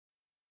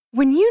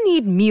When you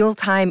need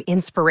mealtime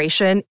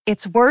inspiration,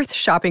 it's worth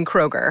shopping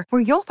Kroger,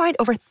 where you'll find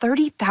over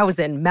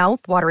 30,000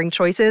 mouth-watering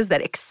choices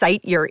that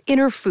excite your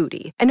inner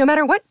foodie. And no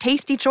matter what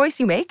tasty choice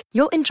you make,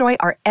 you'll enjoy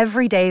our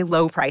everyday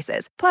low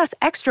prices, plus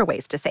extra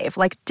ways to save,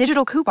 like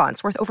digital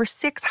coupons worth over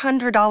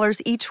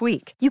 $600 each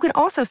week. You can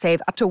also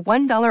save up to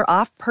 $1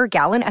 off per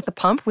gallon at the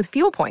pump with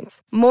fuel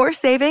points. More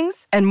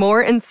savings and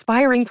more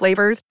inspiring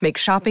flavors make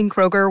shopping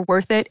Kroger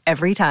worth it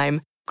every time.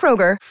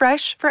 Kroger,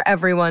 fresh for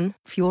everyone.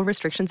 Fuel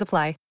restrictions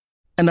apply.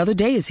 Another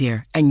day is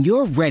here, and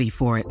you're ready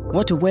for it.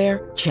 What to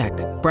wear? Check.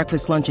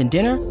 Breakfast, lunch, and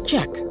dinner?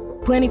 Check.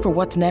 Planning for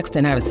what's next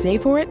and how to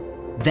save for it?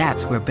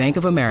 That's where Bank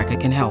of America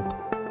can help.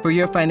 For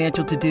your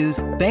financial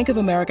to-dos, Bank of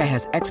America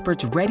has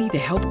experts ready to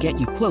help get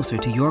you closer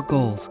to your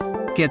goals.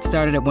 Get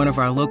started at one of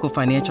our local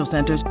financial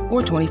centers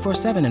or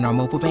 24/7 in our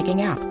mobile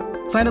banking app.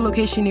 Find a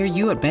location near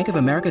you at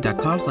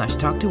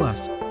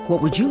bankofamerica.com/talktous.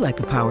 What would you like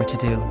the power to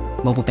do?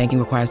 Mobile banking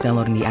requires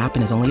downloading the app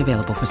and is only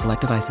available for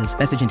select devices.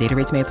 Message and data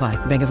rates may apply.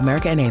 Bank of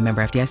America N.A.,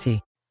 member FDIC.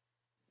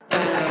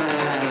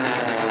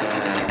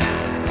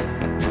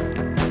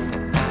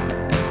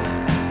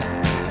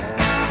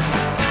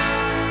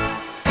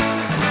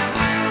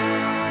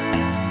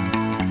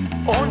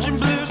 Orange and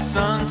blue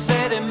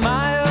sunset at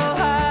Mile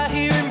High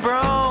here in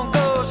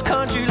Broncos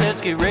country.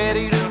 Let's get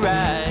ready to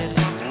ride.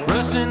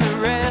 Russ and the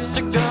rest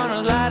are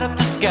gonna light up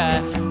the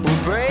sky.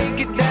 We'll break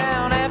it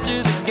down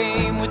after the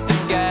game with the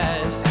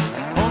guys.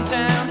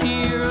 Hometown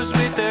heroes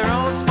with their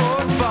own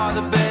sports bar.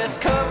 The best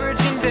coverage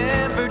in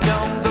Denver.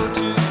 Don't go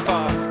too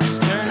far.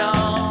 Just turn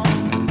on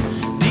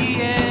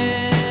DNVR.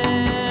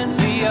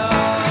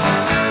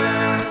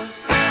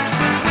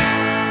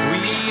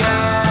 We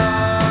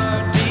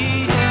are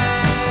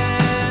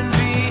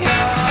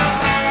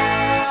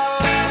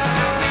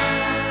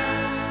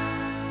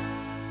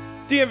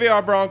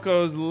DNVR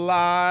Broncos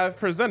live,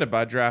 presented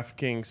by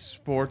DraftKings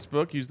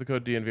Sportsbook. Use the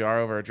code DNVR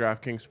over at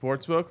DraftKings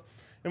Sportsbook.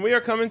 And we are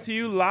coming to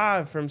you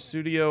live from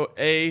Studio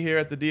A here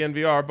at the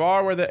DNVR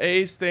bar, where the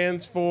A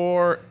stands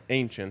for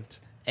ancient.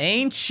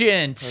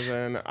 Ancient. As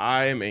in,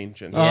 I am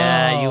ancient.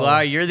 Yeah, you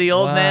are. You're the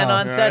old man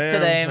on set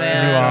today,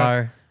 man. You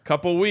are.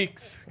 Couple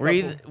weeks.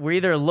 We're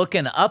either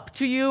looking up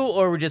to you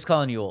or we're just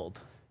calling you old.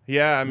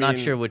 Yeah, I mean, Not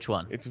sure which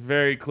one. It's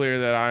very clear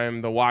that I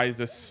am the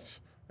wisest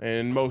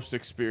and most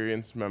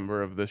experienced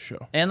member of this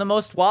show. And the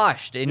most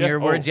washed, in your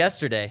words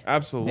yesterday.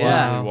 Absolutely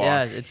Yeah,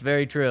 washed. it's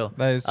very true.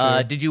 That is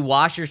true. Did you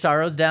wash your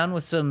sorrows down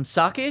with some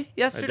sake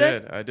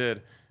yesterday? I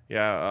did.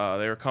 Yeah,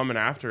 they were coming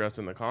after us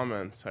in the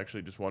comments.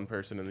 Actually, just one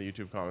person in the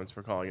YouTube comments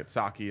for calling it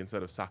sake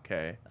instead of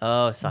sake.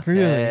 Oh, sake.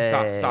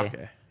 Really? Sake,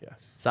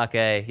 yes.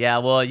 Sake. Yeah,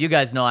 well, you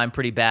guys know I'm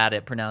pretty bad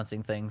at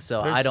pronouncing things,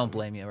 so There's- I don't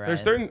blame you, right?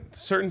 There's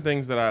certain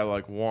things that I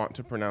want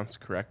to pronounce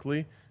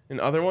correctly. And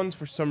other ones,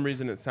 for some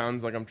reason, it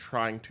sounds like I'm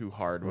trying too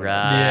hard. When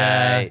I say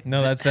Yeah. Right.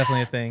 No, that's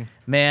definitely a thing.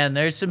 Man,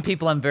 there's some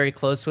people I'm very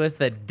close with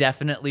that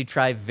definitely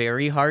try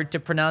very hard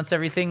to pronounce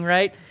everything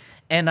right.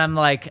 And I'm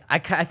like, I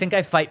think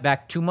I fight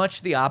back too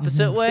much the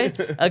opposite way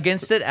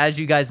against it, as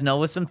you guys know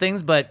with some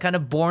things, but kind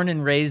of born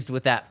and raised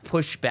with that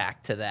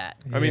pushback to that.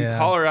 I mean, Yeah.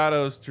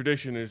 Colorado's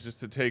tradition is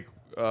just to take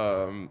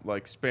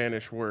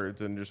Spanish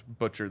words and just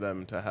butcher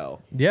them to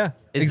hell. Yeah,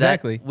 Is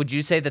exactly. that, would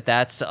you say that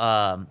that's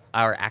our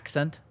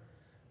accent?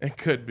 It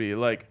could be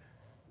like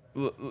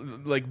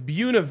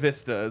Buena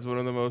Vista is one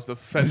of the most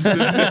offensive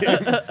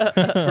names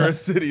for a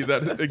city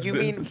that exists. You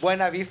mean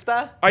Buena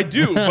Vista? I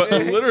do, but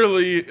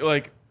literally,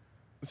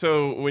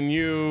 so when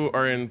you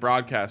are in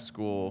broadcast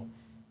school,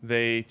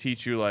 they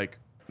teach you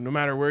no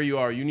matter where you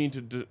are, you need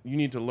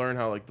to learn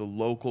how the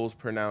locals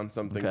pronounce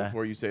something Okay.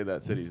 before you say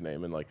that city's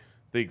name. And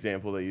the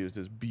example they used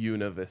is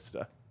Buena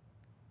Vista.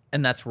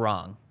 And that's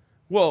wrong.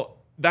 Well,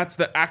 that's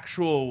the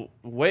actual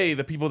way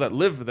the people that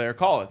live there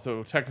call it.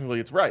 So technically,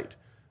 it's right,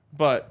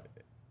 but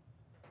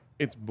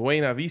it's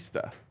Buena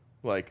Vista.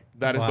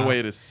 That is the Wow. way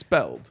it is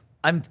spelled.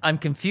 I'm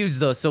confused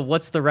though. So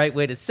what's the right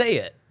way to say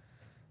it?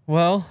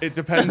 Well, It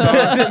depends on.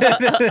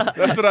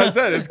 That's what I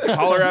said. It's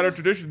Colorado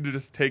tradition to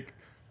just take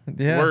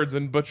yeah. words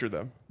and butcher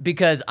them.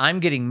 Because I'm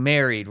getting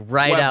married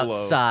right Pueblo.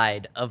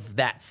 outside of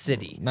that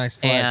city. Nice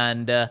flex.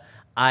 And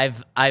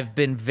I've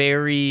been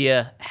very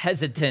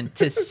hesitant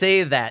to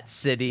say that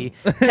city.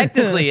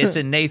 Technically, it's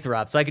in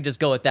Nathrop, so I could just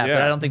go with that. But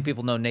Yeah. I don't think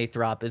people know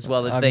Nathrop as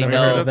well as I've they never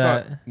know. heard of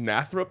That's that.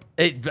 not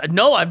Nathrop.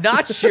 No, I'm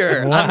not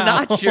sure. Wow. I'm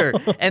not sure.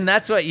 And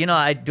that's what,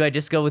 do I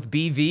just go with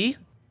BV?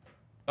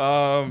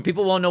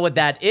 People won't know what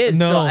that is.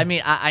 No. So I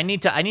mean, I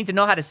need to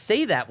know how to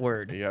say that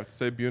word. You have to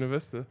say Buena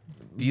Vista.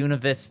 Buena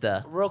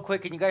Vista. Real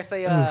quick, can you guys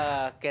say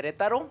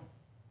Querétaro?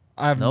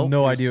 I have Nope. no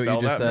Can you idea what you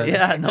spell just that? said.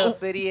 Yeah, It's no. a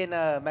city in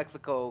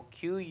Mexico.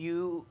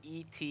 Querétaro.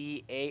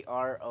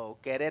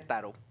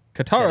 Querétaro.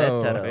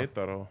 Kataro.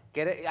 Querétaro.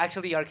 Querétaro.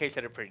 Actually, RK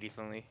said it pretty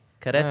decently.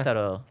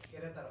 Querétaro.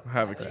 I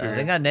have I experience.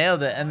 think I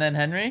nailed it. And then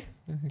Henry?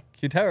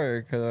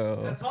 Kataro.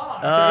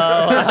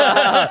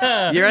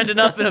 Oh, you're ending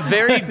up in a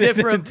very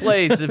different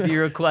place if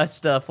you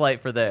request a flight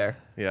for there.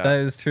 Yeah, That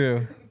is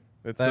true.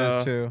 it's, That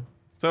is true.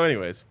 So,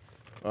 anyways,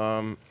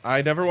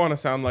 I never want to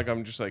sound like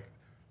I'm just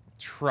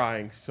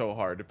trying so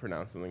hard to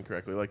pronounce something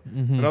correctly.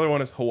 Another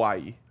one is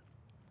Hawaii.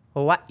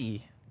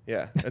 Hawaii.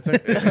 Yeah, it's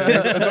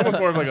almost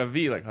more of like a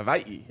V, like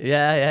Hawaii.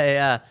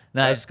 Yeah.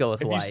 No, I just go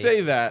with If Hawaii. you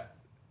say that,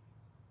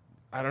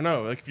 I don't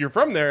know. Like if you're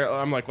from there,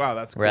 I'm like, wow,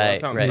 that's cool. That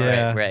right, sounds right,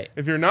 nice. right.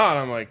 If you're not,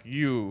 I'm like,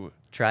 you're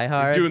Try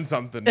hard. doing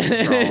something wrong.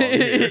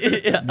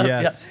 Here.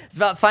 Yes. It's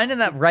about finding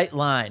that right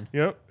line.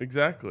 Yep,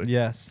 exactly.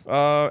 Yes.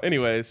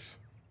 Anyways,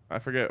 I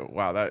forget.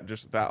 Wow,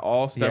 that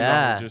all stemmed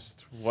Yeah. from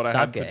just what I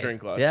had to Sake.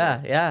 drink last Yeah,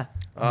 night.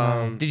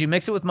 yeah. Did you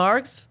mix it with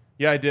Margs?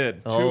 Yeah, I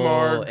did. Two Oh,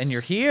 margs. and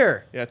you're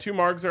here. Yeah, 2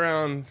 margs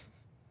around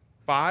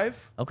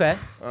 5. Okay.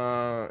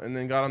 And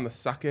then got on the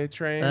sake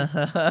train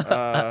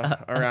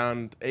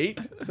around 8.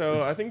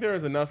 So I think there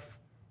was enough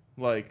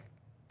like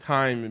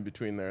time in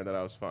between there that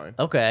I was fine.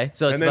 Okay.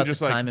 So it's And then about just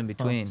the like time in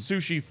between.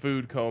 Sushi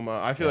food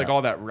coma. I feel like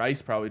all that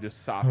rice probably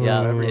just sopped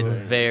Yeah, up everything. it's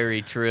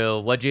very true.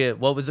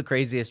 What was the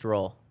craziest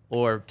roll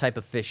or type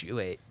of fish you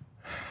ate?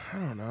 I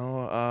don't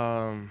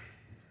know.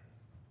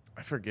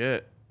 I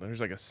forget. There's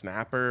like a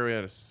snapper. We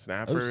had a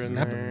snapper in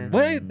Snapper.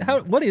 there.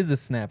 What is a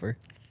snapper?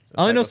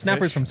 I only type know of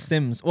snappers fish. from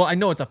Sims. Well, I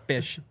know it's a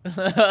fish.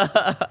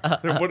 How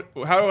do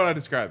I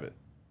describe it?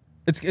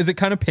 Is it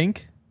kind of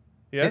pink?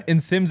 Yeah. In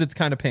Sims, it's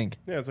kind of pink.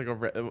 Yeah, it's like a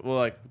red. Well,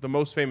 like the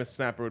most famous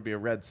snapper would be a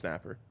red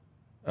snapper.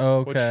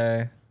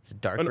 Okay. It's a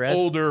dark An red.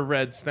 older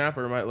red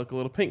snapper might look a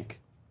little pink,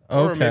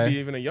 or Okay. maybe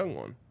even a young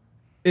one.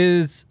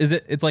 Is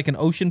it? It's like an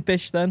ocean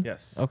fish then?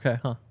 Yes. Okay.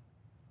 Huh.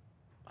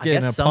 I Get in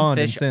guess a some pond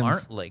in fish Sims.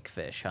 aren't lake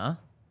fish, huh?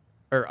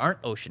 Or aren't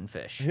ocean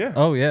fish. Yeah.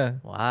 Oh yeah.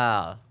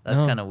 Wow,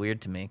 that's Oh. kind of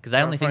weird to me because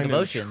I only think of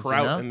Finding oceans.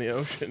 trout You know? in the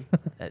ocean.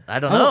 I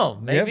don't know. Oh,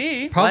 yeah,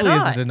 Maybe. Probably Why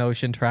not? isn't an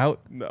ocean trout.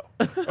 No.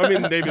 I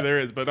mean, maybe there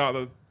is, but not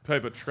the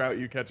type of trout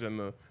you catch in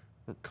the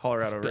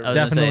Colorado I River. was gonna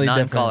say Definitely not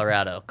in different.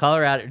 Colorado.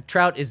 Colorado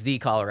trout is the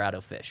Colorado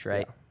fish,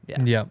 right?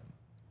 Yeah. Yep.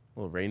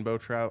 Little rainbow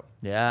trout.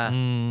 Yeah.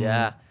 Mm.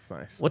 Yeah. It's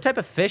nice. What type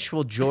of fish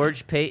will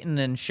George Payton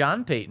and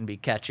Sean Payton be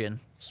catching?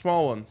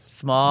 Small ones.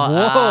 Small. Whoa,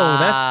 Ah.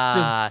 that's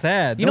just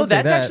sad. You know, Don't say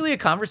that's that. actually a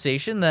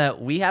conversation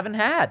that we haven't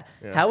had.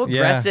 Yeah. How Yeah.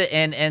 aggressive,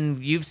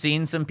 and you've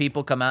seen some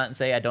people come out and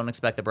say, I don't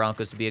expect the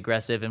Broncos to be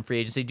aggressive in free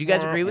agency. Do you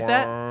guys agree with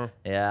that?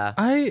 Yeah.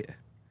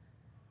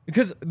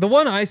 Because the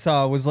one I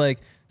saw was like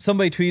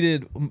somebody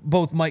tweeted,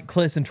 both Mike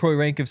Kliss and Troy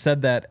Rank have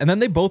said that, and then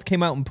they both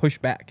came out and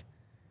pushed back.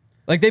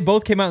 Like they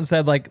both came out and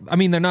said, like, I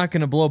mean, they're not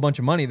going to blow a bunch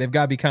of money. They've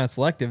got to be kind of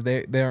selective.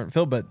 They aren't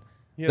filled, but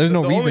Yeah, there's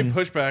no the reason. only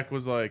pushback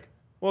was like,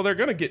 well, they're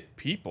gonna get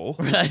people.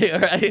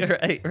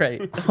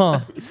 Right. Huh.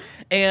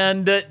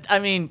 And I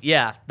mean,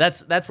 yeah,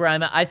 that's where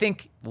I'm at. I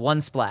think one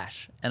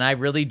splash, and I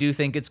really do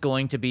think it's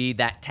going to be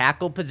that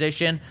tackle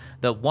position.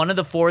 The one of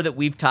the 4 that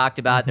we've talked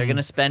about, they're going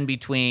to spend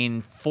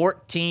between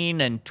 $14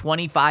 and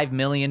 $25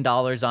 million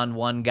on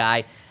one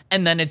guy,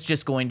 and then it's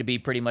just going to be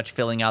pretty much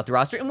filling out the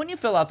roster. And when you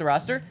fill out the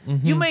roster,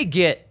 you may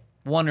get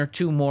 1 or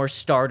 2 more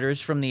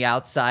starters from the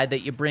outside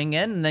that you bring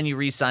in, and then you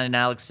re-sign an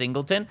Alex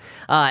Singleton,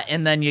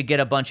 and then you get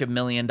a bunch of $1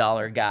 million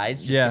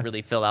guys just to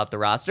really fill out the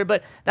roster.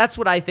 But that's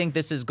what I think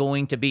this is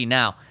going to be.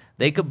 Now,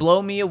 they could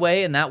blow me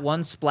away, and that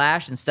one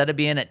splash, instead of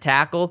being at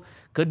tackle,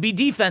 could be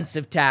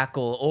defensive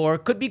tackle or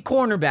could be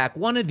cornerback.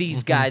 One of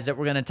these guys that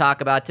we're going to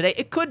talk about today,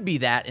 it could be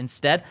that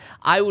instead.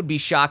 I would be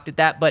shocked at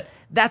that, but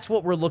that's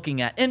what we're looking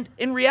at. And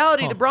in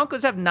reality, the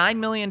Broncos have $9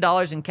 million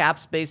in cap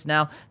space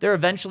now. They're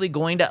eventually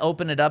going to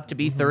open it up to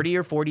be 30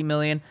 or 40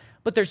 million.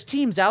 But there's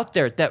teams out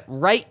there that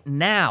right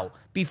now,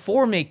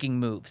 before making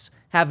moves,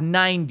 have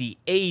 90,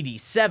 80,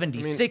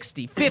 70,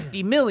 60,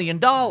 50 million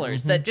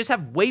dollars that just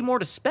have way more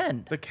to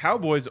spend. The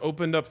Cowboys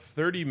opened up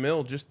 30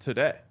 mil just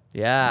today.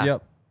 Yeah.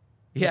 Yep.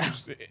 Yeah.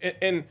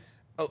 And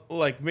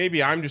like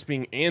maybe I'm just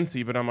being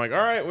antsy, but I'm like, all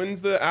right,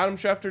 when's the Adam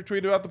Schefter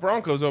tweet about the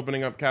Broncos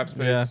opening up cap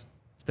space? Yeah.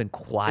 It's been And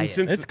quiet.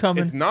 since It's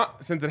coming. It's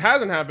not since it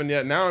hasn't happened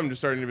yet. Now I'm just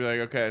starting to be like,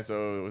 okay,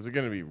 so is it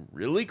going to be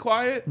really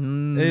quiet?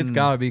 It's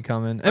got to be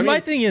coming. And my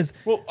mean- thing is,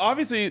 Well,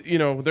 obviously, you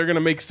know they're going to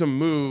make some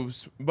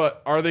moves,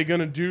 but are they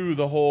going to do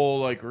the whole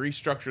like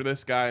restructure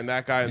this guy and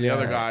that guy and the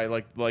other guy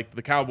like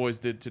the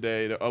Cowboys did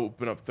today to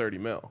open up 30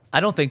 mil?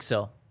 I don't think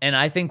so. And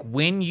I think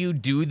when you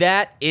do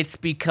that, it's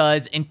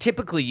because, and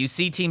typically you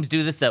see teams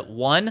do this at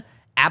one,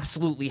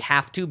 absolutely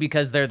have to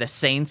because they're the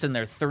Saints and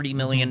they're $30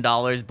 million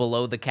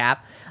below the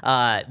cap,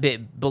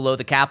 below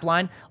the cap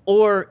line,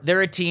 or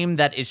they're a team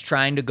that is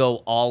trying to go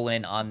all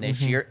in on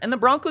this year. And the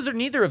Broncos are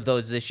neither of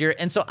those this year.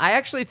 And so I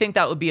actually think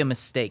that would be a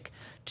mistake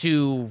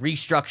to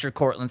restructure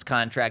Cortland's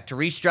contract, to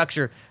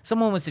restructure.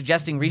 Someone was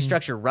suggesting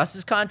restructure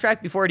Russ's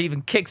contract before it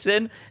even kicks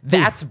in.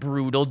 That's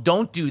brutal.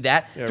 Don't do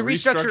that. Yeah, to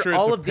restructure it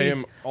all to of pay these.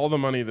 him all the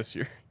money this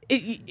year.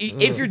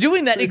 If you're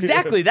doing that,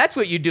 exactly, that's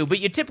what you do. But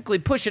you typically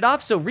push it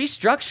off. So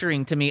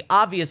restructuring, to me,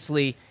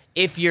 obviously,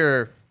 if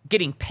you're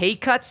getting pay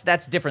cuts,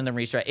 that's different than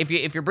restructuring.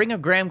 If you're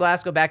bringing Graham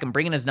Glasgow back and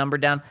bringing his number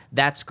down,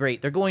 that's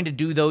great. They're going to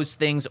do those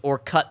things or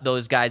cut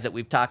those guys that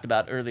we've talked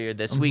about earlier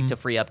this week to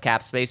free up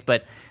cap space.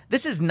 But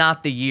this is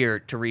not the year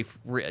to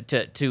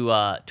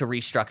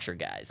restructure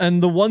guys.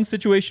 and the one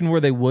situation where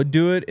they would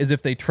do it is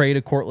if they trade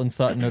a Cortland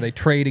Sutton or they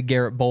trade a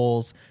Garrett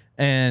Bowles.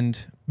 And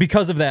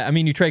because of that, I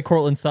mean, you trade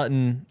Cortland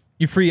Sutton,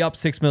 you free up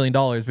 $6 million,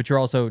 but you're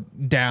also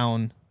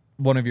down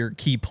one of your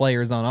key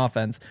players on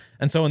offense.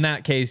 And so in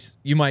that case,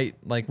 you might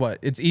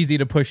it's easy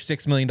to push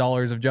 $6 million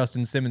of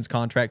Justin Simmons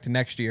contract to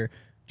next year.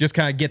 Just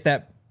kind of get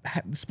that,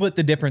 split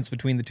the difference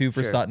between the two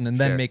for Sutton and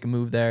then make a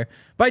move there.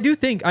 But I do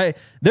think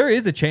there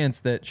is a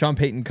chance that Sean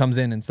Payton comes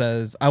in and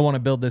says, I want to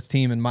build this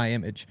team in my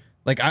image.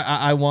 Like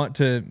I want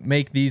to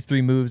make these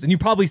 3 moves. And you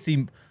probably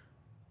see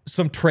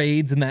some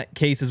trades in that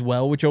case as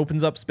well, which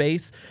opens up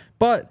space.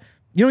 But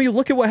you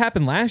look at what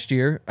happened last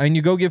year, and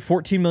you go give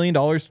 $14 million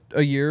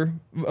a year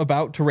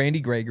to Randy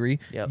Gregory,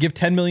 give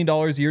 $10 million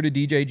a year to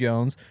DJ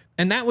Jones,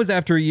 and that was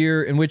after a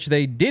year in which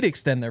they did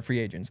extend their free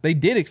agents. They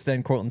did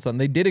extend Cortland Sutton.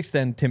 They did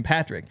extend Tim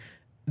Patrick.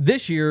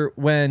 This year,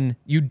 when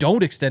you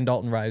don't extend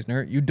Dalton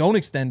Reisner, you don't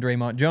extend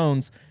Draymond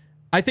Jones,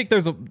 I think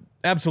there's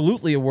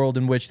absolutely a world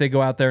in which they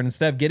go out there and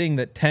instead of getting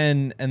the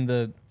 10 and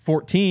the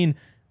 14,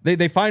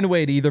 they find a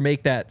way to either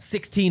make that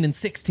 16 and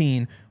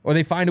 16, or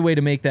they find a way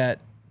to make that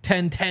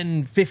 10,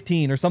 10,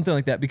 15 or something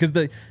like that, because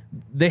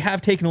they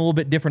have taken a little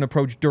bit different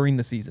approach during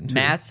the season too.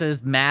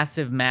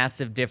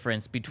 Massive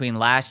difference between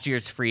last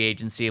year's free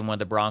agency and where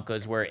the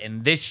Broncos were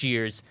in this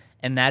year's,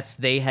 and that's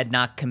they had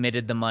not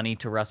committed the money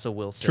to Russell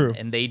Wilson. True.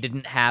 And they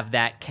didn't have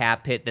that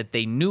cap hit that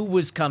they knew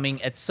was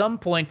coming at some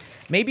point.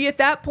 Maybe at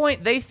that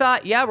point they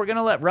thought, yeah, we're going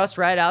to let Russ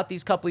ride out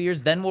these couple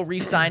years, then we'll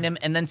re-sign him,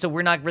 and then so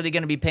we're not really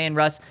going to be paying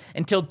Russ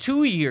until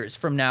 2 years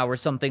from now or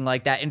something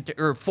like that,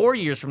 or 4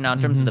 years from now in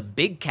terms of the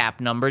big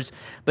cap numbers.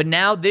 But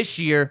now this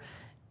year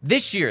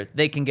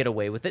they can get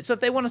away with it. So if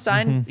they want to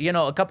sign,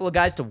 a couple of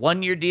guys to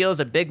 1-year deals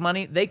at big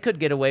money, they could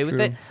get away with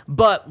it.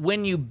 But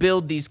when you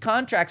build these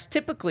contracts,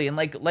 typically, and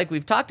like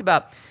we've talked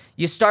about,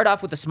 you start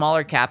off with a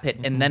smaller cap hit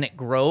and then it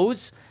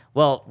grows.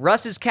 Well,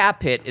 Russ's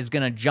cap hit is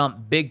going to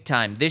jump big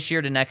time this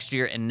year to next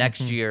year, and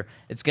next year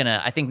it's going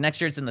to, I think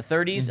next year it's in the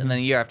 30s, and then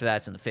the year after that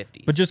it's in the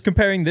 50s. But just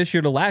comparing this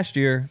year to last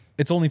year,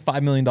 it's only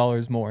 $5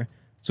 million more.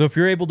 So if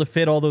you're able to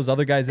fit all those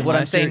other guys in, what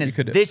I'm saying year,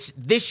 is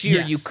this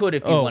year you could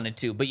if you wanted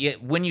to, but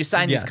when you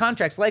sign these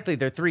contracts, likely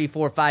they're 3,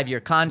 4, 5-year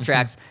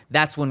contracts.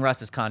 That's when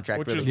Russ's contract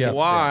which really is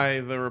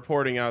why the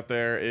reporting out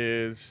there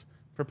is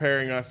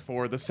preparing us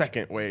for the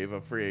second wave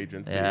of free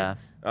agency.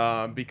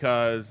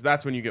 Because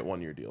that's when you get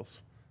 1-year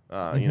deals.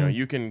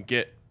 You can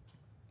get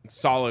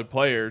solid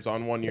players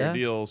on 1-year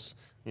deals.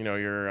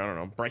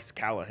 Your Bryce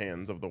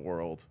Callahans of the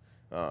world.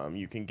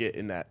 You can get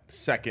in that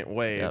second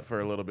wave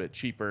for a little bit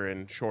cheaper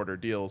and shorter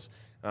deals.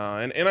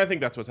 And I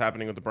think that's what's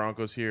happening with the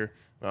Broncos here.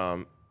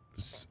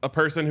 A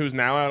person who's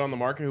now out on the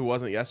market who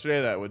wasn't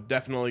yesterday that would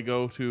definitely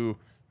go to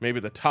maybe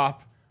the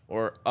top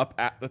or up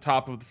at the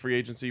top of the free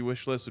agency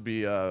wish list would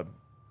be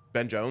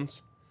Ben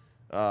Jones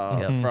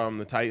from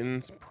the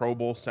Titans, Pro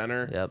Bowl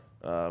center.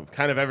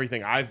 Kind of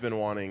everything I've been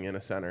wanting in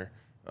a center.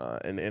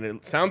 And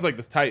it sounds like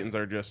the Titans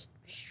are just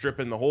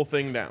stripping the whole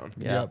thing down.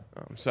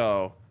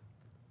 So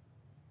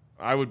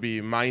I would be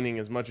mining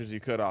as much as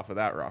you could off of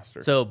that roster.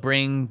 So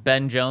bring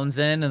Ben Jones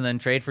in and then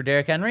trade for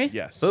Derrick Henry?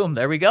 Yes. Boom,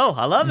 there we go.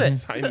 I love it.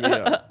 Sign me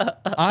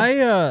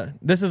up.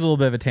 This is a little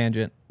bit of a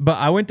tangent, but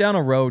I went down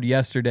a road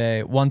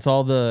yesterday once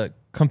all the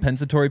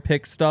compensatory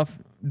pick stuff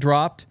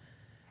dropped.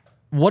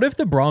 What if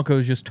the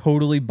Broncos just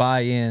totally buy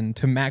in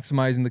to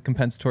maximizing the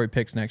compensatory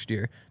picks next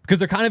year? Because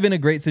they're kind of in a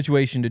great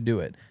situation to do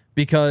it.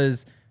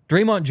 Because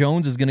Draymond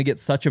Jones is going to get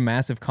such a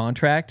massive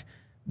contract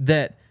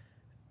that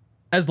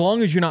as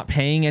long as you're not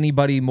paying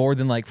anybody more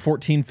than like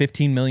 $14,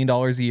 $15 million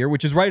a year,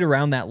 which is right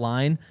around that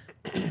line,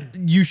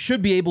 you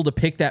should be able to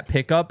pick that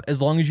pickup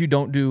as long as you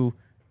don't do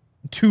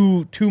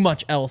too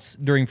much else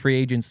during free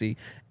agency.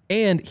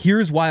 And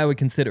here's why I would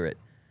consider it.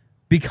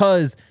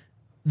 Because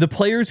the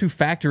players who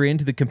factor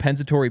into the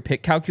compensatory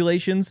pick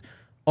calculations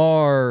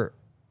are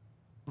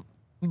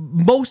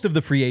most of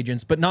the free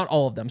agents, but not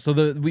all of them.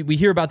 So we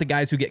hear about the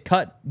guys who get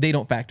cut, they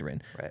don't factor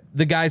in. Right.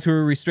 The guys who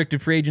are restricted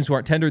free agents who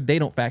aren't tendered, they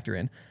don't factor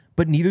in.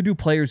 But neither do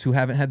players who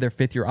haven't had their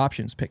 5th-year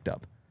options picked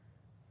up.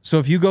 So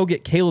if you go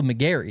get Caleb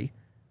McGarry,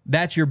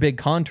 that's your big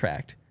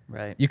contract.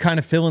 Right. You kind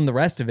of fill in the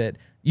rest of it.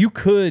 You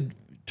could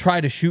try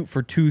to shoot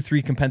for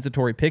 2-3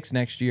 compensatory picks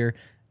next year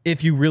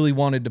if you really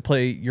wanted to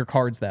play your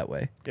cards that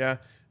way. Yeah.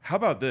 How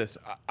about this?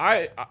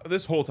 I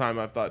this whole time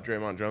I've thought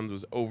Draymond Jones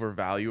was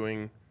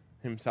overvaluing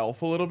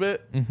himself a little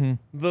bit.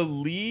 The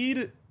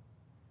lead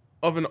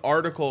of an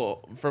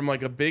article from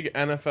like a big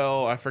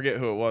NFL, I forget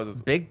who it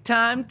was. Big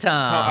time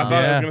Tom. I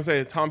thought I was going to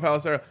say Tom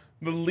Pelissero.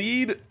 The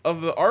lead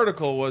of the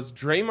article was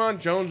Draymond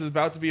Jones is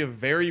about to be a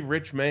very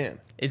rich man.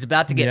 Is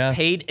about to get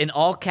paid in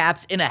all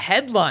caps in a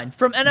headline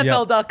from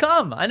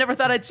NFL.com. I never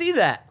thought I'd see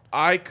that.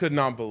 I could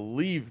not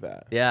believe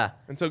that. Yeah.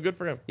 And so good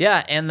for him.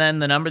 Yeah, and then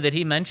the number that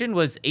he mentioned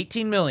was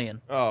 $18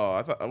 million. Oh,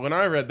 I thought when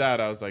I read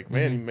that, I was like,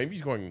 man, maybe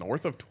he's going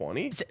north of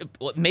 20?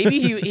 Maybe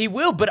he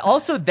will, but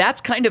also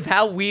that's kind of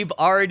how we've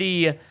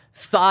already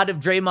thought of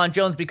Draymond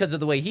Jones because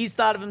of the way he's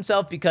thought of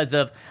himself, because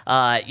of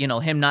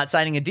him not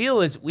signing a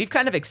deal, is we've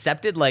kind of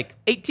accepted like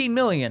 $18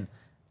 million.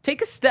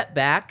 Take a step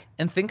back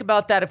and think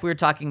about that if we were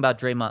talking about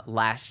Draymond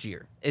last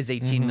year is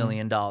 $18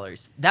 million.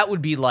 That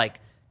would be like,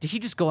 did he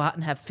just go out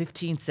and have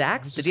 15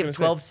 sacks? Did he have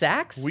 12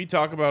 sacks? We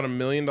talk about $1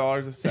 million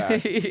a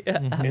sack.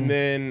 And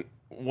then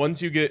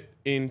once you get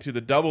into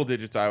the double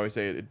digits, I always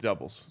say it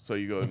doubles. So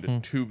you go into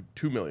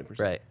 2 million %.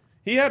 Right.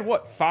 He had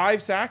what,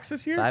 5 sacks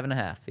this year?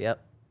 5.5.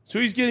 Yep. So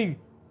he's getting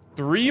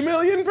 3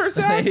 million per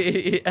sack.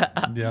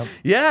 Yep.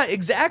 Yeah,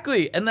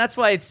 exactly. And that's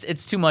why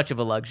it's too much of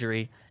a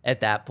luxury at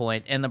that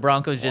point. And the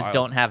Broncos just wild.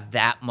 don't have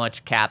that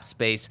much cap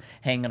space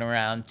hanging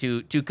around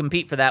to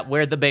compete for that,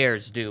 where the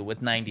Bears do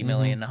with $90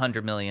 million,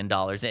 $100 million,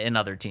 and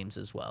other teams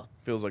as well.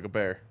 Feels like a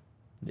bear.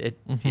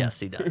 Yes,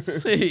 he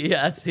does.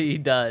 Yes, he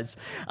does.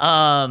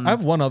 I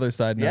have one other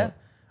side note. Yeah.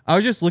 I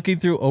was just looking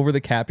through over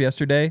the cap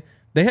yesterday.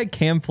 They had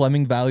Cam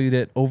Fleming valued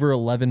at over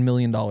 $11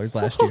 million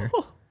last year.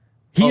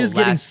 He is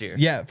getting last year.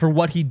 Yeah, for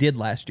what he did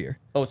last year.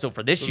 Oh, so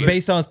for this year.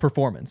 Based on his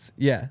performance.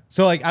 Yeah.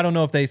 So like I don't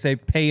know if they say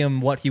pay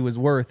him what he was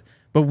worth,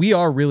 but we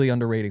are really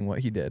underrating what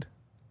he did.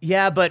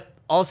 Yeah, but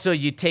also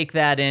you take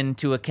that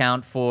into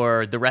account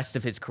for the rest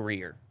of his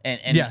career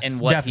and Yes,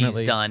 what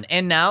definitely. he's done.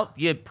 And now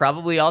you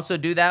probably also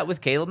do that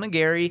with Caleb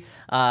McGarry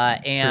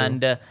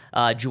and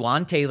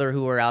Juwan Taylor,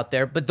 who are out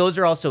there. But those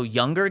are also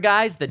younger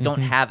guys that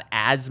don't have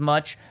as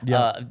much.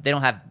 Yeah. They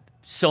don't have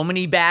so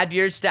many bad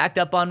years stacked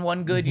up on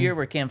one good year,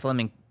 where Cam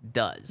Fleming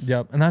does.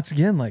 Yep. And that's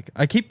again, like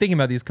I keep thinking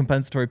about these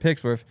compensatory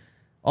picks where if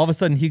all of a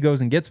sudden he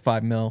goes and gets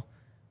 $5 million,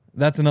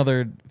 that's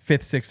another 5th,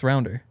 6th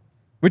rounder.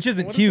 Which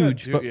isn't What does that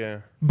huge, do? but Yeah.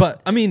 but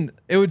I mean,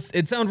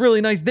 it'd sound really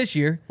nice this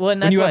year Well,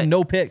 and when that's you why, have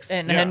no picks.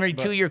 And Yeah, Henry,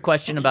 but- to your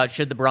question about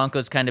should the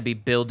Broncos kind of be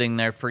building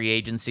their free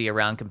agency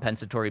around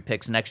compensatory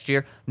picks next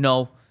year?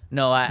 No.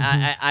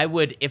 I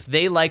would, if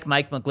they like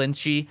Mike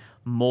McGlinchey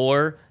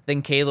more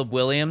than Caleb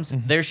Williams,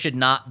 there should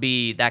not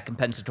be that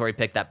compensatory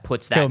pick that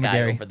puts that Caleb guy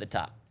McGarry. over the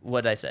top.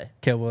 What did I say?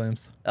 Caleb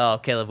Williams. Oh,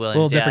 Caleb Williams.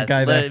 Little different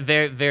guy there.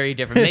 Very, very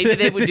different. Maybe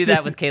they would do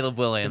that with Caleb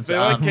Williams. If they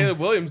like Caleb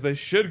Williams, they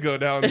should go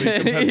down the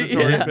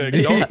compensatory Yeah. pick.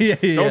 Don't,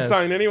 Yes. don't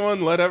sign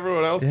anyone. Let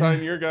everyone else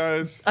sign your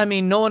guys. I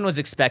mean, no one was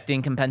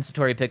expecting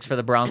compensatory picks for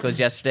the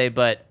Broncos yesterday,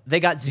 but they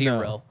got 0.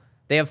 No.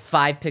 They have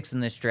 5 picks in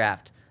this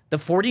draft. The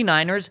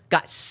 49ers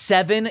got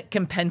 7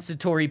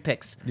 compensatory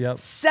picks. Yep.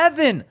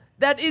 7!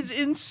 That is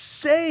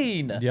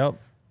insane. Yep.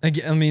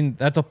 I mean,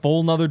 that's a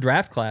full nother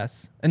draft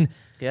class. And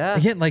Yeah.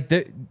 again, like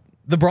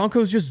the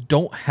Broncos just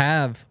don't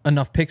have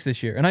enough picks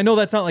this year. And I know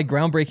that's not like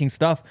groundbreaking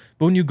stuff,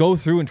 but when you go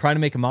through and try to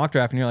make a mock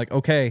draft and you're like,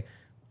 okay,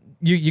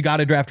 you got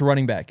to draft a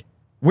running back.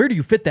 Where do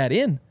you fit that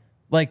in?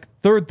 Like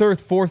 3rd,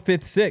 4th,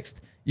 5th, 6th.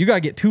 You got to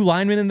get 2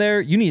 linemen in there.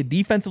 You need a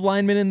defensive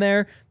lineman in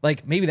there.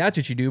 Like maybe that's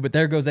what you do, but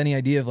there goes any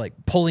idea of like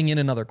pulling in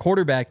another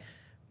quarterback.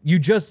 You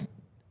just,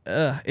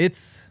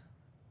 it's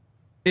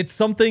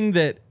something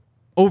that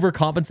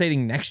overcompensating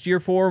next year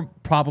for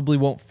probably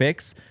won't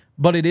fix,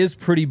 but it is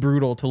pretty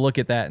brutal to look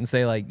at that and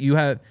say like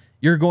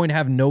you're going to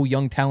have no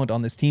young talent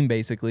on this team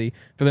basically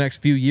for the next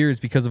few years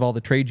because of all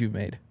the trades you've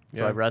made.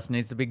 That's why Russ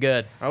needs to be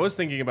good. I was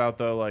thinking about,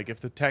 though, like if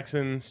the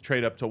Texans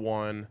trade up to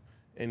 1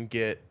 and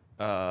get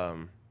well,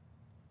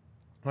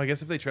 I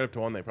guess if they trade up to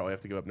 1, they probably have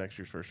to give up next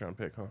year's first-round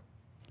pick, huh?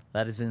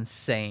 That is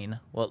insane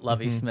what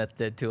Lovie Smith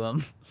did to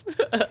him.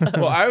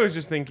 Well, I was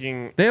just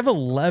thinking They have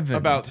 11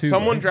 about too,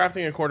 someone right?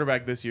 drafting a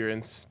quarterback this year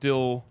and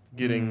still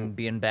getting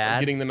Being bad.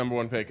 getting the number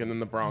 1 pick, and then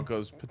the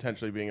Broncos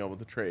potentially being able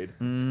to trade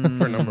for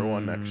number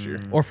 1 next year.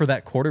 or for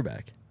that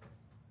quarterback.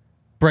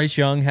 Bryce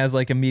Young has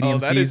like a medium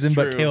that is season,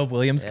 but true. Caleb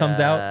Williams comes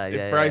out.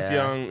 If Bryce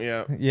Young,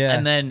 yeah. Yeah.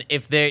 And then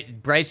if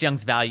Bryce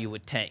Young's value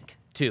would tank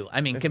too.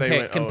 I mean, If they went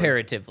 0.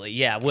 comparatively,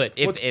 yeah, would.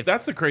 If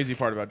That's the crazy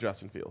part about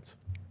Justin Fields,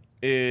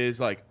 is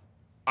like,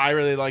 I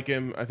really like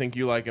him. I think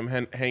you like him.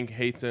 Hank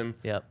hates him.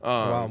 Yep.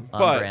 Wow. On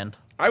But brand.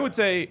 I would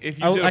say if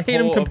you I- did a I hate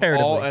him poll of all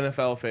comparatively.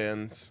 NFL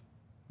fans,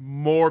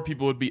 more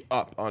people would be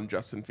up on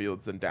Justin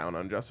Fields than down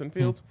on Justin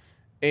Fields,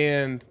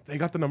 and they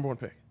got the number 1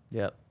 pick.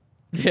 Yep.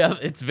 Yeah,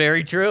 it's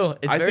very true.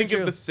 It's I very think true.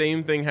 if the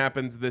same thing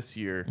happens this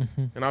year,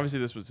 and obviously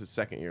this was his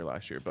 2nd year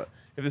last year, but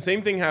if the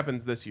same thing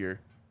happens this year,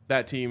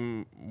 that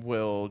team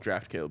will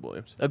draft Caleb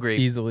Williams. Agreed.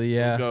 Easily,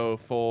 yeah. Go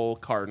full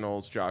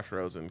Cardinals, Josh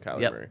Rosen,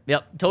 Kyler Murray.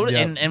 Yep. Totally.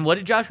 Yep. And what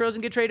did Josh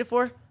Rosen get traded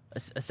for? A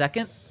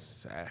second?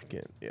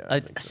 Second, yeah. I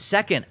A think so.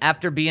 second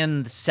after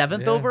being the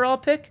 7th Yeah. overall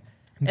pick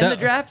in the That-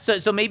 draft.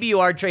 So maybe you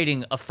are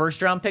trading a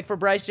 1st-round pick for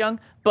Bryce Young,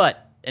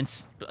 but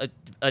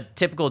a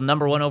typical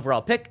number 1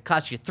 overall pick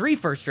costs you 3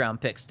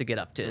 first-round picks to get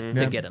up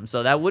to get him.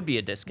 So that would be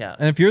a discount.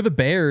 And if you're the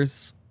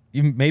Bears,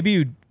 maybe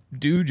you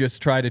do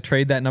just try to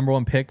trade that number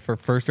 1 pick for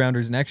first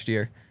rounders next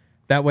year.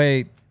 That way,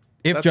 if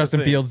That's the Justin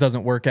thing. Fields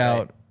doesn't work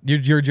out,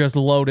 you're just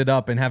loaded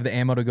up and have the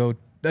ammo to go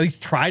at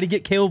least try to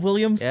get Caleb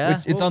Williams. Yeah.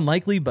 Which it's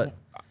unlikely, but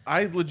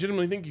I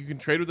legitimately think you can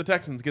trade with the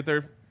Texans, get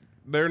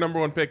their number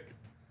 1 pick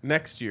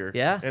next year,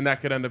 Yeah. and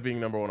that could end up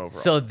being number 1 overall.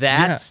 So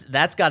that's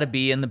got to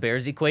be in the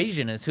Bears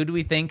equation. Is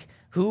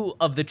who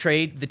of the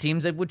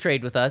teams that would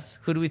trade with us,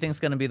 who do we think is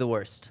going to be the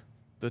worst?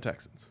 the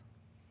Texans.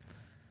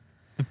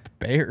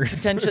 Bears.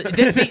 Potentially,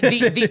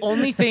 the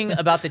only thing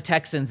about the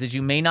Texans is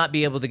you may not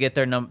be able to get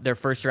their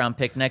 1st-round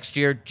pick next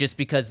year just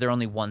because they're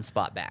only 1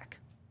 spot back.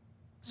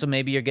 So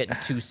maybe you're getting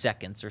 2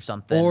 seconds or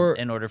something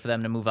in order for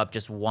them to move up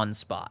just one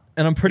spot.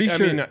 And I'm pretty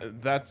sure. I mean,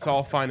 that's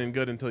all fine and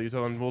good until you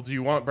tell them, well, do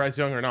you want Bryce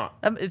Young or not?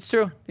 It's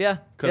true. Yeah.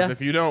 Because if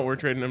you don't, we're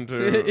trading him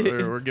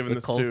to, or we're giving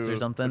this Colts to or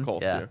something. the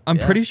Colts. Yeah. Yeah. I'm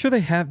pretty sure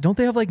don't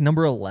they have like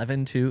number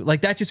 11 too?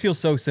 Like that just feels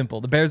so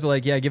simple. The Bears are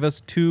like, yeah, give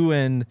us 2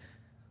 and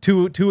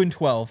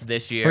 12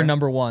 this year for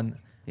number 1.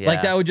 Yeah.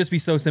 Like that would just be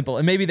so simple.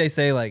 And maybe they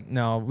say like,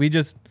 no, we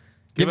just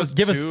Give us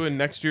 2 and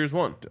next year's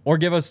 1. or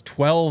give us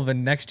 12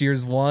 and next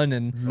year's 1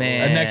 and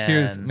next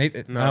year's Man.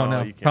 maybe No, no,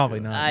 you can't probably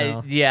do not.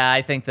 that. No.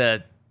 I think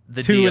the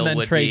 2 deal and then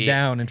would trade be,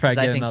 down and try to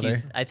 'cause get another.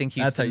 I think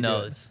That's how Houston you do it.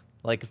 knows.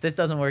 Like, if this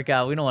doesn't work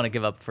out, we don't want to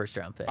give up a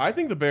first-round pick. I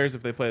think the Bears,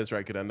 if they play this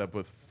right, could end up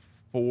with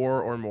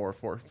 4 or more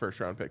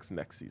first-round picks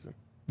next season.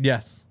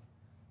 Yes.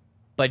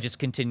 By just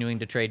continuing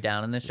to trade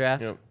down in this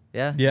draft? Yep.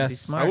 Yeah? that'd Yes. be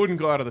smart. I wouldn't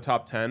go out of the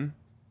top 10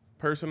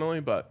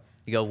 personally, but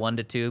You go 1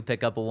 to 2,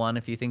 pick up a 1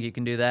 if you think you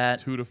can do that.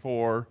 2 to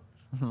 4,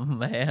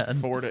 Man.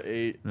 4 to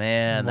 8.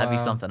 Man, that'd be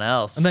Wow. something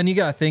else. And then you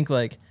got to think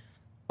like,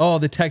 oh,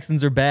 the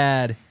Texans are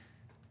bad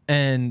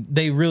and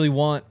they really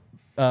want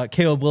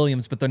Caleb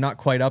Williams, but they're not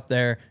quite up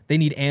there. They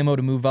need ammo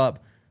to move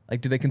up.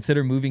 Like, do they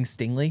consider moving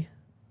Stingley?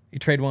 You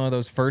trade one of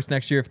those first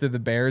next year if they're the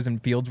Bears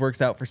and Fields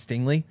works out for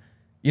Stingley.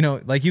 You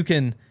know, like you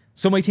can,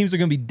 so many teams are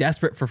going to be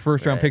desperate for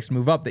first round Right. picks to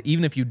move up that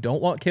even if you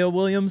don't want Caleb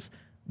Williams,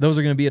 those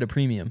are going to be at a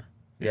premium.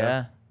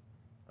 yeah.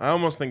 I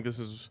almost think this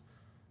is,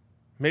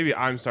 maybe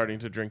I'm starting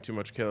to drink too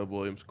much Caleb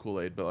Williams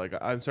Kool-Aid, but like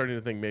I'm starting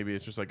to think maybe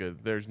it's just like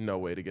there's no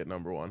way to get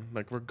number 1.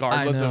 Like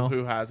regardless know. of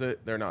who has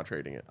it, they're not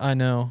trading it. I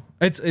know.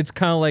 It's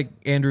kind of like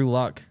Andrew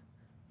Luck,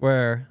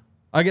 where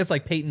I guess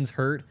like Peyton's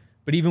hurt,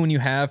 but even when you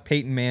have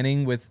Peyton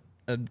Manning with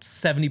a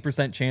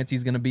 70% chance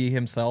he's going to be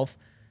himself,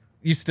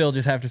 you still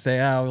just have to say,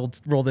 we'll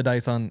roll the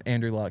dice on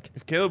Andrew Luck.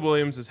 If Caleb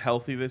Williams is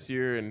healthy this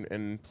year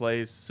and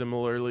plays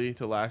similarly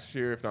to last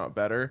year, if not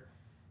better,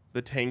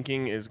 the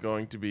tanking is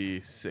going to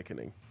be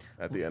sickening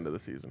at the end of the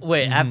season.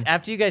 Wait,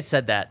 after you guys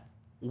said that,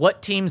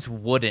 what teams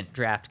wouldn't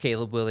draft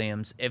Caleb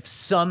Williams if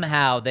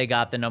somehow they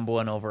got the number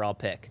 1 overall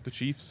pick? The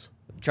Chiefs,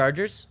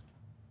 Chargers?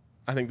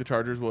 I think the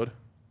Chargers would.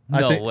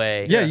 No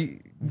way. Yeah,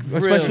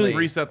 especially Just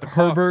reset the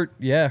clock. Herbert.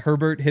 Yeah,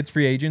 Herbert hits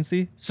free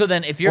agency. So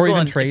then if Or you're even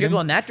going trade if you're him?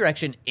 going that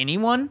direction,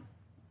 anyone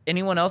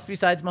else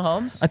besides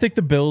Mahomes I think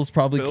the Bills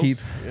probably Bills? keep.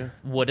 Yeah.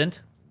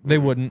 wouldn't? They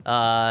wouldn't.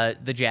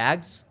 The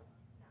Jags,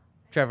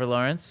 Trevor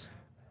Lawrence.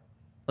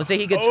 Let's say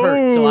he gets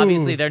hurt, so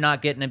obviously they're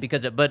not getting it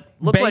because of. But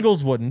look what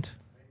Bengals wouldn't.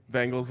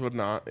 Bengals would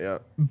not. Yeah.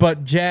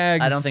 But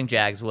Jags. I don't think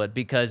Jags would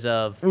because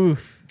of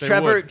Oof. They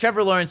Trevor. would.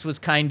 Trevor Lawrence was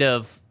kind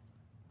of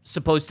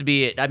supposed to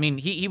be. I mean,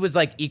 he was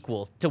like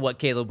equal to what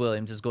Caleb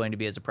Williams is going to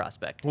be as a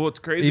prospect. Well, what's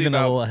crazy Even a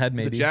about little ahead, the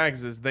maybe.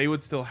 Jags is they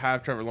would still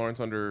have Trevor Lawrence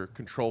under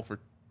control for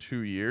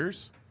 2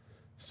 years,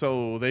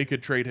 so they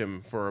could trade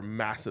him for a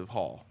massive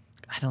haul.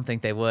 I don't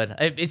think they would.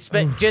 It's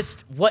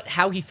just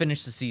how he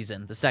finished the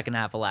season, the second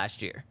half of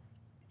last year.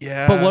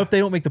 Yeah. But what if they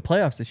don't make the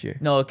playoffs this year?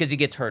 No, because he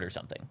gets hurt or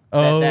something.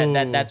 Oh.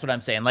 That's what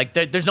I'm saying. Like,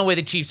 there's no way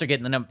the Chiefs are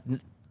getting the number.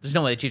 There's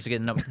no way the Chiefs are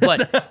getting the number.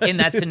 But in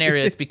that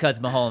scenario, it's because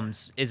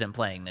Mahomes isn't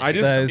playing this I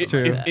year. just That is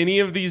true. if any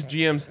of these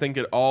GMs think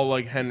at all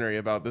like Henry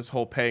about this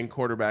whole paying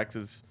quarterbacks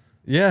is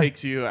Yeah.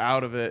 takes you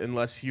out of it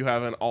unless you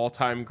have an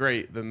all-time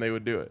great, then they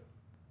would do it.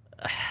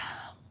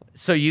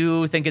 So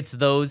you think it's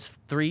those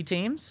 3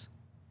 teams?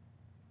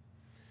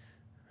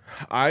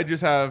 I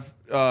just have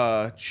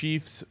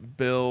Chiefs,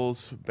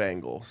 Bills,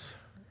 Bengals.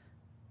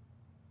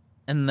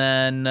 And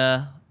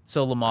then,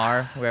 so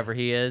Lamar, wherever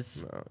he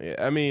is. Yeah,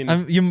 I mean,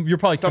 You're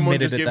probably someone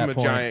committed just at gave that him a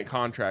point. giant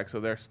contract, so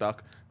they're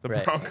stuck. The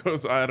Right.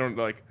 Broncos, I don't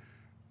like.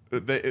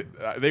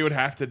 They would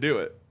have to do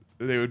it.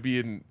 They would be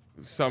in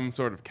some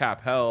sort of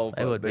cap hell,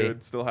 They but would they be.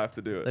 would still have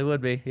to do They it.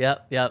 would be.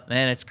 Yep.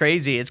 Man, it's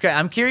crazy. It's great.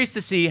 I'm curious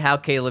to see how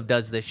Caleb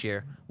does this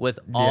year with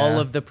all Yeah.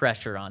 of the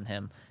pressure on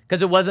him.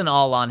 Because it wasn't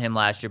all on him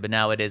last year, but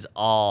now it is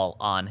all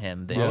on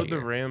him this Why would the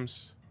year.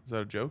 Rams? Is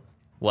that a joke?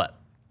 What?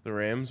 The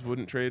Rams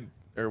wouldn't trade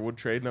or would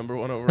trade number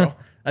 1 overall.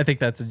 I think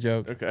that's a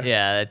joke. Okay.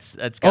 Yeah, that's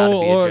gotta be a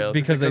or joke.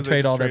 because they Because they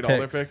trade just all their trade all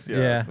their picks. picks? Yeah,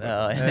 Yeah. that's what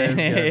Oh, That is good.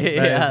 That is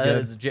yeah, good. that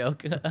was a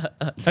joke. Do They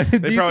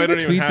you see probably the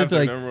don't even tweets? have It's their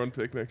like number 1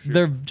 pick next year.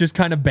 they're just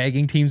kind of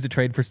begging teams to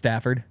trade for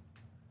Stafford,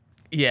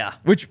 Yeah.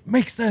 which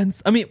makes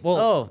sense. I mean,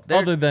 well, they're-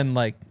 other than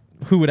like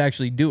who would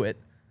actually do it?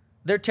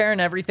 They're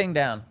tearing everything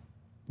down.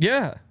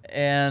 Yeah.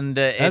 And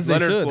As they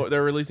should.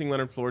 They're releasing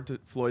Leonard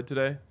Floyd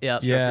today.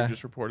 Yep. Yeah. Schefter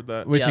just reported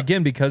that. Which Yep.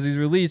 again, because he's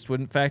released,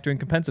 wouldn't factor in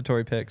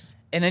compensatory picks.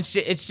 And it's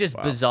just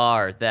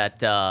bizarre that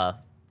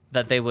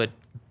that they would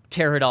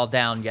tear it all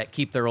down yet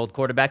keep their old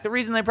quarterback. The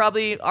reason they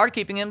probably are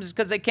keeping him is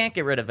because they can't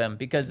get rid of him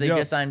because they Yep.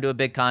 just signed him to a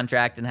big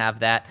contract and have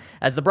that.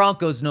 As the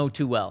Broncos know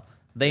too well.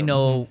 They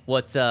know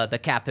what the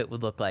cap hit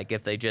would look like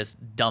if they just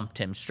dumped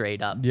him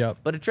straight up. Yep.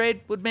 But a trade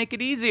would make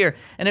it easier.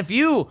 And if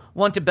you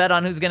want to bet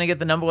on who's going to get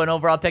the number 1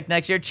 overall pick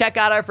next year, check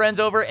out our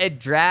friends over at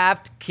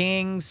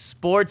DraftKings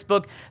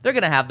Sportsbook. They're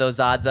going to have those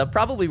odds up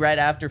probably right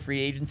after free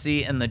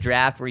agency and the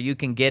draft where you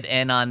can get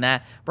in on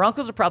that.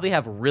 Broncos will probably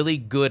have really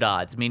good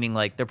odds, meaning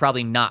like they're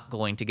probably not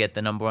going to get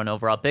the number 1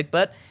 overall pick.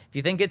 But if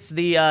you think it's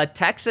the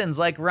Texans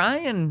like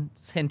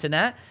Ryan's hinting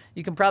at,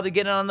 You can probably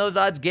get in on those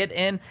odds. Get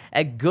in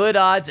at good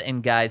odds.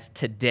 And guys,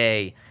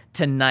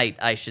 tonight,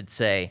 I should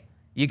say,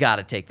 you got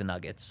to take the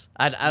Nuggets.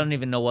 I don't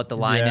even know what the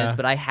line is,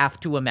 but I have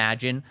to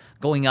imagine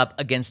going up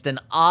against an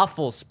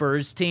awful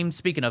Spurs team.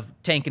 Speaking of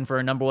tanking for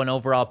a number 1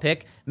 overall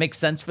pick, makes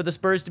sense for the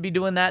Spurs to be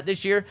doing that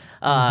this year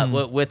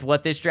with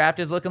what this draft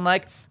is looking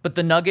like. But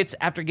the Nuggets,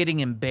 after getting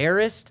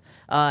embarrassed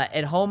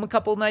at home a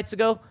couple nights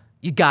ago,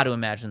 you got to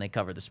imagine they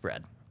cover the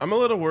spread. I'm a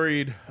little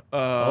worried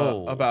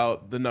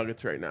about the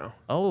Nuggets right now.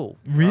 Oh,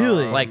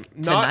 Really? like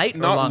tonight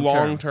not or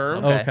long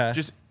term. Okay.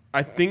 Just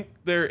I think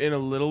they're in a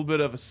little bit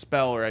of a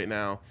spell right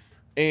now,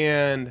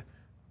 and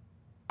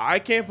I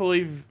can't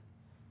believe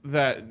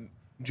that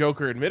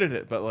Joker admitted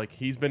it, but like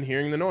he's been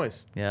hearing the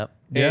noise. Yep.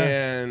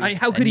 And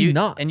How could he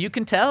not? And you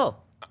can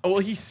tell. well,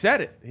 he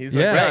said it. He's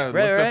Yeah. like,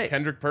 Right, looked right. up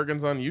Kendrick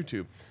Perkins on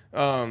YouTube.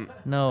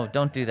 No,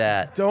 don't do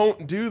that.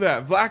 Don't do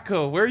that,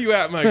 Vlatko. Where are you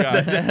at, my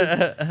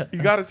guy?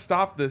 You got to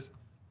stop this.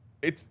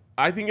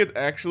 I think it's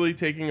actually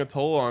taking a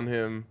toll on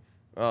him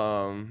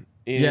in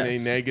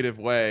Yes. a negative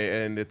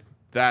way, and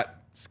that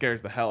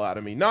scares the hell out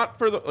of me. Not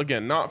for the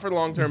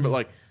long term, but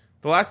like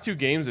the last 2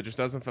 games, it just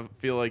doesn't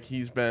feel like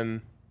he's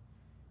been.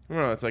 I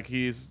don't know. It's like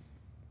he's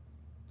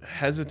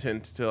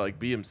hesitant to like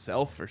be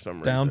himself for some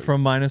reason. Down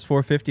from minus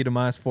 450 to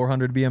minus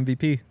 400 be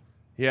MVP.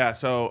 Yeah,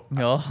 so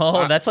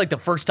Oh, that's like the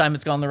first time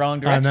it's gone the wrong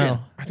I direction. know.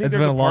 I think It's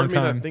there's been a a part long of me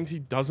that time. thinks he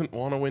doesn't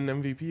want to win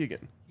MVP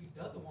again.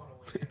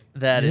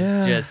 That is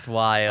Yeah. just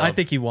wild. I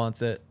think he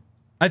wants it.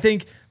 I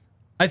think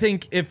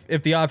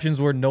if the options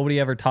were nobody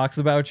ever talks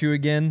about you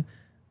again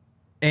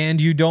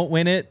and you don't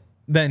win it,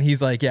 then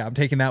he's like, yeah, I'm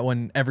taking that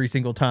one every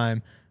single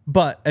time.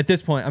 But at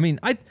this point, I mean,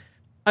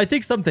 I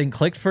think something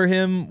clicked for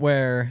him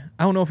where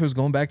I don't know if it was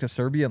going back to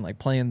Serbia and like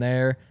playing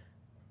there.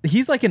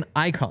 He's like an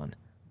icon.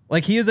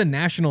 Like he is a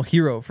national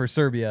hero for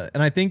Serbia.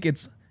 And I think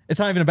it's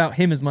not even about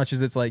him as much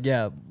as it's like,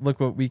 yeah, look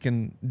what we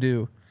can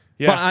do.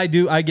 Yeah. But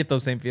I get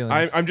those same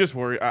feelings. I'm just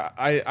worried.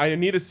 I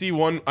need to see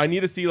one. I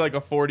need to see like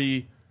a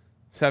 40,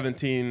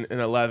 17,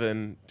 and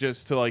 11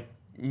 just to like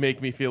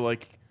make me feel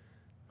like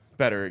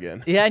better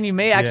again. Yeah, and you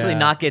may actually Yeah.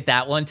 not get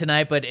that one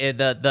tonight, but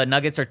the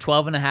Nuggets are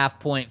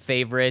 12.5-point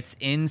favorites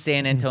in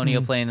San Antonio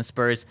playing the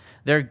Spurs.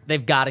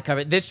 They've got to cover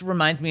it. This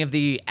reminds me of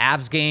the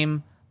Avs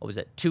game. What was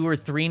it, 2 or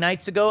 3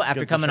 nights ago after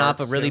Against the coming off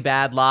a Sharks, really yeah.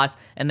 bad loss,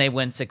 and they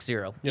win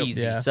 6-0. Yep.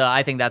 Easy. Yeah. So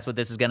I think that's what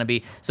this is going to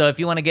be. So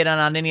if you want to get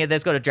on any of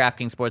this, go to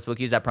DraftKings Sportsbook.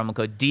 Use that promo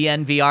code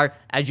DNVR.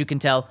 As you can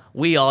tell,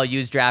 we all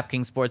use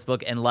DraftKings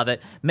Sportsbook and love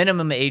it.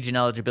 Minimum age and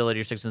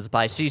eligibility restrictions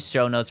apply. See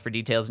show notes for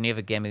details, and you have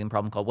a gambling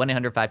problem, call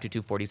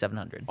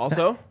 1-800-522-4700.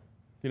 Also,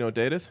 you know what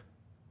day it is?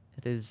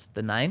 It is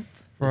the 9th,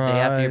 the day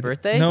after your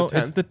birthday? No, It's the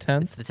it's the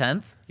 10th. It's the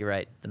 10th? You're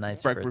right. The 9th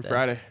is your Breck Brew birthday.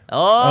 Friday.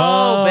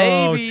 Oh,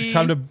 baby. It's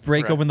time to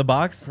break Correct. open the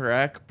box.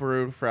 Breck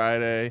Brew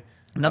Friday.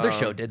 Another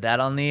show did that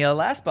on the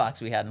last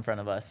box we had in front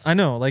of us. I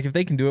know. Like, if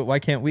they can do it, why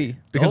can't we?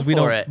 Because we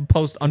for don't it.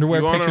 post underwear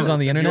You want pictures on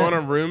the If internet. you want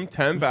a room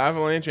temp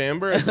Avalanche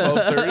Amber at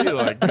 12:30,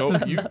 like go,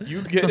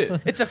 you get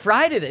it. It's a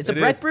Friday. It's a It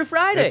Breck is. Brew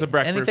Friday. It's a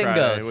Breck Brew Anything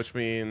Friday, goes. which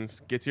means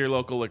get to your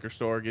local liquor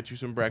store, get you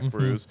some Breck Mm-hmm.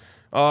 Brews.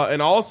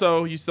 And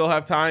also, you still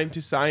have time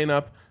to sign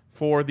up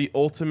for the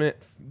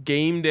ultimate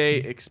game day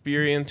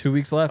experience. 2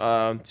 weeks left.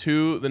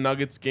 To the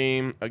Nuggets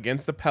game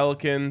against the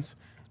Pelicans.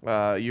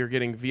 You're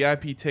getting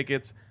VIP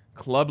tickets,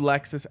 Club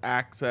Lexus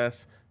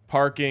access,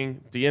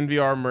 parking,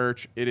 DNVR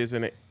merch. It is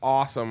an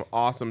awesome,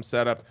 awesome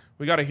setup.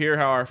 We got to hear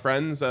how our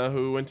friends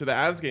who went to the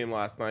Avs game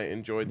last night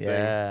enjoyed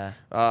Yeah.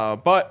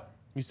 things. But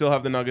you still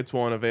have the Nuggets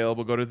one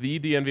available. Go to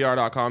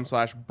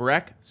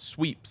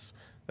thednvr.com/brecksweeps.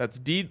 That's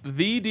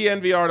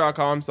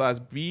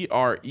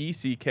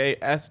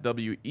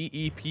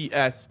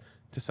thednvr.com/BRECKSWEEPS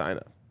to sign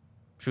up.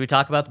 Should we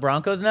talk about the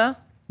Broncos now?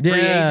 Free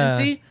Yeah.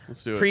 agency?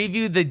 Let's do it.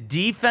 Preview the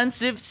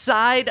defensive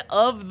side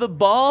of the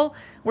ball.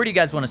 Where do you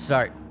guys want to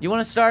start? You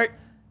want to start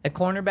at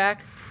cornerback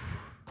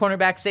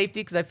safety?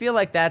 Because I feel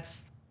like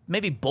that's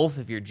maybe both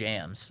of your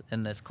jams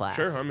in this class.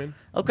 Sure, I'm in.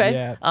 Okay.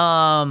 Yeah.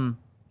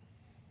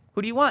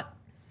 Who do you want?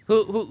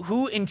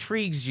 Who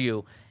intrigues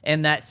you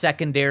in that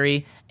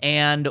secondary,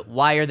 and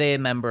why are they a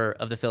member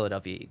of the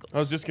Philadelphia Eagles? I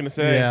was just going to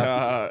say,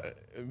 Yeah.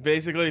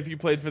 basically, if you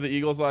played for the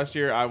Eagles last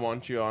year, I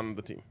want you on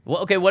the team. Well,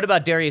 okay, what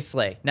about Darius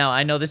Slay? Now,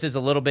 I know this is a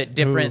little bit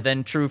different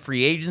than true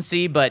free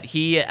agency, but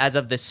he, as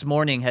of this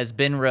morning, has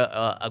been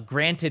a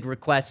granted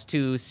request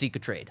to seek a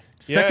trade.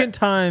 Second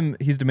time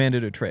he's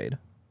demanded a trade.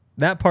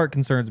 That part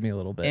concerns me a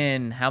little bit.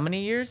 In how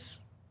many years?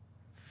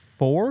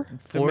 4?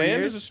 4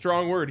 Demand years? is a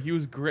strong word. He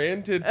was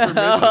granted permission.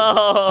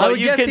 Oh, would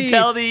you guess can he-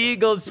 tell the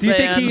Eagles Do you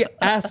fan. think he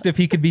asked if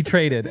he could be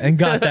traded and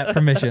got that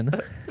permission?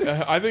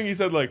 I think he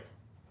said, like,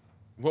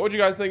 what would you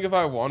guys think if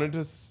I wanted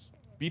to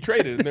be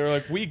traded? And they were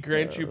like, we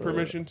grant you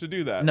permission to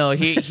do that. No,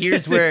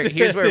 here's where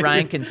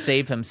Ryan can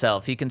save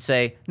himself. He can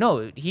say,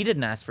 no, he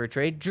didn't ask for a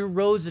trade. Drew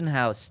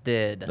Rosenhaus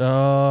did.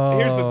 Oh.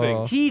 Here's the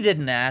thing. He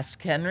didn't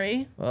ask,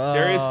 Henry.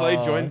 Darius Slay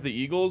joined the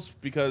Eagles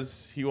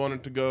because he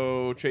wanted to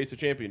go chase a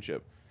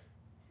championship.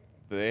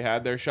 They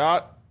had their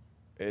shot.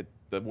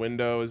 The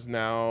window is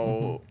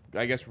now,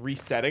 I guess,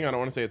 resetting. I don't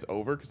want to say it's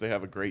over because they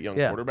have a great young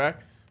Yeah.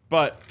 quarterback.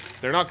 but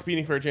they're not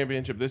competing for a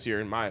championship this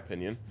year, in my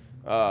opinion.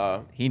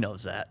 He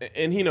knows that.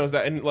 And he knows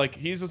that. And like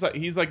he's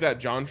like that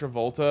John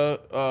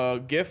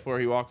Travolta gif where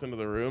he walks into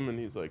the room and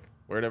he's like,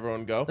 "Where'd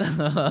everyone go?"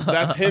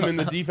 That's him in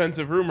the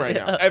defensive room right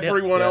now.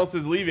 Everyone else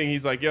is leaving.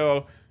 He's like,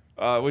 "Yo,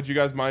 would you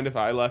guys mind if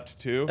I left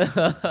too?"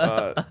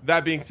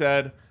 That being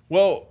said,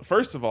 well,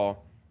 first of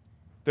all,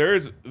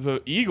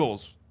 the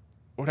Eagles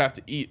would have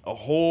to eat a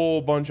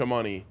whole bunch of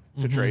money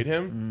to trade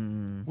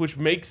him, which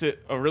makes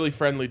it a really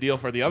friendly deal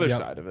for the other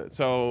side of it.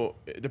 So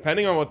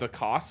depending on what the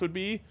cost would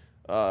be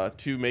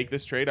to make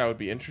this trade, I would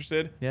be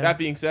interested. Yeah. That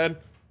being said,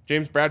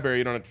 James Bradberry,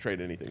 you don't have to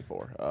trade anything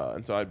for.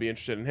 And so I'd be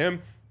interested in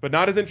him, but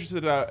not as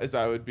interested as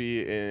I would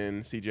be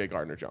in C.J.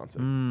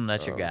 Gardner-Johnson.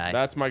 That's your guy.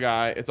 That's my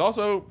guy. It's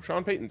also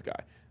Sean Payton's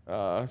guy.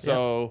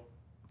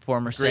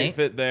 Former great Saint.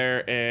 fit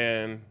there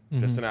and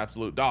just an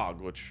absolute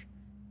dog, which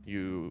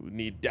you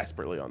need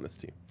desperately on this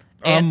team.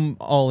 I'm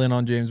all in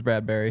on James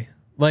Bradberry.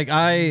 Like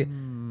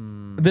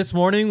this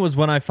morning was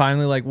when I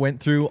finally like went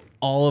through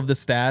all of the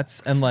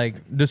stats and like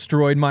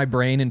destroyed my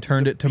brain and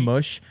turned it to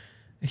mush.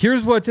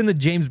 Here's what's in the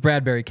James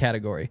Bradberry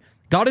category.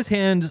 Got his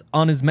hands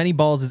on as many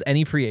balls as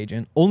any free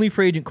agent. Only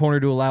free agent corner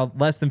to allow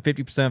less than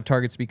 50% of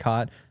targets to be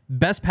caught.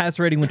 Best pass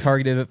rating when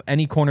targeted of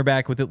any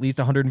cornerback with at least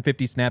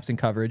 150 snaps in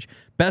coverage.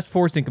 Best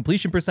forced and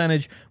completion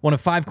percentage. One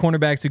of 5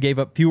 cornerbacks who gave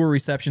up fewer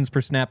receptions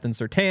per snap than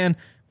Surtain.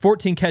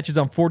 14 catches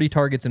on 40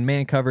 targets in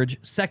man coverage.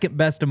 Second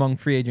best among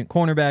free agent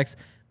cornerbacks.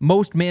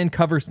 Most man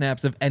cover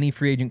snaps of any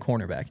free agent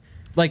cornerback.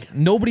 Like,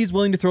 nobody's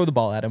willing to throw the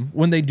ball at him.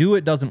 When they do,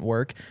 it doesn't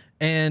work.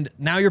 And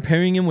now you're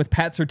pairing him with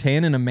Pat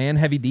Surtain in a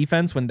man-heavy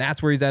defense when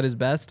that's where he's at his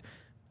best.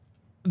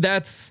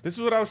 This is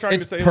what I was trying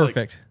to say.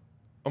 Perfect. Like,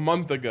 a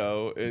month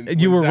ago,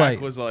 and You when were Zach right.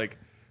 was like,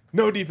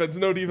 no defense,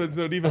 no defense,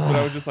 no defense. But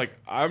I was just like,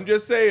 I'm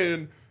just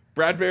saying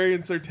Bradberry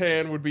and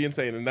Surtain would be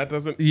insane. And that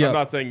doesn't, I'm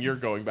not saying you're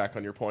going back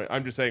on your point.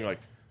 I'm just saying, like,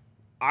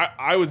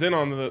 I was in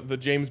on the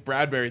James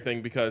Bradberry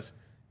thing because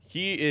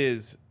he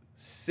is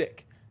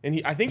sick. And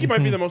I think he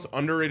might be the most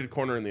underrated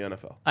corner in the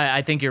NFL.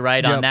 I think you're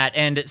right on that.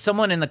 And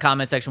someone in the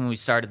comment section when we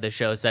started the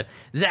show said,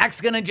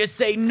 Zach's going to just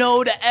say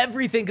no to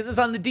everything because it's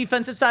on the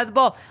defensive side of the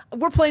ball.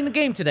 We're playing the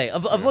game today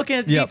of looking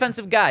at the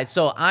defensive guys.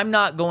 So I'm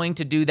not going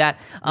to do that.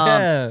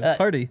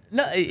 Party.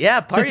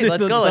 Party.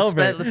 Let's go.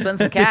 Let's spend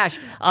some cash.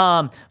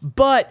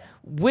 But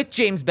with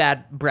James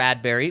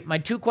Bradberry, my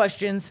 2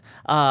 questions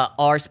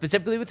are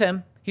specifically with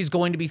him. He's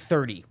going to be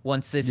 30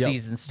 once this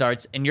season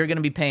starts, and you're going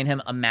to be paying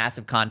him a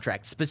massive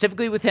contract.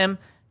 Specifically with him,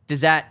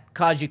 does that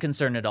cause you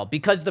concern at all?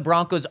 Because the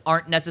Broncos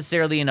aren't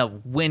necessarily in a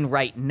win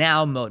right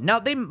now mode. Now,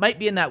 they might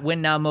be in that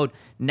win now mode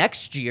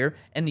next year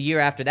and the year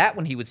after that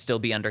when he would still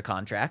be under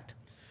contract.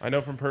 I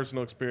know from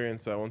personal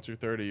experience that once you're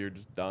 30, you're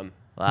just done.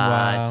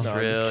 Wow. It's No, I'm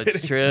true. just It's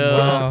kidding. true.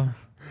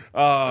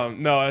 Wow.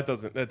 No,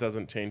 that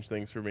doesn't change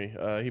things for me.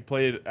 He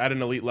played at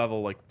an elite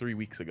level like 3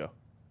 weeks ago.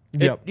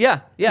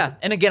 Yeah.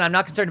 And again, I'm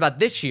not concerned about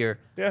this year.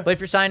 Yeah. But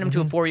if you're signing him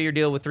to a 4-year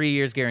deal with 3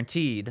 years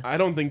guaranteed, I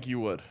don't think you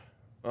would.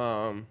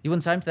 you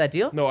wouldn't sign him to that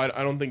deal? No, I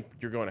don't think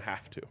you're going to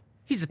have to.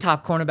 He's the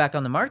top cornerback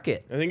on the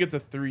market. I think it's a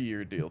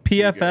 3-year deal.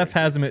 PFF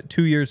has him at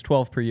 2 years,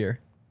 12 per year.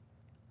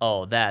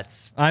 Oh,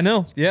 that's I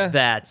know.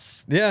 Yeah.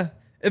 Yeah.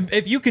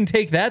 If you can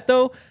take that,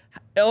 though,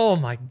 oh,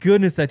 my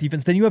goodness, that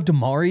defense. Then you have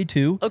Damari,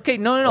 too. okay.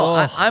 No.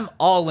 Oh. I'm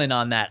all in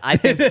on that. I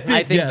think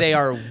Yes. they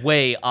are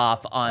way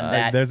off on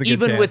that. there's a good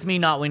Even with chance. me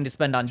not willing to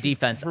spend on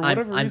defense, For I'm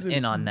whatever reason,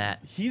 in on that.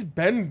 He's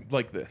been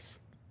like this,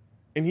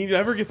 and he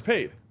never gets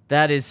paid.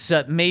 That is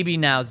maybe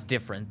now's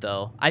different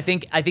though. I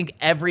think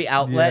every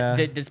outlet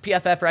Yeah. does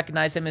PFF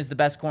recognize him as the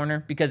best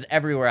corner because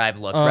everywhere I've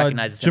looked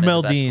recognizes him Jamel as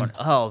the best Dean. corner.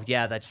 Oh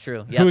yeah, that's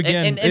true. Yeah, Who,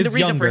 again, and the is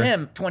reason for younger.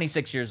 him,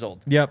 26 years old.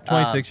 Yep,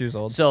 26 years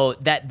old. So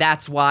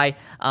that's why.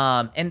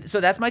 And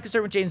so that's my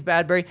concern with James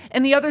Bradberry.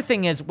 And the other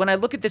thing is when I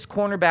look at this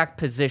cornerback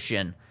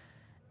position,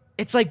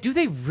 it's like, do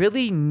they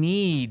really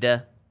need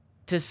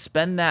to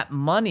spend that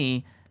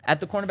money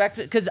at the cornerback?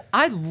 Because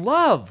I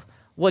love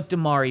what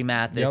Damari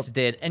Mathis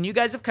did. And you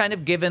guys have kind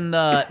of given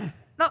the,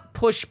 not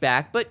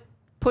pushback, but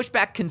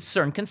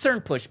concern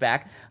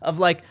pushback of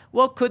like,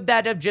 well, could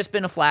that have just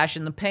been a flash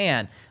in the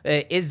pan?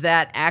 Is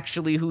that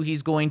actually who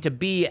he's going to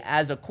be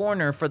as a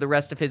corner for the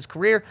rest of his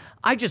career?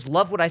 I just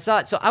love what I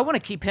saw. So I want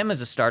to keep him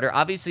as a starter.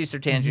 Obviously,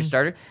 Surtain's your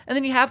starter. And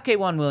then you have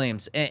K'Wan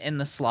Williams in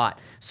the slot.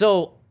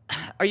 So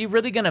are you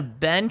really going to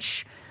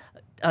bench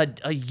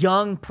a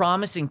young,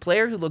 promising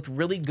player who looked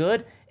really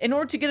good in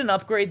order to get an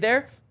upgrade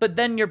there, but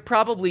then you're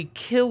probably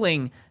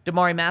killing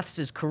Damari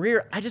Mathis's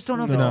career? I just don't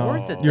know if it's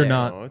worth it. You're there.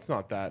 not. No, it's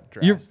not that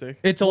You're- drastic.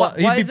 it's a Why- lot.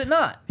 why is it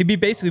not? He'd be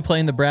basically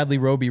playing the Bradley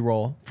Roby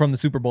role from the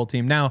Super Bowl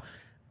team. Now,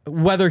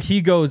 whether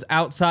he goes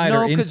outside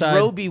No, or because inside,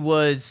 Roby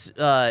was,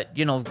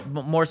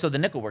 more so the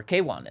nickel where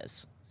K'Wan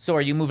is. So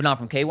are you moving on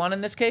from K'Wan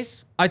in this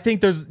case? I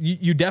think there's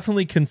you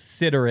definitely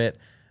consider it.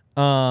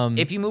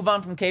 If you move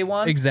on from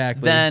K'Wan,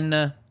 Exactly.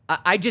 then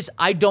I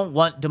don't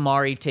want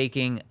Damari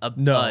taking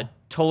a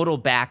total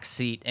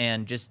backseat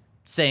and just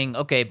saying,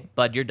 okay,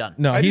 bud, you're done.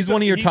 No, he's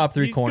one of your top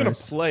 3 He's corners. going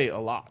to play a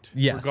lot,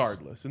 Yes.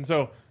 regardless. And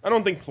so I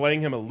don't think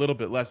playing him a little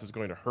bit less is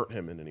going to hurt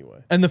him in any way.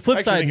 And the flip I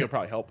actually side, think it'll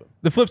probably help him.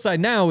 the flip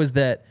side now is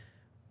that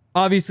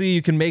obviously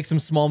you can make some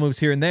small moves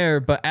here and there,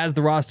 but as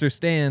the roster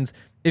stands,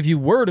 if you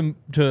were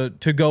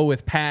to go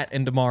with Pat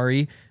and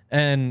Damari,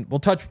 and we'll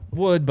touch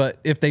wood, but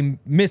if they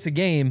miss a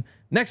game,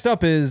 next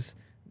up is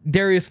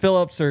Darius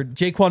Phillips or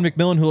Jaquan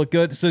McMillan, who look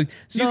good. So you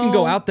can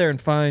go out there and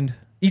find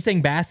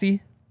Isang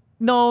Bassi.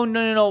 No.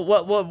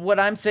 What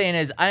I'm saying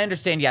is, I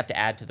understand you have to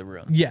add to the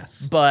room.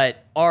 Yes.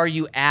 But are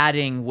you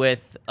adding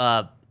with,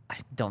 I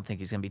don't think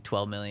he's going to be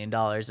 $12 million, a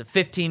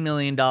 $15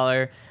 million,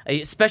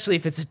 especially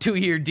if it's a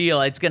 2-year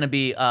deal, it's going to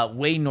be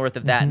way north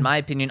of that, in my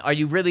opinion. Are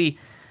you really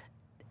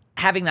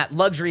having that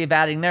luxury of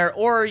adding there,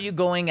 or are you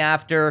going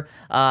after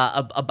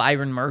a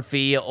Byron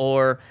Murphy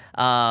or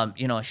a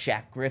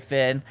Shaq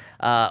Griffin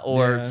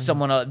or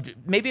someone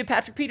maybe a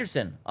Patrick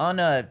Peterson on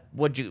a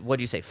what'd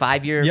you say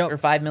 5-year or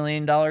 $5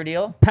 million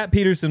deal? Pat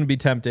Peterson would be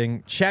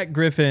tempting. Shaq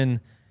Griffin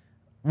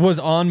was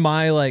on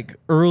my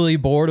early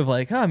board of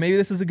maybe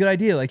this is a good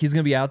idea. He's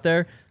gonna be out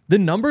there. The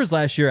numbers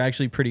last year are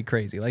actually pretty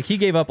crazy. He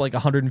gave up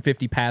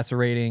 150 passer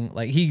rating.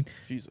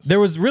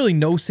 There was really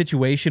no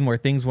situation where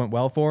things went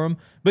well for him.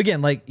 But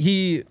again,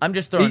 I'm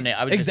just throwing it.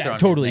 I was just throwing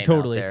his name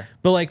out there.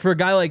 But for a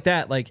guy like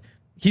that,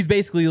 he's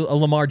basically a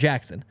Lamar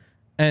Jackson,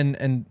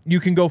 and you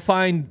can go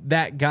find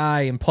that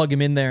guy and plug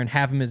him in there and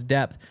have him as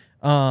depth.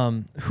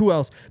 Who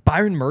else?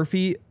 Byron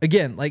Murphy.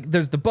 Again,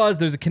 there's the buzz.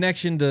 There's a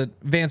connection to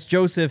Vance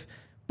Joseph,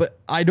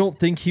 but I don't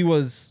think he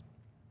was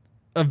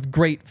a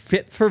great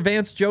fit for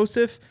Vance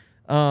Joseph.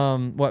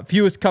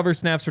 Fewest cover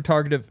snaps per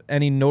target of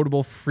any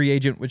notable free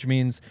agent, which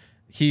means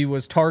he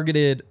was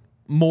targeted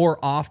more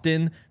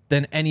often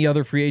than any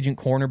other free agent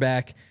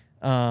cornerback.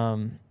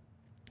 All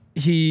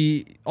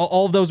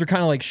of those are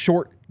kind of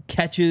short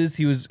catches.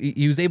 He was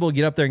able to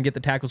get up there and get the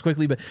tackles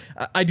quickly, but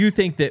I do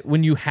think that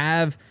when you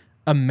have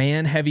a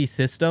man-heavy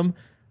system,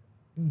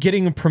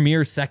 getting a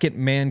premier second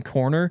man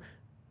corner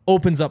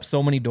opens up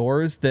so many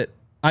doors that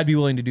I'd be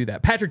willing to do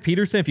that. Patrick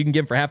Peterson, if you can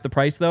get him for half the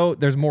price, though,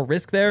 there's more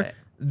risk there. Right.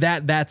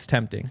 That's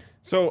tempting.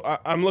 So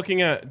I'm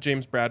looking at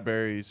James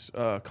Bradbury's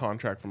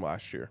contract from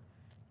last year.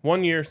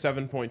 1 year,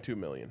 $7.2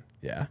 million.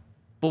 Yeah.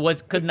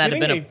 But couldn't that have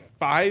been a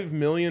 $5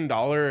 million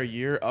a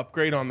year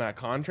upgrade on that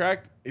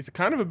contract? It's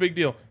kind of a big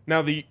deal.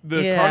 Now the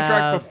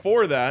contract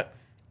before that,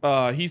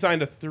 he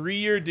signed a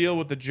 3-year deal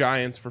with the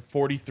Giants for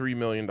 $43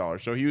 million.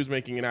 So he was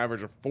making an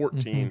average of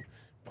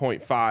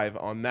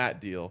 14.5 on that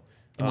deal.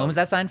 And when was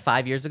that signed?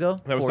 5 years ago?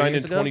 That was 4 signed in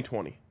years ago?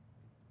 2020.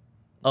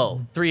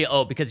 Oh, 3.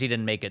 Oh, because he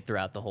didn't make it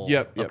throughout the whole.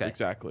 Yep, okay.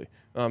 Exactly.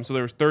 So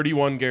there was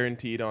 31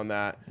 guaranteed on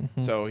that.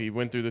 So he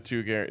went through the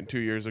 2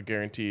 years of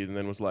guaranteed and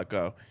then was let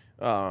go.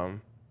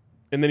 And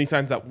then he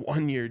signs that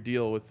 1-year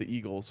deal with the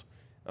Eagles.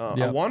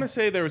 I want to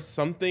say there was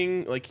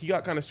something he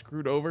got kind of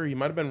screwed over. He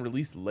might have been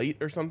released late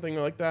or something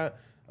like that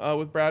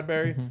with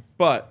Bradbury.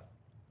 But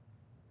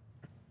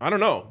I don't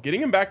know.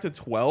 Getting him back to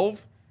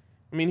 12.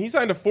 I mean, he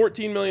signed a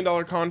 $14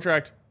 million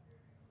contract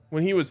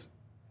when he was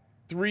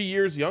 3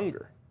 years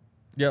younger.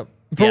 Yep.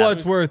 For what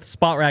it's worth,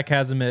 Spot Rack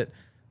has him at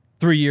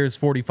 3 years,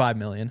 $45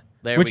 million,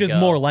 which is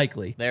more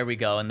likely. There we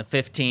go. And the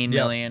 $15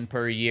 million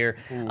per year.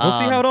 We'll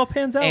see how it all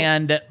pans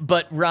out.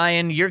 But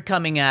Ryan, you're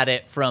coming at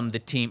it from the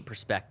team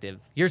perspective.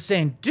 You're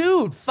saying,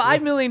 dude,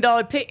 $5 million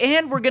pay,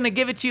 and we're going to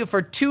give it to you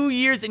for 2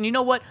 years. And you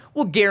know what?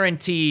 We'll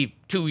guarantee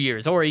 2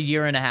 years or a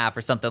year and a half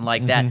or something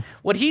like that.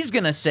 What he's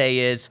going to say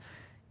is,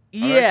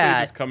 I'm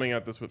actually just coming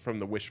at this from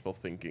the wishful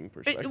thinking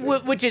perspective.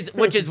 Which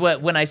is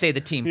what, when I say the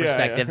team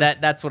perspective,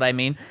 that's what I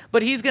mean.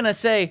 But he's going to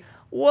say,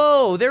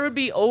 whoa, there would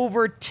be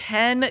over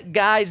 10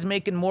 guys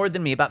making more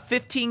than me, about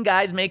 15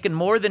 guys making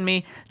more than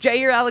me.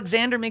 Jair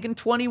Alexander making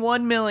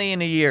 $21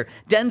 million a year.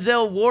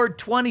 Denzel Ward,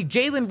 20.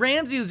 Jalen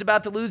Ramsey, who's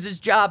about to lose his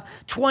job,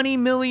 $20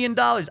 million.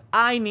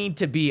 I need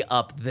to be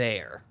up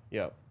there.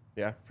 Yep.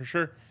 Yeah, for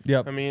sure.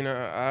 Yep. I mean,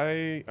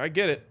 I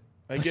get it.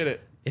 I get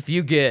it. If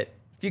you get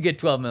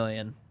 $12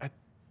 million.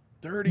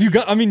 30.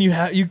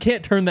 You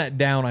can't turn that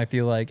down, I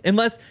feel like.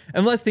 Unless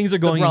things are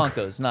going The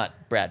Broncos, not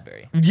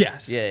Bradbury.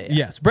 Yes. Yeah.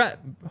 Yes.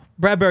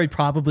 Bradbury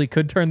probably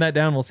could turn that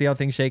down. We'll see how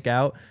things shake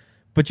out.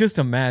 But just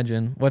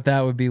imagine what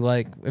that would be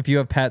like if you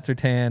have Pat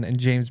Surtain and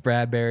James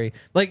Bradbury.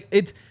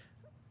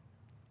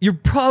 You're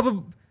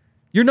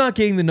not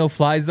getting the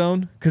no-fly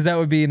zone because that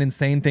would be an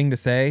insane thing to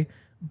say.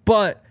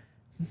 But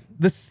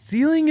the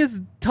ceiling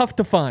is tough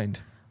to find.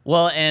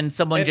 Well, and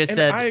someone just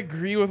said... I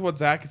agree with what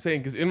Zach is saying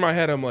because in my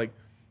head I'm like,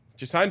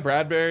 just sign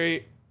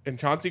Bradbury and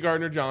Chauncey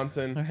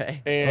Gardner-Johnson,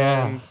 okay.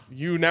 And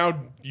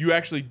you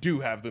actually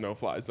do have the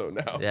no-fly zone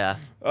now. Yeah.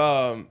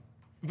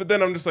 But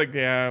then I'm just like,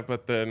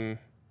 but then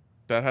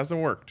that hasn't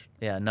worked.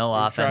 Yeah, no We've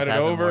offense tried it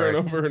hasn't over worked.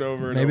 and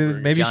over and over.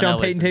 Maybe John Sean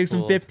Elway's Payton been takes him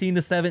fooled. 15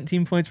 to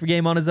 17 points per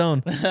game on his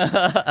own. Maybe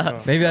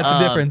that's the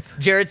difference.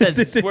 Jared I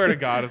says... swear to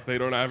God, if they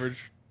don't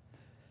average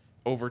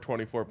over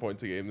 24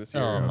 points a game this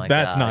year, Oh my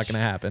That's not gosh. going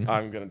to happen.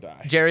 I'm going to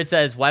die. Jared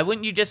says, why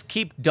wouldn't you just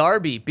keep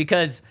Darby?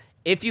 Because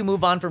if you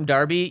move on from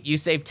Darby, you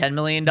save $10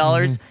 million.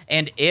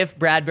 And if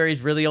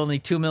Bradbury's really only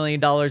 $2 million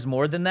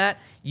more than that,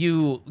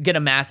 you get a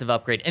massive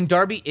upgrade. And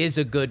Darby is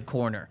a good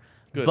corner.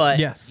 Good. But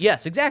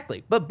Yes.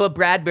 exactly. But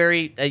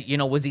Bradbury,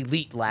 was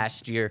elite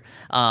last year,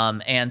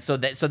 and so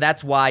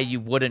that's why you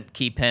wouldn't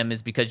keep him,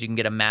 is because you can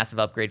get a massive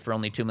upgrade for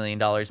only $2 million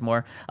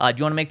more. Do you want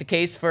to make the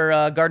case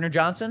for Gardner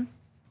Johnson?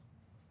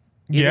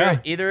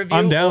 Either of you,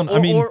 I'm down.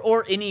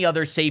 or any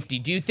other safety.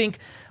 Do you think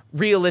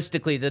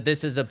realistically that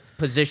this is a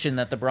position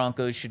that the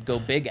Broncos should go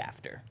big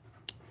after?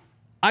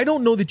 I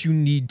don't know that you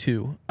need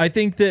to. I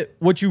think that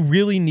what you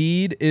really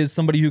need is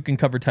somebody who can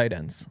cover tight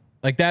ends.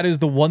 Like, that is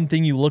the one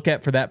thing you look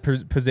at for that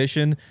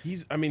position.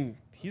 He's a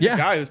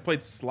guy who's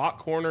played slot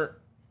corner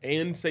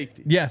and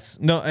safety. Yes.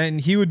 No,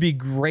 and he would be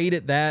great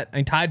at that.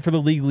 And tied for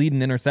the league lead in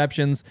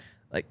interceptions.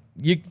 Like,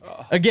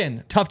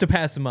 again, tough to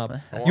pass him up.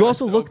 You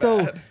also so look,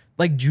 though, bad.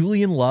 like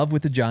Julian Love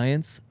with the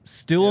Giants,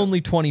 still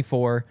only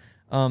 24.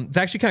 It's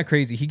actually kind of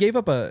crazy. He gave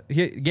up a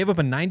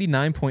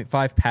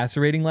 99.5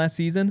 passer rating last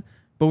season,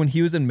 but when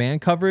he was in man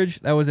coverage,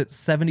 that was at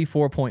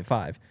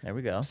 74.5. There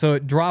we go. So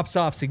it drops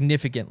off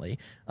significantly.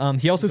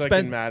 He also It's like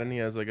spent in Madden, he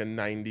has like a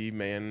 90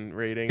 man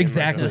rating.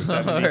 Exactly. And like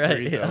a 73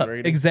 Right, zone yeah.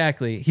 rating.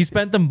 Exactly. He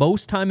spent the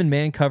most time in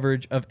man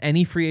coverage of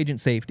any free agent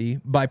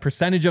safety by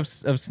percentage of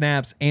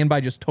snaps and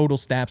by just total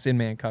snaps in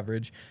man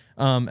coverage.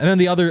 And then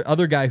the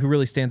other guy who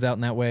really stands out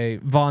in that way,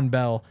 Von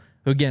Bell,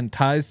 who again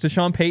ties to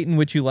Sean Payton,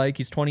 which you like.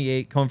 He's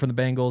 28, coming from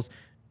the Bengals.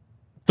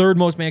 Third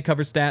most man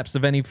coverage stats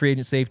of any free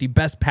agent safety,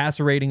 best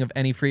passer rating of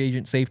any free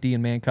agent safety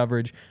in man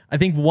coverage. I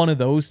think one of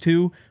those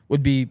two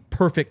would be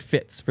perfect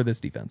fits for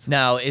this defense.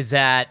 Now, is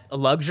that a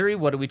luxury?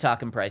 What are we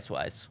talking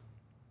price-wise?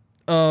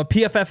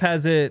 PFF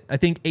has it, I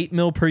think, $8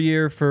 million per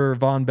year for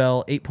Von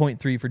Bell,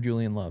 8.3 for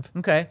Julian Love.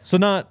 Okay. So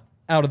not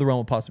out of the realm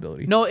of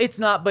possibility. No, it's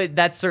not, but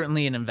that's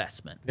certainly an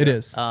investment. It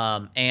is.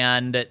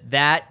 And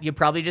that you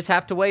probably just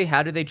have to weigh.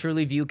 How do they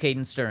truly view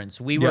Caden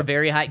Stearns? We were Yep.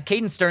 very high.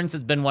 Caden Stearns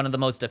has been one of the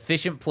most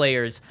efficient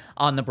players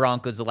on the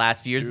Broncos the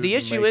last few years. Dude The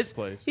issue makes is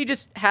plays. he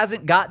just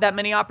hasn't got that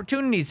many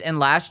opportunities. And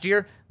last year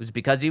it was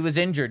because he was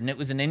injured, and it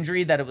was an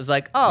injury that it was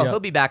like, oh, Yep. he'll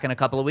be back in a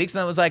couple of weeks.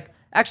 And it was like,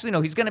 actually,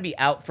 no, he's going to be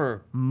out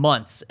for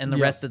months and the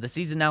Yep. rest of the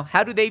season now.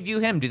 How do they view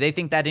him? Do they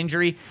think that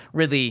injury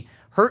really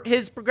hurt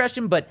his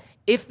progression? But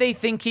if they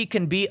think he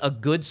can be a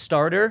good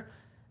starter,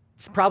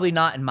 it's probably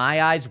not, in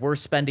my eyes, worth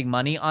spending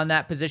money on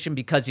that position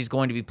because he's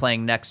going to be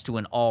playing next to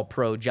an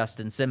all-pro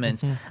Justin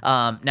Simmons.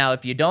 Now,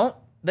 if you don't,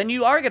 then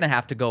you are going to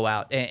have to go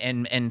out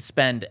and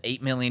spend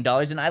 $8 million,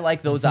 and I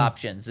like those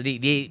options. The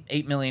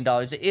 $8 million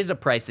is a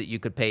price that you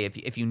could pay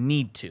if you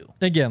need to.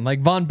 Again,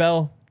 like Von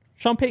Bell,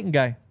 Sean Payton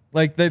guy.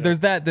 Like there's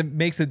that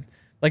makes it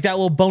like that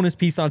little bonus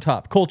piece on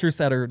top. Culture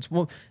setter.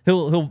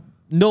 He'll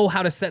know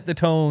how to set the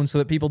tone so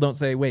that people don't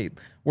say, wait,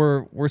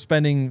 we're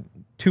spending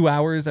 2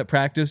 hours at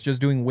practice just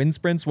doing wind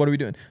sprints. What are we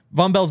doing?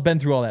 Von Bell's been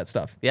through all that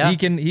stuff. Yeah. He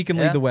can Yeah.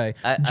 lead the way.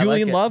 I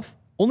Julian like it. Love,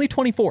 only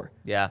 24.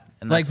 Yeah.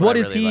 And Like, that's what I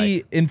is really he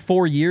like. in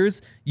 4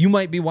 years? You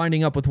might be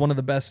winding up with one of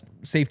the best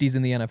safeties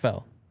in the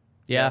NFL.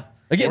 Yeah.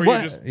 Again, Or what?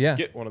 you just yeah.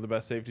 get one of the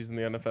best safeties in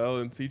the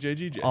NFL and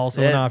CJGJ.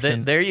 Also Yeah, an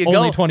option. there you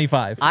Only go.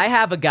 25. I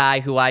have a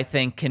guy who I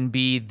think can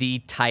be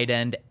the tight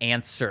end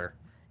answer,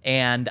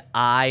 and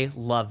I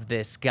love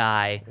this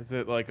guy. Is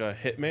it like a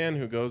hitman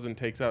who goes and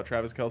takes out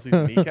Travis Kelce's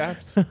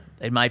kneecaps?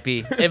 It might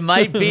be. It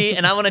might be,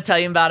 and I want to tell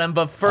you about him.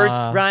 But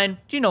first, Ryan,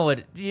 do you know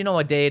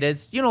what day it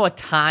is? Do you know what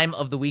time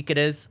of the week it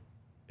is?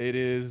 It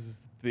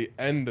is the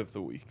end of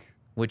the week.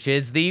 Which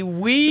is the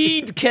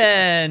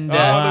Weekend. Oh,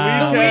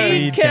 the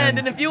Weekend. Weekend.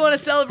 And if you want to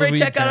celebrate, The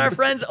check out our Weekend.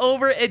 friends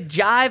over at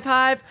Jive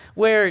Hive,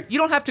 where you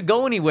don't have to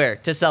go anywhere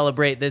to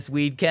celebrate this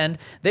Weekend.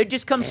 They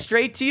just come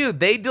straight to you.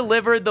 They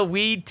deliver the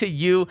weed to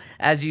you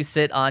as you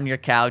sit on your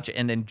couch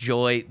and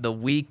enjoy the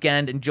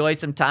weekend. Enjoy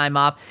some time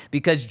off,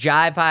 because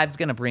Jive Hive's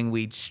going to bring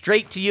weed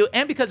straight to you.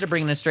 And because they're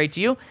bringing it straight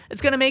to you,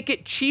 it's going to make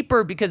it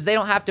cheaper because they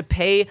don't have to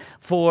pay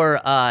for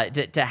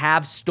to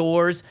have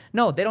stores.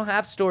 No, they don't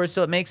have stores,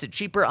 so it makes it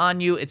cheaper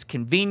on you. It's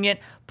convenient.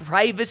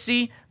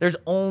 Privacy, there's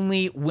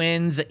only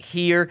wins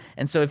here.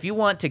 And so if you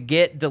want to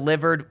get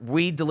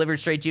weed delivered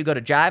straight to you, go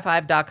to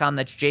jivehive.com.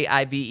 That's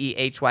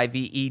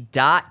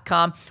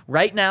JIVEHYVE.com.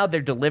 Right now,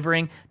 they're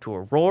delivering to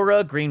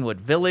Aurora, Greenwood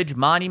Village,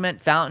 Monument,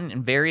 Fountain,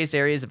 and various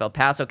areas of El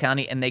Paso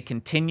County, and they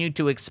continue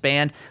to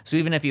expand. So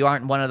even if you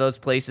aren't in one of those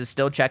places,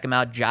 still check them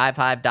out,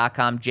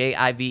 jivehive.com,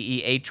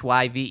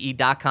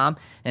 JIVEHYVE.com,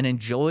 and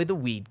enjoy the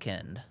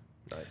weekend.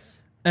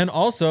 Nice. And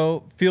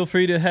also, feel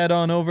free to head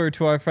on over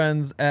to our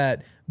friends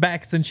at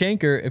Backs and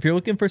Shanker if you're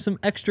looking for some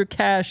extra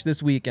cash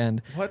this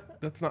weekend. What?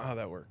 That's not how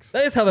that works.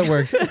 That is how that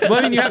works. Well,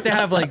 I mean, you have to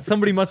have, like,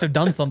 somebody must have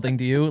done something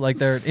to you, like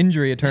they're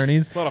injury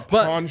attorneys. It's not a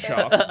But- pawn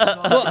shop.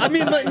 Well, I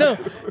mean, like, no.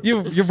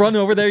 You run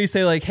over there, you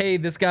say, like, hey,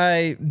 this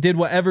guy did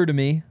whatever to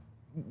me.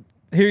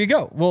 Here you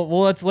go. Well,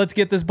 let's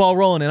get this ball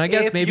rolling. And I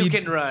guess If maybe you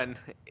can run.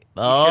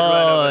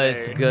 Oh, over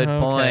it's a there. good Okay.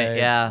 point.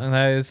 Yeah.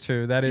 That is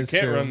true. That You is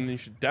can't true. run, you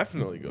should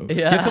definitely go.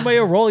 Yeah. Get somebody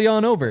to roll you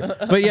on over.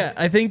 But yeah,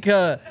 I think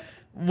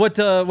what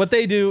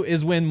they do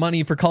is win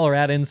money for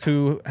Coloradans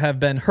who have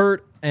been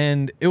hurt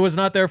and it was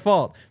not their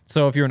fault.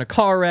 So if you're in a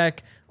car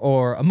wreck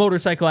or a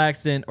motorcycle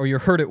accident or you're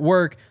hurt at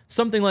work,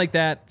 something like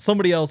that,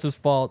 somebody else's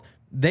fault,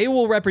 they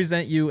will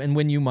represent you and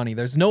win you money.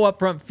 There's no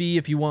upfront fee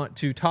if you want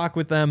to talk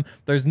with them.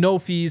 There's no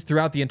fees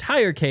throughout the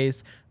entire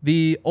case.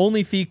 The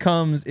only fee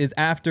comes is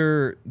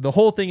after the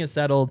whole thing is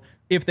settled,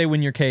 if they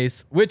win your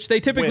case, which they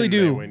typically When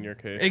do. they win your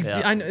case.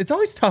 I know, it's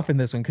always tough in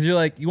this one because you're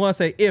like, you want to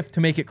say if to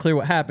make it clear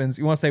what happens.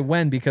 You want to say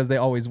when because they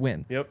always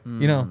win. Yep.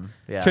 You know,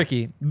 yeah.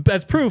 tricky.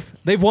 As proof,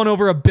 they've won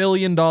over $1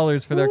 billion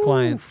for their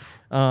clients.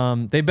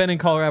 They've been in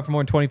Colorado for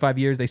more than 25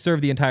 years. They serve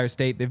the entire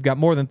state. They've got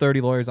more than 30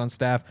 lawyers on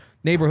staff,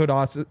 neighborhood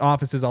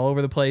offices all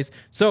over the place.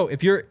 So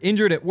if you're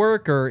injured at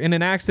work or in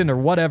an accident or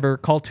whatever,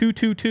 call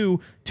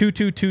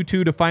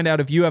 222-2222 to find out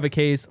if you have a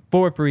case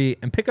for free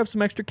and pick up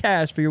some extra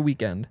cash for your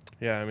weekend.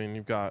 Yeah, I mean,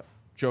 you've got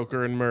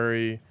Joker and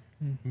Murray,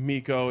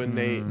 Miko and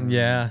Nate.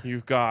 Yeah.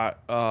 You've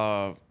got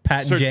Pat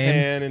and Surtan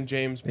James. and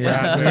James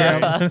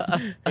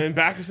Bradbury. And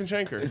Backus and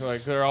Schenker.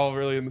 Like, they're all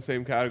really in the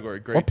same category.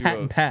 Great Or Pat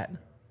duos. and Pat.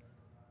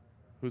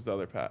 Who's the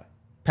other Pat?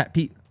 Pat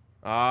Pete.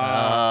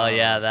 Oh,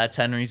 yeah, that's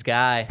Henry's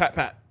guy.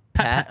 Pat.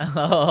 Pat.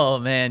 Oh,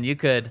 man, you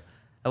could.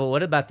 Oh,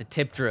 what about the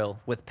tip drill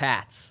with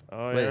Pats?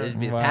 Oh, yeah. It'd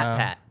be Wow.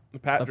 Pat. The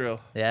Pat drill.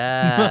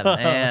 Yeah,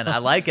 man, I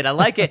like it. I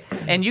like it.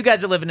 And you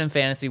guys are living in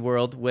fantasy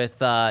world with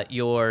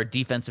your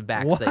defensive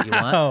backs that you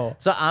Wow.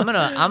 want. So I'm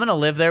gonna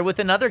live there with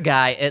another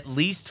guy at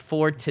least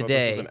for Well, this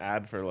today. is an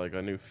ad for like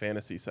a new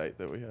fantasy site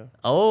that we have.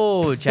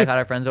 Oh, check out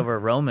our friends over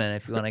at Roman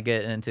if you want to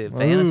get into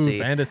fantasy.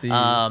 fantasies.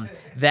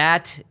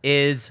 That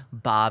is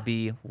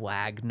Bobby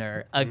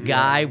Wagner, a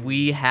guy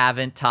we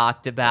haven't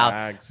talked about,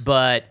 Wags.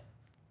 but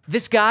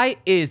this guy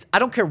is, I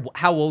don't care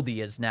how old he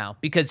is now,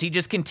 because he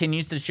just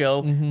continues to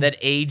show that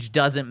age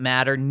doesn't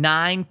matter.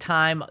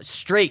 9-time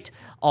straight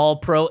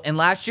All-Pro, and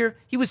last year,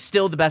 he was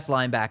still the best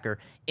linebacker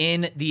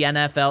in the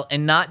NFL,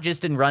 and not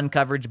just in run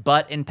coverage,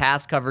 but in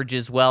pass coverage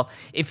as well.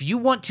 If you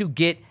want to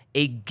get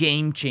a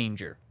game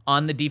changer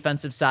on the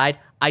defensive side,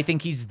 I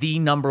think he's the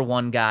number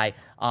one guy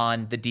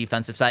on the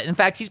defensive side. In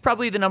fact, he's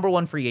probably the number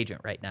one free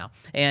agent right now.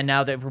 And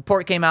now the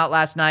report came out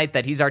last night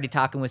that he's already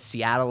talking with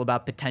Seattle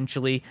about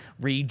potentially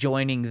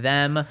rejoining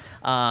them,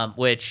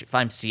 which if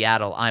I'm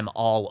Seattle, I'm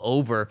all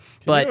over.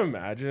 Can you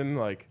imagine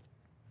like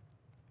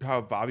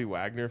how Bobby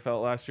Wagner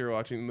felt last year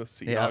watching the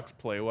Seahawks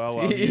play well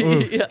while he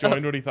Yeah.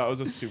 joined what he thought was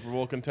a Super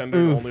Bowl contender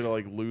only to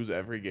like lose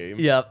every game?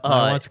 Yep. He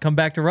wants to come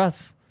back to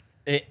Russ.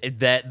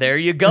 There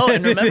you go.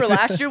 And remember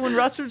last year when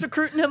Russ was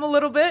recruiting him a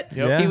little bit?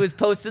 Yeah. He was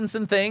posting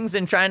some things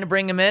and trying to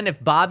bring him in.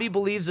 If Bobby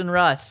believes in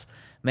Russ,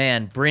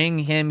 man, bring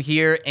him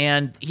here.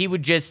 And he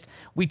would just,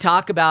 we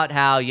talk about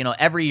how,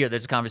 every year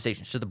there's a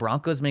conversation. Should the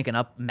Broncos make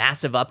a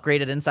massive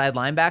upgrade at inside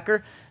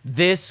linebacker?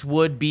 This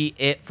would be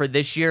it for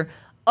this year.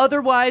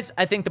 Otherwise,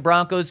 I think the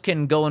Broncos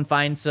can go and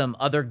find some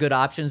other good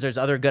options. There's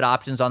other good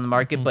options on the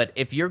market. But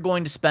if you're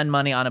going to spend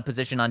money on a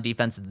position on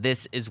defense,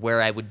 this is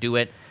where I would do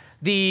it.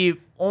 The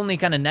only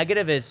kind of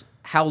negative is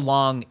how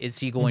long is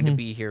he going to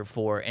be here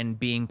for and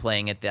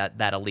playing at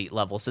that elite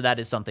level. So that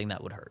is something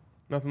that would hurt.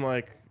 Nothing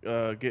like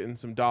getting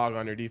some dog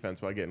on your defense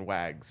by getting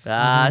Wags.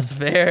 That's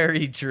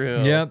very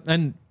true. Yeah,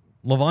 and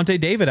Levante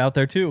David out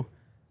there too.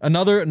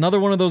 Another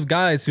one of those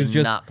guys who's Did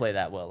just not play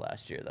that well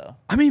last year, though.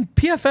 I mean,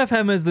 PFF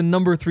had him as the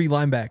number 3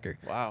 linebacker.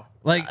 Wow.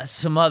 Like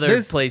Some other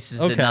there's- places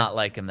did okay. not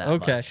like him that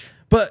much.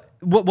 But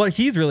what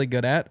he's really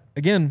good at,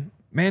 again,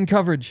 man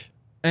coverage.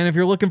 And if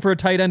you're looking for a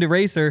tight end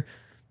eraser,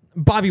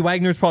 Bobby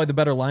Wagner's probably the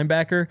better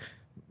linebacker.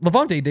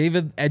 Levante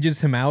David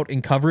edges him out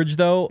in coverage,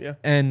 though, Yeah.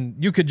 and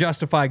you could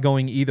justify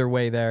going either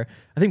way there.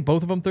 I think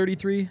both of them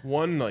 33.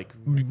 One like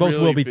Both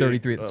really will be big,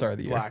 33 at the start of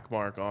the year. black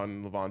mark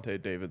on Levante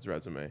David's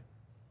resume.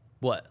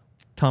 What?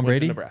 Tom Went to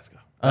Brady. Nebraska.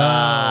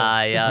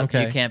 Yeah,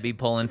 okay. you can't be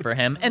pulling for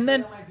him. And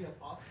then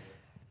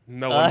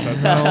No one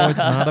says that. No, it's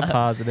not a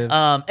positive.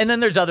 And then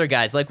there's other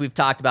guys like we've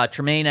talked about.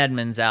 Tremaine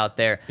Edmonds out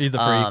there. He's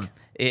a freak.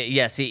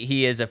 Yes,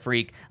 he is a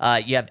freak.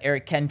 You have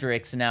Eric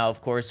Kendricks now,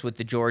 of course, with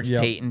the George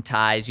Yep. Payton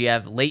ties. You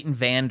have Leighton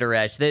Vander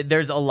Esch.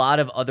 There's a lot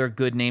of other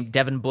good names.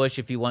 Devin Bush,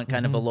 if you want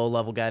kind of a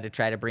low-level guy to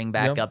try to bring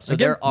back Yep. up. So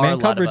Again, there are man a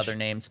lot coverage. of other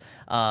names.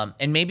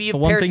 And maybe you The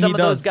one pair thing some he of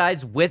those does.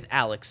 guys with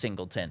Alex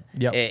Singleton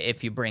Yep.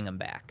 if you bring them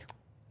back.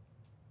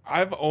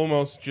 I've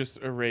almost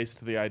just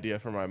erased the idea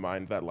from my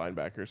mind that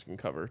linebackers can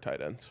cover tight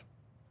ends.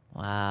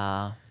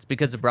 Wow. It's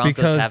because the Broncos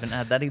Because- haven't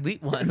had that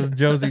elite one. Because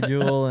Josie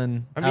Jewell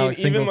and I mean, Alex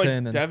even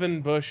Singleton. like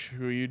Devin Bush,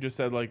 who you just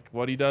said like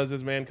what he does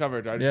is man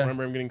coverage. I just Yeah.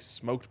 remember him getting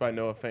smoked by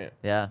Noah Fant.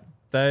 Yeah.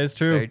 that is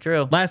true. Very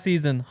true. Last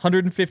season,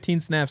 115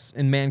 snaps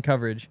in man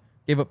coverage.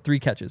 Gave up 3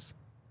 catches.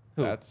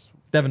 Who? That's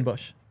Devin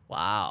Bush.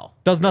 Wow.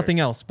 Does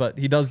nothing else, but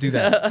he does do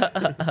that.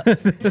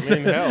 I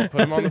mean, hell, put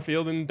him on the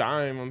field and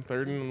dime on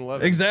 3rd and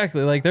 11.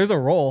 Exactly. Like, there's a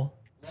role.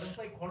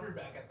 Play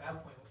cornerback at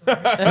that point.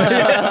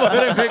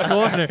 What a big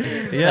corner.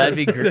 That'd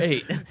be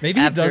great.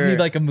 Maybe he does need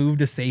like a move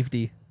to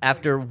safety.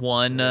 After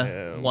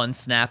one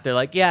snap, they're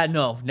like, yeah,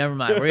 no, never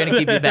mind. We're going to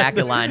keep you back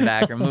at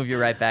linebacker, move you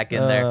right back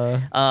in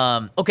there.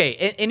 Okay,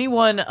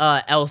 anyone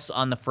else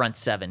on the front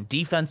 7?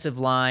 Defensive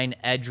line,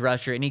 edge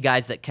rusher, any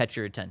guys that catch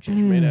your attention?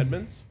 Jermaine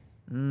Edmonds.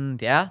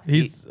 Yeah?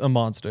 He's a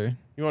monster.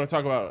 You want to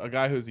talk about a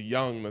guy who's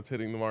young that's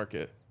hitting the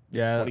market?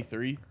 Yeah.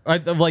 23.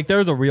 Like,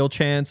 there's a real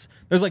chance.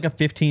 There's like a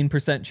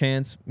 15%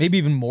 chance, maybe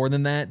even more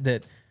than that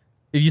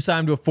if you sign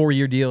him to a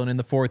 4-year deal and in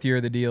the 4th year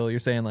of the deal, you're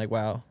saying like,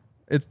 wow,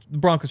 the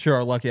Broncos sure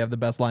are lucky to have the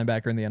best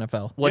linebacker in the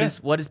NFL. What is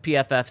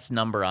PFF's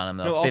number on him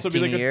though? He'll also be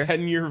 15 like a year. a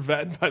 10-year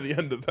vet by the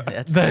end of that.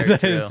 That's very That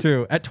true. is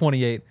true. At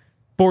 28,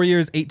 4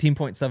 years,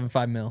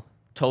 18.75 mil.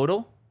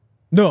 Total?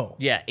 No.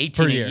 Yeah,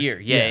 18 Per a year. year.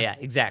 Yeah,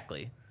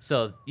 exactly.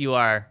 So you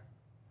are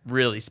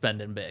really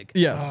spending big.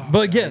 Yes, but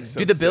again, so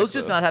Do the sick, Bills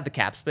just though. not have the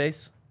cap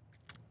space?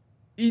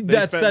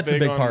 that's spent a big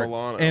big on part.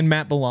 Milano. And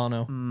Matt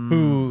Milano,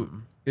 who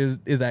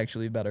is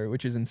actually better,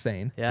 which is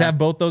insane. Yeah. To have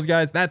both those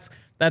guys, that's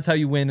how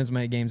you win as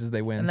many games as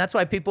they win. And that's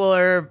why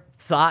people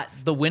thought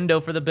the window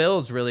for the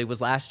Bills really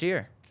was last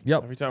year.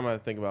 Yep. Every time I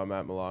think about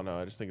Matt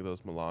Milano, I just think of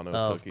those Milano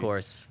Oh,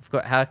 cookies. of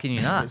course. How can you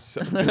They're not?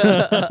 so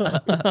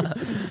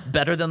good.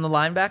 Better than the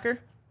linebacker?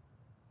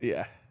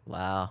 Yeah.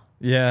 Wow.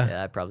 Yeah.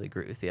 Yeah, I probably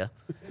agree with you.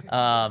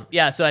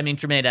 Yeah, so I mean,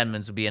 Tremaine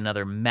Edmonds would be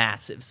another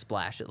massive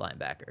splash at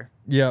linebacker.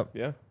 Yep.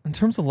 Yeah. In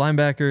terms of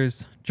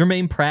linebackers,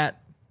 Jermaine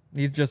Pratt,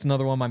 he's just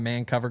another one of my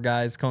man cover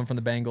guys coming from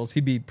the Bengals.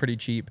 He'd be pretty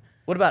cheap.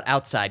 What about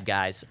outside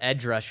guys,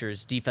 edge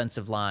rushers,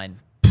 defensive line?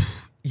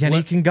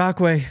 Yannick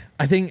Ngakoue.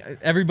 I think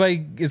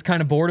everybody is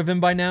kind of bored of him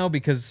by now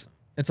because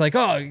it's like,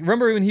 oh,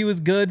 remember when he was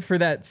good for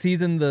that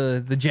season?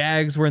 The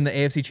Jags were in the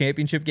AFC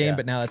Championship game, Yeah.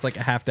 but now that's like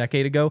a half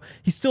decade ago.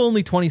 He's still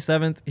only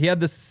 27th. He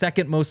had the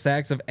second most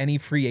sacks of any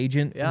free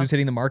agent who's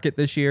hitting the market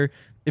this year.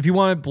 If you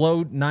want to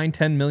blow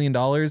 $9-10 million,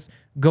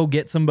 go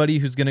get somebody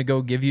who's going to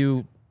go give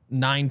you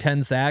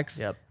 9-10 sacks.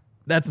 Yep.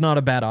 That's not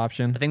a bad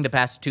option. I think the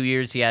past 2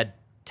 years he had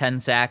 10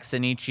 sacks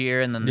in each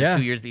year, and then the Yeah.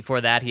 2 years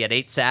before that he had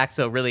 8 sacks,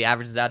 so it really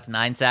averages out to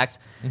 9 sacks.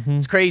 Mm-hmm.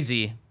 It's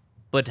crazy,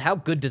 but how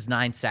good does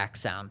 9 sacks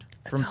sound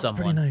from Sounds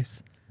someone? pretty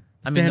nice.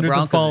 I mean, the Standards have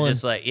Broncos are fallen.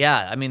 just like,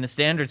 yeah, I mean, the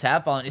standards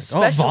have fallen, Oh,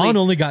 especially Vaughn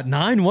only got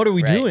 9. What are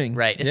we right, doing?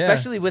 Right, Yeah.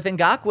 especially with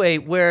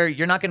Ngakoue, where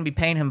you're not going to be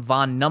paying him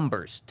Vaughn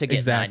numbers to get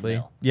Exactly. 9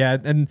 mil. Yeah,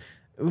 and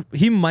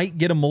he might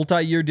get a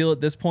multi-year deal at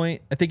this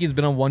point. I think he's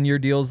been on 1-year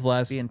deals the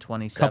last Being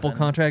 27. couple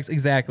contracts.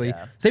 Exactly.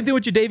 Same thing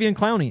with Jadeveon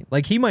Clowney.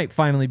 Like, he might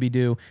finally be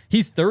due.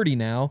 He's 30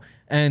 now,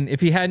 and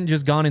if he hadn't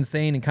just gone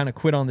insane and kind of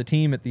quit on the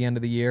team at the end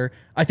of the year,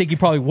 I think he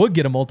probably would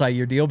get a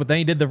multi-year deal, but then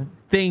he did the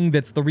thing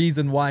that's the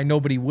reason why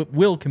nobody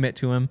will commit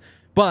to him.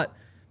 But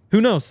who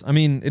knows? I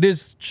mean, it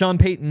is Sean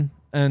Payton,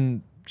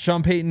 and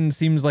Sean Payton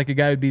seems like a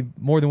guy who'd be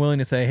more than willing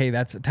to say, hey,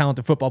 that's a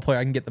talented football player.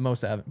 I can get the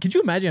most out of it. Could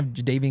you imagine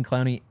if Jadeveon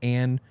Clowney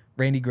and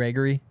Randy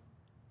Gregory?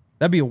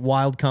 That'd be a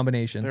wild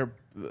combination.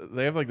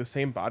 They have like the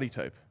same body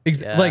type.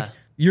 Yeah. Like,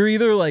 you're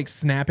either like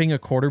snapping a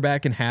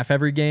quarterback in half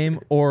every game,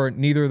 or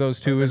neither of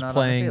those two they're is not on the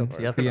playing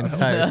field. Yep. the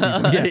entire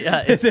season.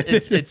 Yeah,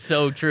 it's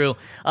so true.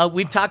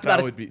 We've talked about That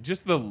it. would be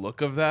just the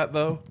look of that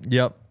though.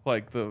 Yep.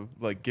 Like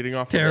getting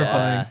off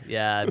Terrifying. The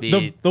Yeah, it'd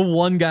be, The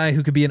one guy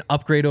who could be an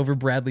upgrade over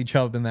Bradley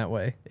Chubb in that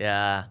way.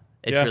 yeah.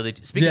 It's Yeah. really.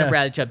 Speaking Yeah. of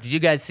Bradley Chubb, did you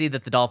guys see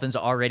that the Dolphins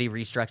already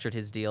restructured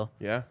his deal?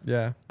 Yeah.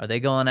 Yeah. Are they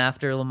going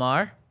after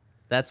Lamar?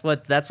 That's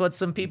what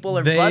some people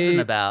are buzzing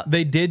about.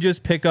 They did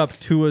just pick up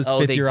Tua's Oh,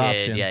 they fifth-year did.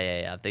 option.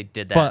 Yeah. They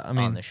did that But, I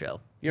mean, on the show.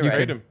 You're you right.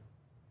 Trade him.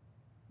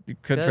 You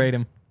could Good. trade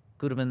him.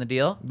 Include him in the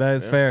deal. That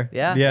is fair.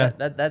 Yeah, Yeah.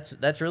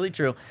 that's really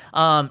true.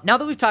 Now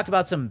that we've talked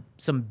about some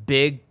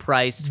big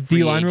priced free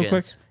D-line real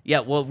agents, quick? yeah,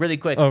 well, really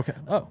quick. Okay.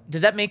 Oh.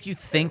 Does that make you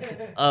think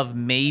of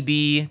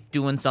maybe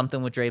doing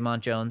something with Draymond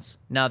Jones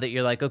now that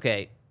you're like,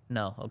 okay,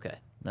 no,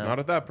 Not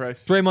at that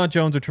price. Draymond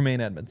Jones or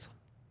Tremaine Edmonds?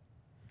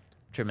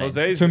 Tremaine.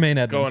 Jose's Tremaine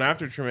Edmonds. going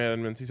after Tremaine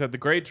Edmonds. He said the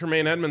great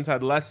Tremaine Edmonds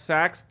had less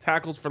sacks,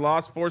 tackles for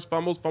loss, forced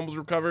fumbles, fumbles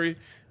recovery,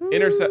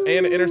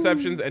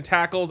 interceptions, and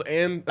tackles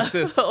and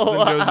assists than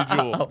Josie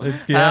Jewell.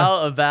 It's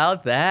How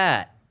about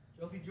that?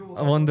 Josie Jewell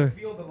I was wonder- on the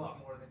field a lot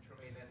more than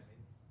Tremaine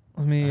Edmonds.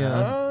 Let me.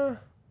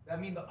 That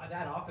means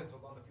that offense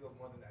was on the field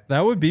more than that.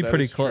 That would be That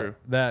pretty is close. true.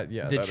 That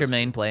yes. Did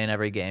Tremaine play in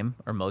every game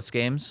or most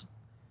games?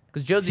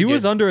 Because Josie He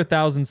was did. under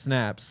 1,000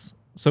 snaps,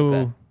 so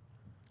Okay.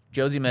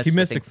 Josie missed, he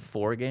missed I think, a-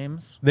 4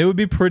 games. they would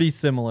be pretty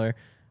similar.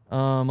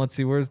 Let's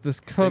see. Where's this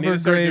They need cover to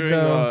start grade doing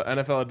though?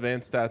 NFL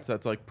advanced stats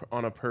that's like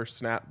on a per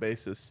snap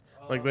basis,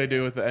 like they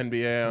do with the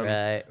NBA on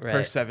Right, per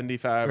right.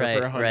 75 Right, or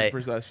per 100 right.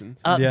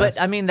 possessions. But Yes.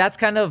 I mean, that's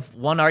kind of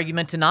one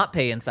argument to not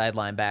pay inside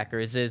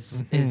linebackers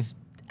is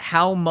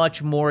how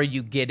much more are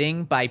you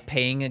getting by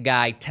paying a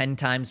guy 10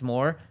 times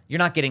more? You're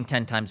not getting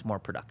 10 times more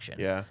production.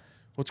 Yeah.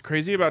 What's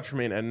crazy about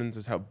Tremaine Edmonds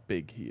is how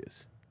big he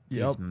is.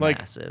 He's Like-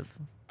 massive.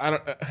 I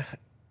don't.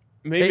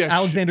 Maybe Hey, I sh-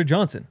 Alexander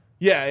Johnson,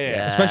 Yeah.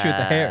 especially with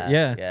the hair.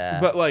 Yeah. Yeah.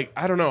 But like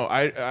I don't know.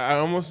 I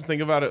almost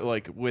think about it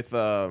like with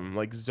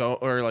like zone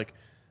or like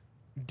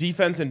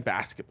defense in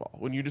basketball.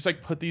 When you just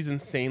like put these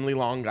insanely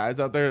long guys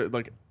out there,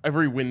 like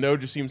every window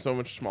just seems so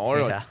much smaller.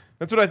 Yeah. Like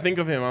that's what I think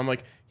of him. I'm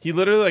like he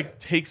literally like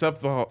takes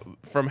up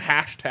from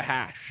hash to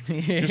hash,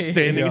 just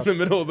standing in the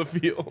middle of the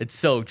field. It's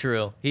so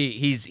true.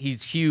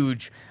 He's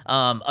huge.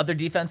 Other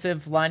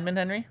defensive linemen,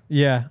 Henry?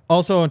 Yeah.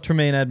 Also,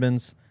 Tremaine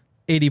Edmonds,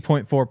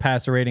 80.4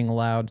 passer rating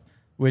allowed,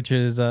 which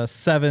is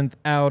 7th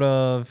out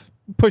of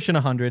pushing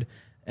 100,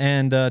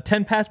 and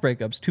 10 pass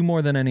breakups, 2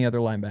 more than any other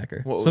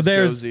linebacker. What so was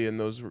there's. Josie in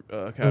those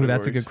categories? Ooh,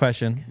 that's a good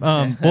question.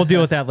 We'll deal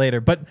with that later,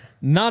 but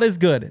not as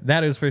good.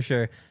 That is for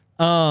sure.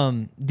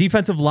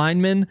 Defensive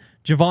lineman,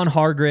 Javon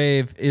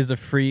Hargrave is a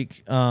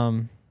freak.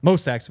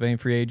 Most sacks of any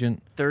free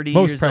agent. 30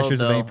 most years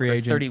pressures old, of any though, free or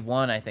agent.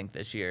 31, I think,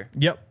 this year.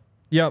 Yep.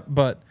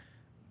 But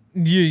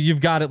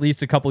you've got at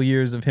least a couple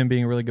years of him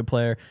being a really good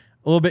player.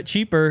 A little bit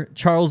cheaper,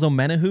 Charles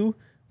Omenihu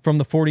from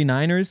the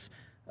 49ers.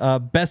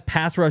 Best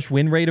pass rush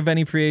win rate of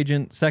any free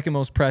agent. Second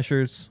most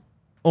pressures.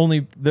 Only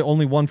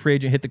one free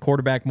agent hit the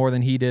quarterback more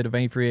than he did of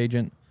any free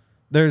agent.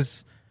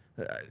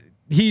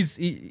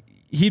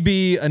 He'd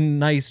be a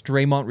nice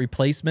Draymond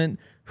replacement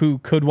who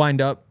could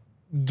wind up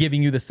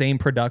giving you the same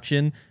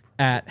production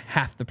at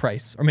half the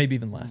price or maybe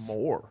even less.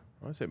 More.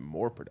 I would say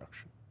more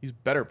production. He's a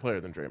better player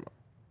than Draymond.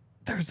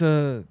 There's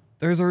a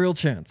real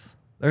chance.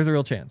 There's a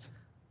real chance.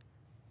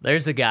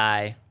 There's a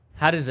guy.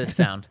 How does this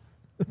sound?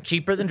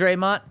 Cheaper than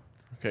Draymond?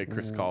 Okay,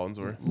 Chris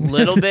Collinsworth.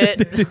 Little bit.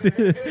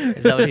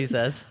 Is that what he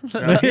says?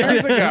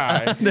 Here's a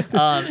guy.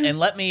 And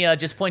let me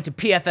just point to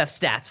PFF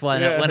stats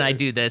when I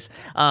do this.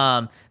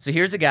 So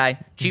here's a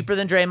guy, cheaper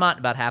than Draymond,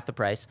 about half the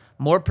price,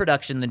 more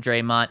production than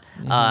Draymond,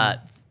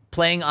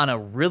 playing on a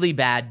really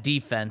bad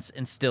defense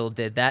and still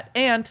did that,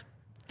 and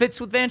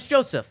fits with Vance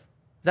Joseph.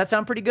 Does that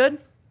sound pretty good?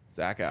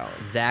 Zach Allen.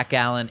 Zach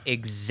Allen,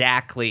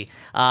 exactly.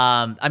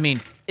 I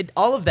mean,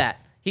 all of that.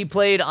 He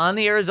played on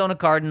the Arizona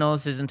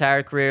Cardinals his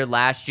entire career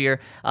last year.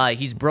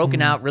 He's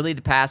broken out really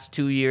the past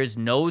 2 years,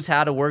 knows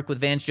how to work with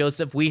Vance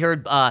Joseph. We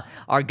heard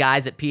our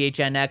guys at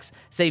PHNX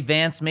say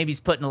Vance maybe he's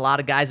putting a lot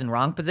of guys in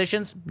wrong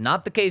positions.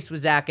 Not the case with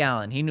Zach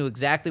Allen. He knew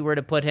exactly where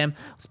to put him,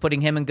 was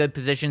putting him in good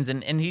positions,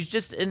 and he's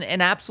just an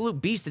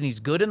absolute beast, and he's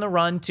good in the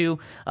run too,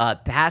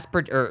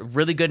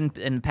 really good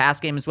in the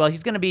pass game as well.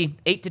 He's going to be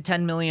 $8 to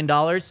 $10 million.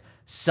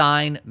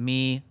 Sign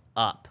me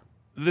up.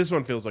 This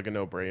one feels like a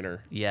no-brainer.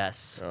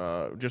 Yes.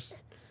 Just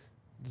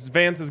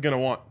Vance is going to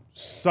want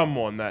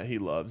someone that he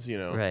loves, you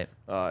know. Right.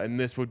 And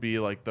this would be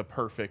like the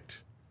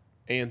perfect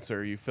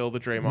answer. You fill the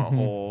Draymond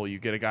hole. You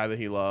get a guy that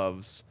he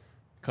loves,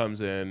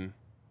 comes in.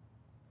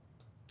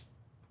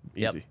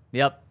 Easy.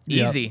 Yep.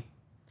 Easy.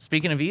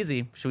 Speaking of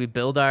easy, should we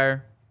build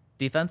our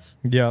defense?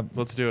 Yeah.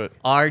 Let's do it.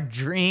 Our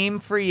dream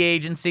free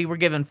agency, we're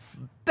giving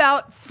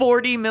about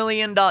 $40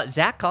 million.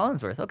 Zach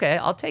Collinsworth. Okay,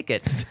 I'll take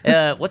it.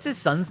 What's his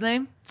son's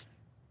name?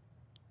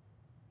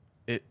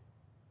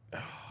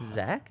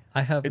 Zach?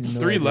 I have It's no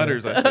 3 idea.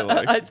 letters, I feel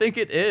like. I think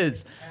it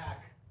is.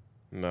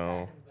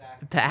 No.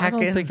 I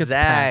don't and think it's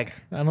Zach.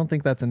 Pack. I don't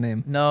think that's a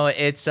name. No,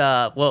 it's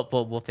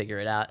we'll figure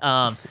it out.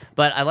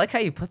 But I like how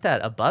you put that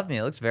above me.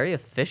 It looks very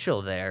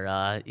official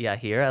there.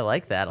 Here I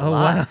like that a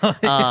lot.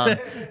 Wow.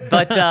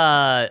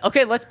 But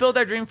okay, let's build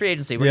our dream free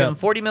agency. We're giving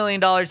 $40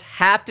 million.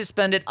 Have to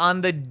spend it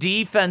on the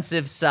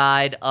defensive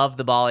side of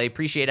the ball. I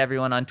appreciate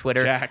everyone on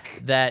Twitter.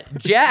 Jack.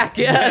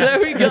 Yeah,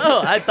 there we go.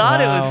 I thought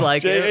it was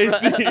like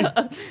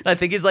JAC. I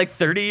think he's like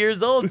 30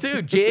 years old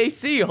too.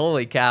 JAC.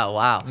 Holy cow!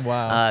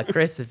 Wow.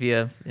 Chris, if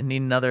you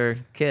need another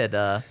kid,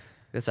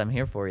 guess I'm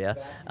here for you.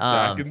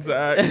 Jack and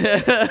Zach.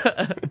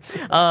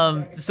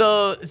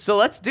 So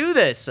let's do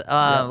this.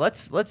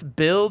 Let's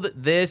build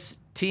this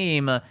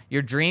team.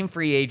 Your dream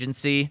free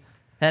agency.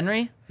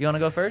 Henry, you want to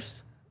go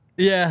first?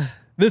 Yeah,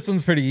 this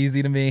one's pretty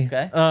easy to me.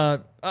 Okay.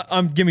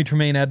 Give me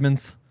Tremaine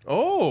Edmonds.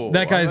 Oh,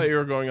 That I guy's- thought you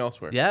were going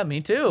elsewhere. Yeah, me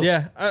too.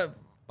 Yeah, I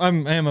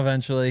am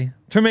eventually.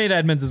 Tremaine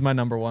Edmonds is my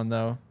number one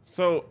though.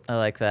 So I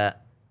like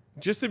that.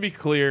 just to be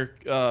clear,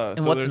 And so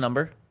what's the there's-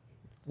 number?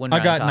 When I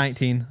Ryan got talks.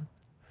 19.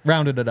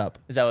 Rounded it up.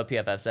 Is that what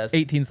PFF says?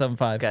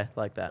 18.75. Okay,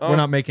 like that. We're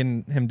not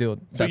making him do it.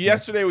 So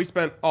yesterday we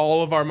spent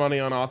all of our money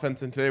on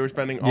offense, and today we're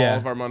spending all Yeah.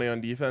 of our money on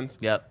defense.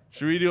 Yep.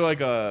 Should we do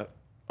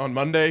on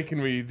Monday?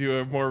 Can we do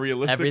a more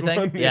realistic Everything?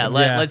 one? Yeah,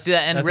 Yeah. let's do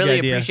that. And That's a really good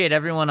idea. appreciate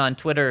everyone on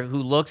Twitter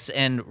who looks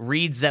and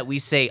reads that we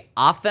say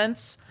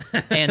offense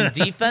and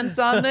defense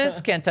on this.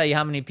 Can't tell you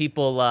how many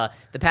people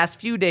the past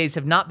few days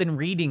have not been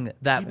reading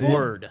that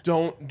word.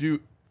 Don't do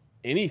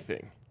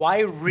anything.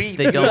 Why read?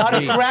 They don't Not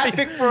read. a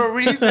graphic for a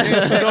reason.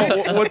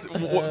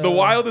 The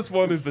wildest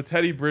one is the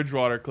Teddy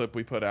Bridgewater clip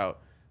we put out.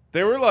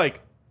 There were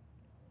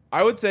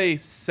I would say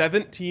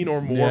 17 or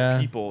more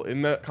Yeah. people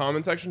in the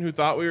comment section who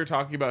thought we were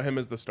talking about him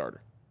as the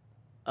starter.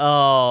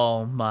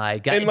 Oh my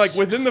god. And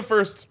within the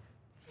first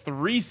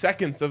 3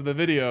 seconds of the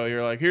video,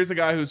 you're like, here's a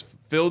guy who's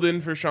filled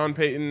in for Sean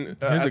Payton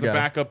Here's as a a guy.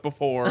 backup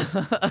before.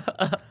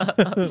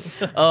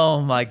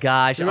 oh my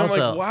gosh. And I'm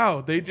Also, like,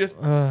 wow, they just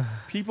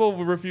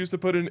people refuse to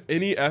put in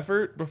any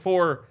effort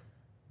before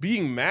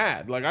being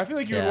mad. Like, I feel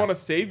like you would Yeah. want to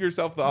save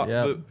yourself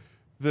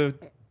the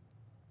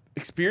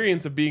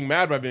experience of being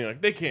mad by being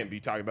like, they can't be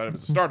talking about him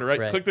as a starter, right?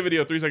 Right. Click the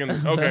video, 3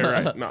 seconds. Okay,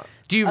 right, no.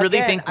 do you really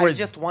Again, think we're I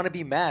just want to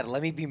be mad.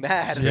 Let me be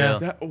mad.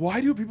 Yeah.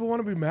 Why do people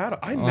want to be mad?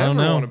 I don't never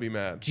know. want to be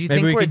mad. do you Maybe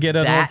think we we're could get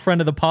an that old friend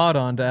of the pod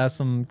on to ask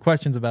some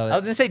questions about it. I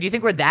was gonna say, do you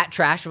think we're that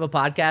trash of a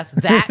podcast?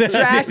 That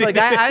trash? Like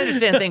I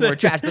understand thinking we're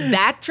trash, but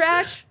that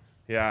trash?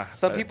 Yeah.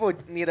 Some people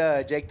need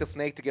Jake the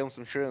Snake to give him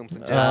some shrooms.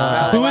 And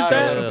just Who is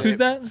that? Who's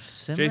that?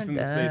 Jason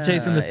the Snake.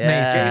 Jason the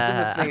Snake. Jason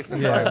the Snake.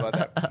 I'm sorry about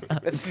that.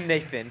 It's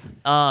Nathan.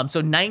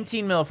 So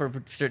 19 mil for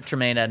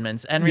Tremaine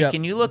Edmonds. Henry, Yep.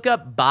 can you look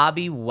up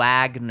Bobby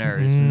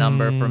Wagner's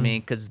number for me?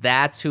 Because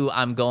that's who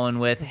I'm going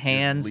with.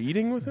 Hands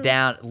leading with him?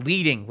 down,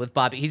 leading with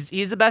Bobby.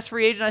 He's the best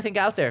free agent I think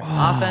out there.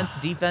 Offense,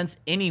 defense,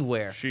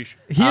 anywhere. Sheesh.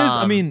 He is.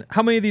 I mean,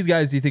 how many of these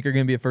guys do you think are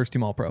going to be a first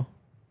team All Pro?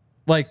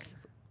 Like,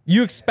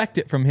 you expect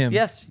it from him.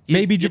 Yes,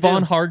 Maybe you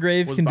Javon do.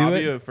 Hargrave Was can Bobby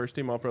do it. a first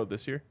team All Pro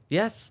this year?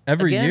 Yes.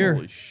 Every Again. year.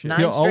 Holy shit. 9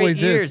 He straight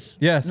always years. is.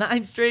 Yes.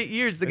 9 straight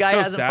years. The It's guy so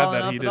hasn't sad fallen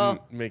that off he at all.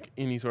 didn't make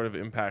any sort of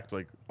impact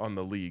like on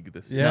the league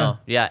this Yeah. year. No,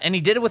 yeah, and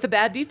he did it with a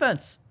bad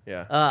defense.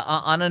 Yeah.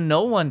 On a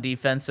no-one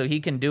defense, so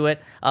he can do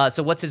it.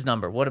 So what's his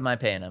number? What am I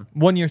paying him?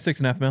 1 year,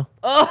 $6.5 million.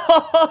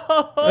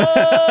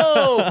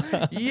 Oh,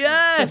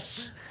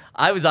 yes.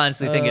 I was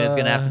honestly thinking it's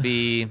going to have to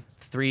be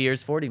 3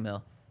 years, 40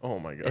 mil, Oh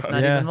my if god.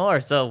 not Yeah. even more.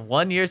 So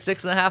 1 year,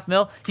 6.5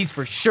 mil. He's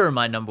for sure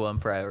my number one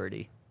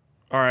priority.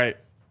 All right.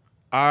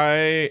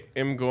 I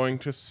am going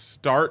to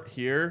start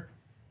here,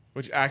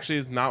 which actually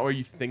is not where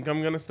you think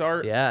I'm going to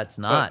start. Yeah, it's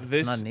not.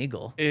 This It's not an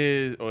Eagle.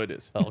 Is it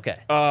is. Oh, okay.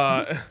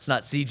 It's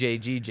not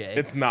CJGJ.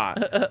 It's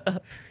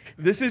not.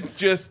 This is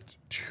just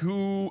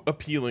too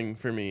appealing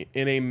for me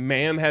in a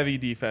man-heavy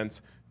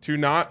defense to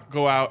not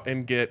go out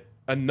and get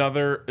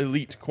another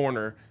elite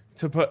corner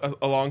to put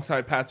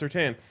alongside Pat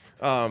Surtain.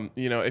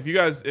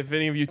 If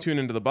any of you tune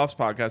into the Buffs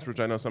podcast, which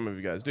I know some of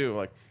you guys do,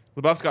 like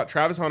the Buffs got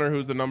Travis Hunter,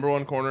 who's the number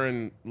one corner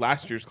in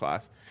last year's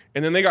class,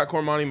 and then they got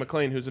Cormani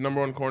McLean, who's the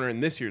number one corner in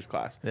this year's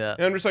class. Yeah.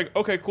 And I'm just like,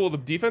 okay, cool. The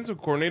defensive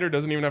coordinator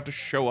doesn't even have to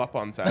show up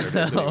on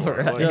Saturdays No, anymore.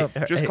 right,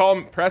 Like, just call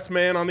him press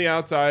man on the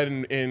outside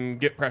and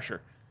get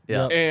pressure.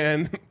 Yeah.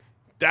 And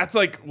that's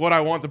like what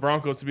I want the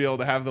Broncos to be able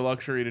to have the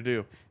luxury to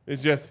do.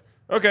 Is just,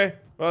 okay,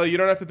 well, you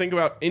don't have to think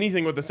about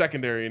anything with the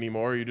secondary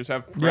anymore. You just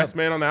have press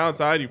man on the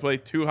outside. You play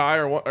two high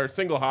or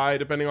single high,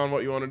 depending on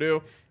what you want to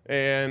do.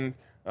 And,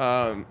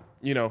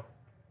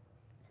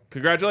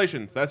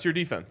 congratulations. That's your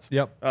defense.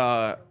 Yep.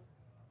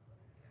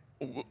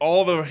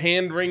 All the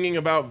hand-wringing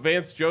about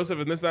Vance Joseph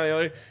and this, that, and the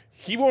other,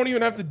 he won't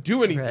even have to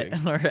do anything.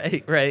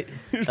 Right.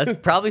 That's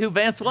probably who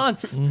Vance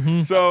wants.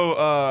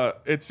 So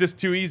it's just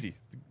too easy.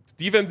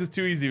 Defense is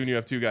too easy when you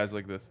have two guys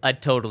like this. I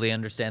totally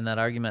understand that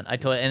argument.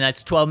 And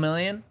that's 12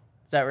 million.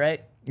 Is that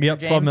right? Yep,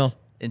 James? 12 mil.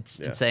 It's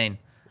insane.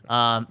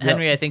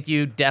 Henry, I think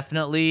you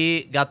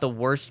definitely got the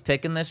worst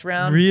pick in this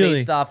round Really?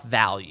 based off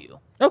value.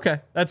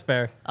 Okay, that's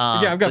fair.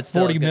 Yeah, I've got but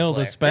still a 40 good mil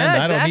player. to spend.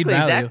 Yeah, I don't need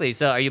value. Exactly.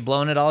 So are you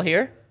blowing it all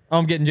here? Oh,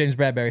 I'm getting James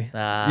Bradbury.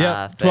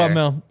 Yep, 12 fair.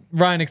 mil.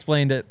 Ryan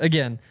explained it.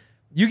 Again,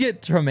 you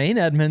get Tremaine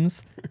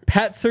Edmonds,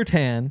 Pat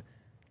Surtain,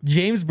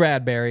 James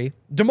Bradbury,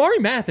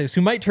 Damari Mathis,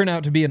 who might turn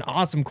out to be an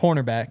awesome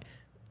cornerback.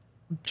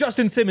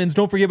 Justin Simmons,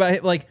 don't forget about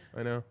him. Like,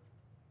 I know.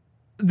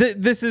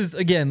 this is,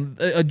 again,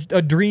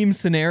 a dream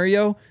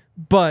scenario,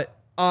 but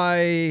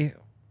I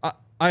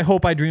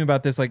hope I dream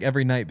about this like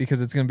every night because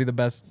it's going to be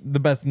the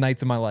best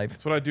nights of my life.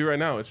 That's what I do right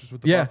now. It's just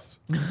with the Yeah. Buffs.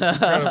 It's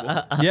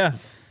incredible. Yeah.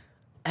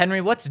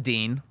 Henry, what's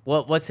Dean?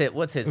 What's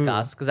his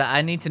cost? Because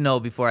I need to know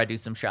before I do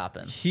some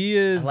shopping. He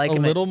is I like a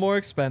him at- little more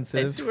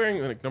expensive. Is he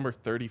wearing like number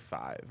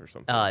 35 or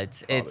something?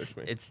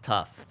 It's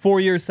tough.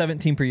 4 years,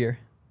 17 per year.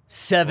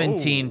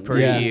 17 per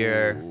Yeah.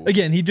 year.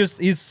 Again,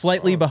 he's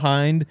slightly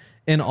behind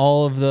in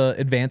all of the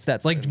advanced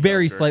stats, like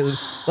very slightly.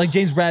 Like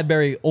James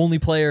Bradbury, only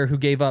player who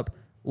gave up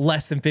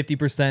less than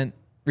 50%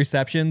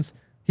 receptions.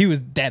 He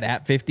was dead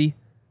at 50,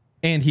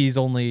 and he's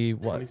only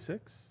what?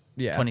 26?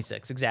 Yeah,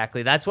 26,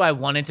 exactly. That's why I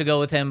wanted to go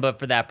with him, but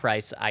for that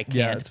price, I can't.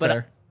 Yeah, it's but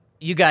fair.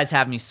 You guys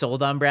have me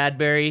sold on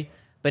Bradbury,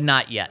 but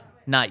not yet.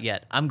 Not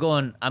yet. I'm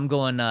going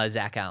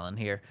Zach Allen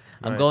here.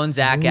 I'm going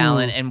Zach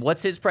Allen. And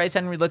what's his price?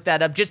 Henry looked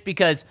that up just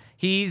because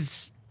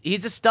he's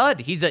a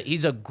stud. He's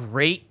a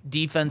great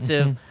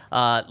defensive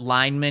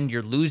lineman.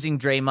 You're losing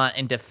Draymond,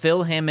 and to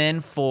fill him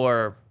in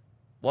for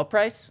what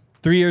price?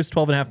 3 years,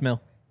 12.5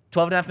 mil.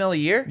 12.5 mil a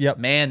year? Yep.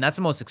 Man, that's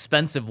the most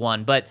expensive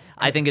one, but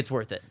I think it's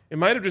worth it. It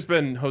might have just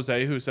been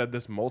Jose who said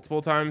this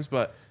multiple times,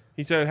 but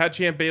he said it had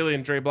Champ Bailey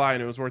and Dre Bly,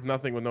 and it was worth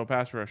nothing with no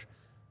pass rush.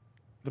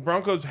 The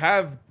Broncos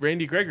have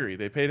Randy Gregory.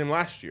 They paid him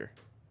last year.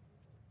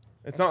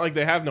 It's not like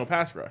they have no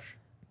pass rush.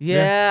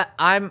 Yeah,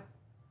 I'm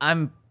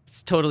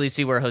totally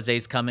see where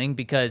Jose's coming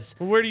because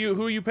Well,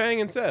 who are you paying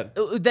instead?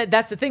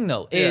 that's the thing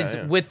though is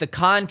Yeah. with the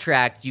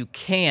contract you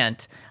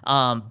can't.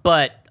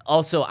 But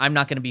also I'm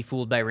not going to be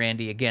fooled by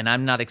Randy again.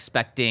 I'm not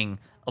expecting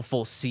a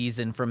full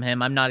season from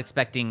him. I'm not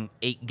expecting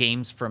 8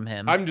 games from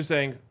him. I'm just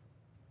saying.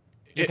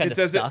 You're kinda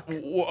stuck.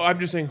 I'm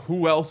just saying,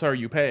 who else are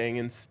you paying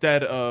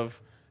instead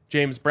of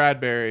James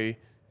Bradbury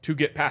to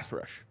get pass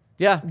rush?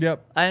 yeah.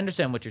 Yep. I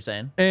understand what you're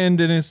saying.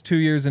 And in his 2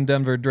 years in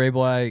Denver, Dre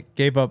Bly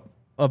gave up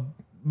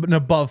an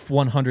above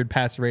 100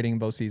 pass rating in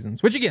both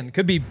seasons, which again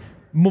could be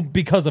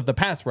because of the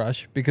pass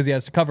rush because he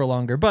has to cover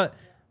longer. But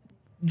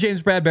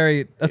James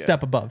Bradbury a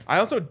step above. I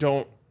also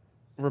don't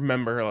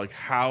remember like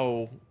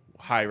how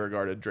high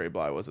regarded Dre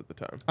Bly was at the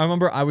time. I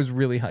remember I was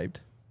really hyped.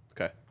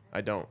 Okay. I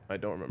don't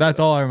remember. That's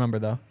that. all I remember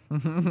though.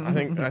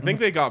 I think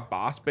they got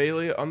Boss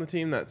Bailey on the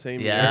team that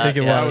same year. Yeah, I think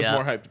it I was. was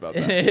more hyped about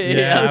that.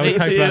 Yeah, I was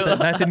me hyped too. about that.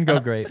 That didn't go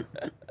great.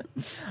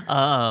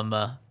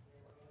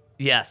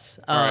 Yes.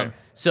 right.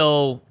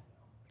 So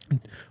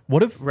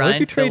What if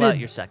Ryan, you fill traded? out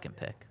your second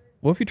pick.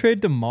 What if you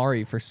traded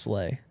Damari for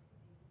Slay?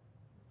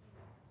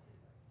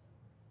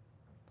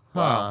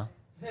 Huh.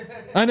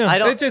 I know. I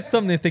don't- It's just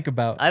something to think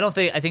about. I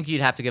think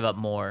you'd have to give up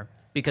more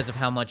because of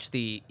how much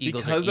the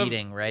Eagles Because are of-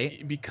 eating,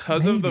 right?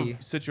 Because of Maybe.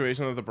 the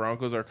situation that the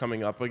Broncos are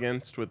coming up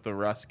against with the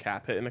Russ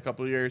cap hit in a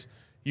couple of years,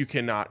 you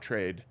cannot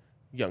trade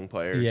young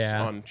players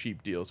Yeah. on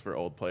cheap deals for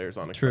old players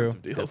on true.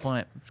 expensive Good deals.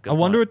 point. That's a good I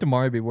wonder point. what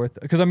Damari would be worth.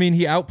 Because I mean,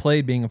 he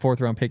outplayed being a 4th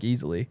round pick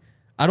easily.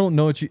 I don't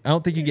know what you. I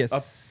don't think you get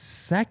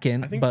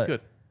second. I think but you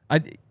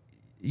could.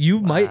 You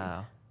might.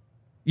 Wow.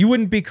 You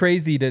wouldn't be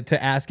crazy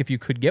to ask if you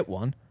could get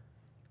one.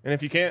 And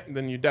if you can't,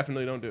 then you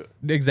definitely don't do it.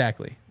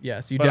 Exactly.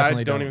 Yes, you But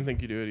definitely I don't even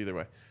think you do it either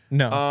way.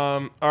 No.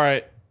 All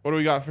right. What do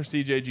we got for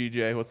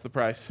CJGJ? What's the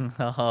price?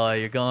 Oh,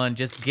 you're going.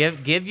 Just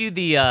give you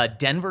the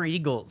Denver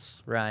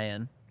Eagles,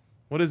 Ryan.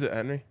 What is it,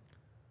 Henry?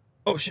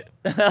 oh shit.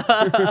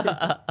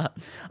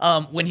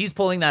 When he's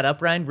pulling that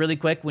up, Ryan, really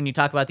quick, when you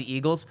talk about the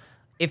Eagles,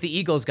 if the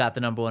Eagles got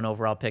the number 1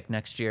 overall pick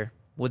next year,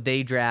 would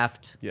they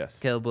draft Yes.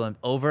 Caleb Williams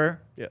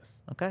over? Yes.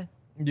 Okay.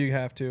 You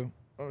have to.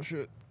 Oh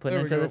shit. Putting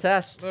it to the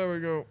test. There we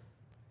go.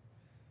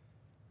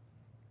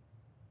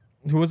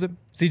 Who was it?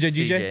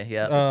 CJ. CJ,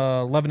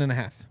 yeah. 11 and a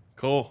half.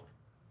 Cool.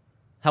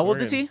 How old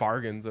We're is he? getting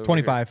Bargains over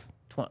 25.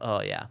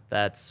 Oh, yeah.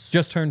 That's...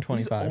 Just turned Here.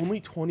 He's 25. only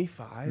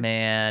 25.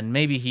 Man,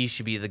 maybe he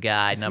should be the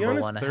guy Is he number on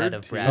his 1 third ahead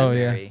of team?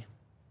 Bradbury.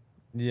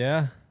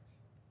 Yeah.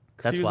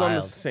 That's he was on the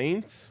wild.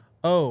 Saints.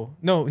 Oh,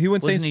 no, he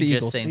went Wasn't Saints he to just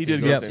Eagles. Saints He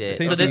did Eagles? go Yeah. Saints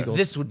So to this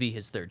Eagles. would be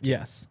his third team.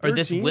 Yes. Or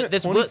this 13 will, at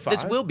this will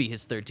 25? be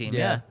his third team.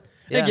 Yeah.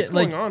 Yeah. I get, What's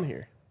like, going on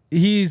here?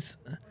 he's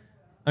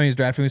drafted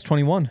when he was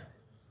 21.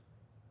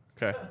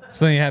 Okay.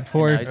 So then he had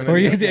four now he's years.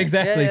 28.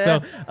 Exactly. Yeah,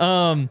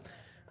 So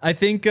I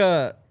think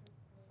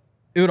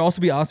it would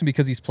also be awesome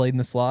because he's played in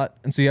the slot.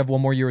 And so you have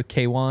one more year with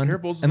K1.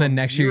 Garrett Bowles is And then on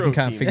next year you can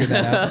zero kind of teams.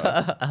 figure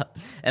that out.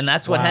 And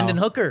that's what Wow. Hendon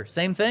Hooker,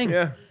 same thing.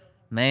 Yeah.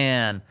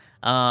 Man.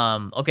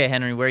 Okay,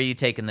 Henry, where are you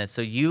taking this?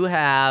 So you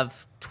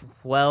have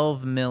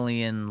 12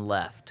 million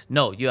left.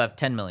 No, you have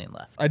 10 million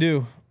left. I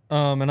do.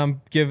 And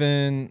I'm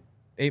giving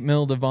 $8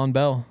 million to Von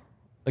Bell.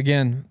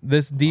 Again,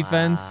 this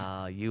defense.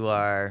 Wow, you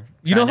are.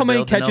 You know trying how to many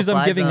build the catches I'm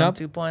no-fly giving zone up?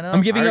 2.0?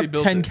 I'm giving I already up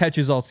built 10 it.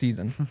 catches all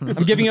season.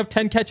 I'm giving up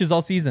 10 catches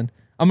all season.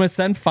 I'm going to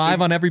send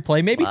 5 on every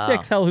play, maybe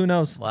 6. Hell, who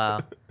knows? Wow.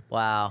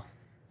 Wow.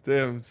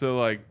 Damn. So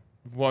like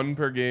 1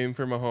 per game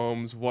for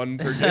Mahomes, 1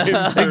 per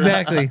game for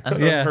Exactly.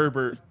 Yeah.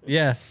 Herbert.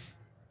 Yeah.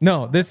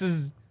 No, this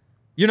is.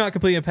 You're not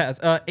completing a pass.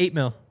 $8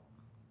 million.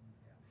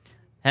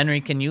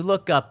 Henry, can you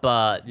look up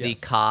the Yes.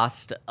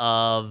 cost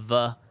of.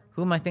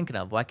 Who am I thinking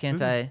of? Why can't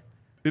This is I?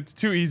 It's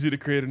too easy to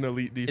create an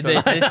elite This,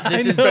 defense. this,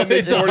 this is, know, this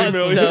it's is 40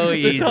 million. so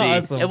It's easy.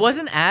 awesome. It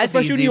wasn't as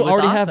Especially when easy you with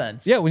already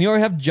offense. have. Yeah, when you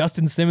already have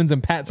Justin Simmons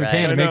and Pat Surtain,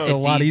 Right. it makes it a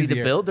It's lot easy easier.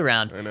 to build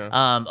around. I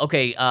know.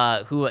 Okay.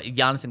 Who?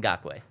 Giannis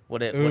Ngakoue.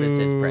 What is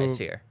his price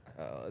Ooh. here?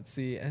 Let's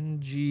see.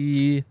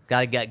 NG.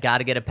 Gotta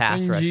get a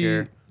pass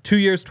rusher. 2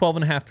 years,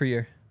 12.5 per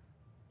year.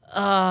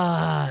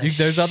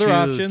 There's other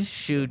options.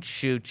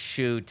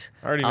 Shoot.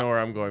 I already know where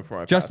I'm going for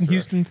my Justin pass rush.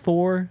 Houston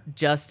 4.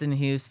 Justin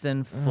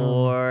Houston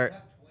for.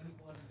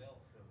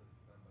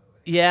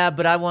 Yeah,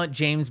 but I want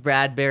James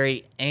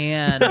Bradbury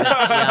and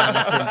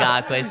Giannis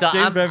Ngakoue. So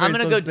James I'm Bradbury's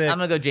gonna so go. sick. I'm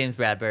gonna go James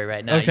Bradbury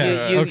right now.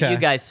 Okay, okay. You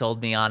guys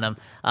sold me on him.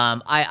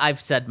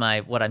 I've said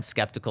what I'm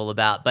skeptical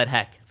about, but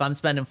heck, if I'm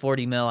spending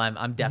 40 mil,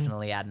 I'm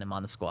definitely adding him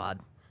on the squad.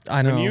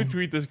 I know. When you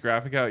tweet this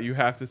graphic out, you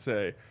have to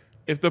say,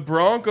 if the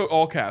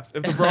all caps,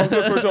 if the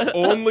Broncos were to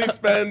only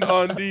spend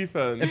on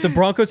defense, If the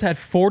Broncos had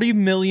 $40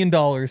 million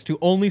to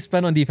only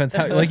spend on defense,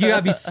 like you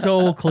gotta be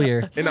so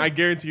clear. and I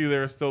guarantee you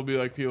there will still be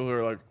like people who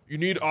are like, you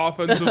need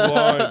offensive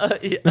line. All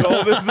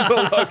this is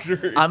a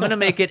luxury. I'm gonna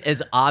make it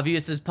as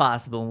obvious as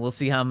possible, and we'll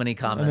see how many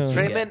comments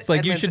we get. It's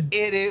like you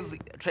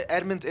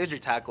Edmonds is your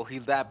tackle.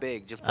 He's that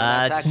big. Just put him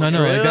That's at tackle.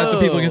 No, no, like, that's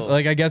what people True. get.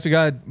 Like, I guess we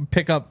gotta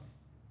pick up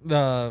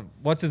the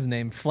what's his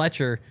name,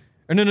 Fletcher,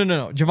 or no,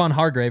 Javon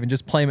Hargrave, and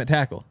just play him at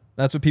tackle.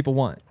 That's what people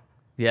want.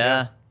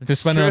 Yeah, To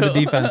spend it on the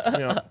true. defense.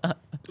 Yeah. All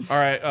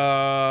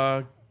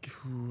right.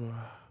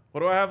 What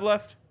do I have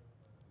left?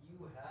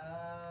 You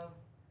have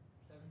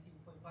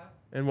 17.5.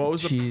 And what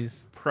was the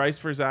Jeez. price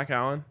for Zach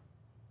Allen?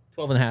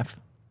 12.5.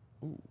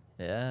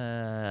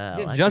 Yeah, I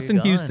like where Justin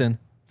you're going. Houston,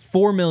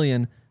 $4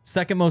 million,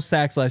 second most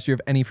sacks last year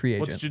of any free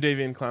What's agent.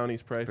 Jadeveon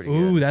Clowney's price? pretty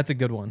Ooh, good. that's a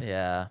good one.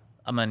 Yeah,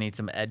 I'm gonna need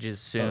some edges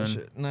soon. Oh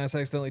shit! Nice.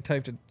 I accidentally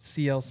typed a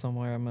CL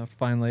somewhere. I'm gonna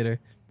find later.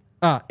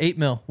 $8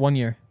 million, 1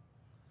 year.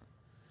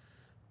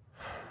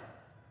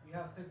 You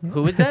have 6.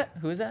 Who is that?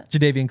 Who is that?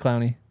 Jadeveon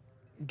Clowney.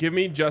 Give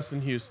me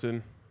Justin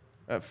Houston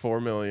at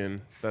 $4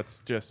 million. That's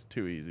just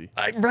too easy.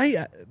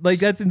 Right? Like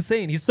that's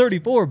insane. He's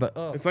 34, but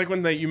It's like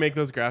when you make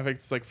those graphics.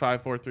 It's like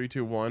 5, 4, 3,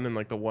 2, 1, and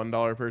like the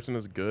 $1 person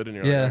is good, and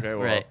you're Yeah. like, okay,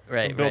 well,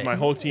 Right, I'll build right. my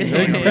whole team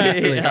knowing I'm gonna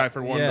get this Yeah. guy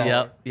for $1.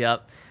 Yeah.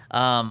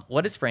 Yep.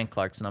 What is Frank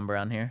Clark's number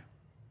on here?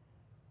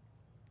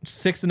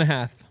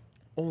 6.5.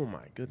 Oh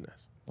my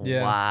goodness.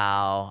 Yeah.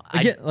 Wow.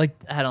 Again,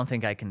 I don't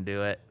think I can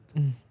do it.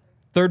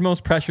 third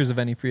most pressures of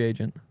any free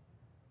agent.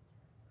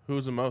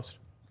 Who's the most?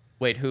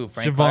 Wait, who?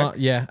 Frank Javon, Clark?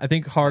 yeah, I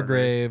think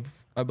Hargrave,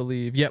 I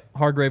believe. Yep,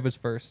 Hargrave was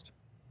first.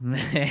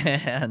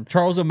 Man,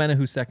 Charles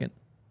Omenihu second.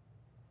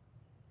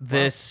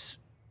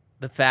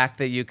 the fact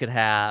that you could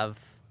have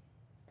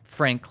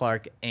Frank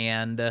Clark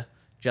and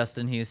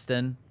Justin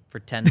Houston for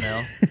 10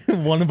 mil.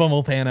 One of them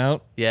will pan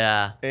out.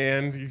 Yeah.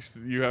 And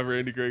you have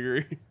Randy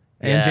Gregory.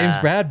 And Yeah. James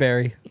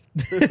Bradbury.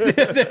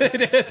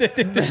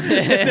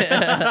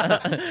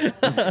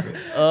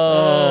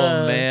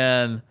 Oh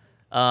man.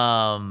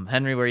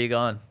 Henry, where are you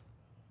going?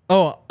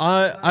 Oh,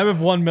 I have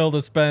 $1 million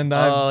to spend.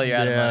 Oh, you're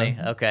out of money.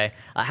 Okay.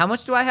 How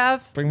much do I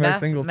have? Bring back math,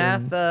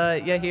 Singleton.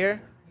 Math, yeah, here.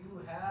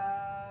 You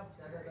have.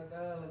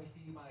 Let me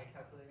see my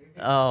calculator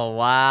here. Oh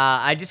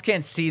wow. I just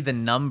can't see the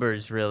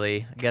numbers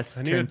really. I guess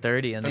I need turn to-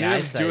 30 and I the need to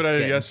eyesight's do what I did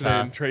getting yesterday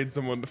tough. and trade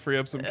someone to free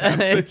up some cap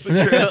It's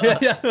space.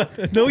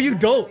 true. No, you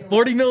don't.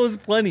 40 mil is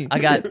plenty. I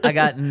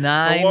got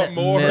 9 want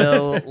more.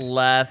 mil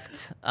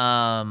left.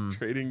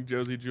 Trading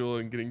Josie Jewell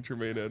and getting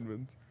Tremaine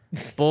Edmonds.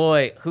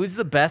 Boy, who's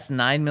the best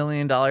 $9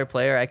 million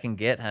player I can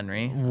get,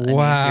 Henry? I need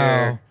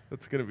Wow.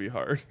 That's gonna be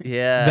hard.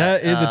 yeah.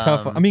 That is a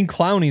tough one. I mean,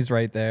 Clowney's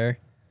right there.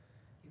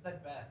 He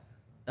said best.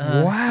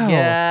 Wow.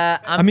 Yeah.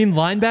 I mean,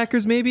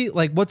 linebackers maybe?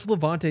 Like, what's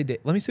Levante?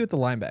 Let me see what the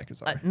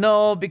linebackers are.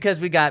 No, because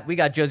we got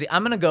Josie.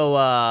 I'm gonna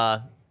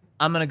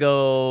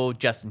go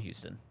Justin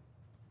Houston.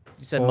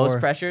 You said most 4.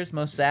 pressures,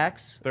 most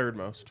sacks, Third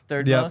most.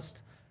 third Yep.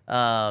 most.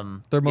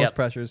 Third most yep.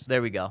 pressures.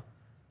 There we go.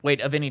 Wait,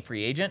 of any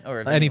free agent or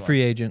of Any anyone?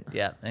 free agent.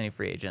 Yeah, any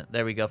free agent.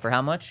 There we go. For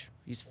how much?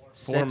 He's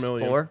 4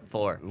 million.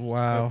 Four.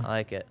 Wow. I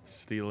like it.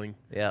 Stealing.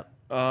 Yep.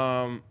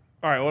 All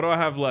right, what do I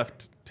have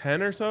left?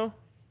 10 or so?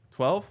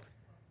 12?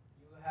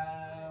 You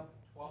have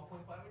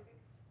 12.5, I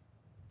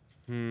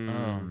think.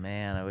 Oh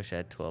man, I wish I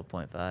had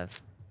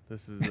 12.5.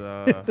 This is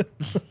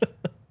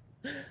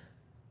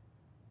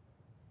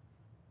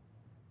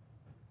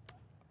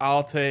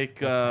I'll take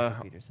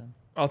Peterson.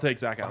 I'll take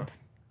Zach Allen.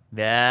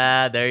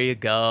 Yeah, there you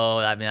go.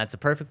 I mean, that's a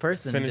perfect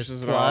person. Finishes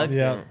Just it plug. off.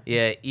 Yeah.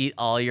 Yeah, eat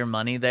all your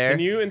money there. Can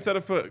you, instead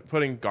of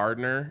putting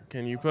Gardner,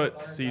 can you put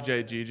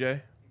CJ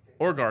GJ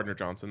or Gardner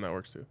Johnson? That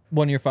works too.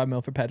 1 year, $5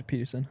 million for Patrick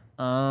Peterson.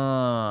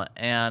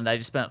 And I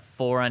just spent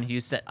 4 on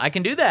Houston. I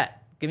can do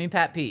that. Give me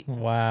Pat Pete.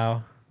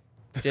 Wow.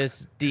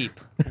 Just deep.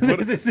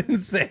 This is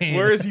insane.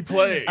 Where is he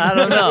playing? I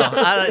don't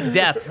know.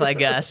 Depth, I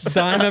guess.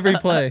 Dime every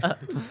play.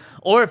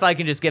 Or if I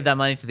can just give that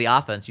money to the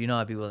offense,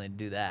 I'd be willing to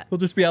do that. He'll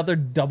just be out there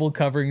double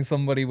covering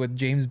somebody with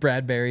James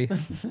Bradbury.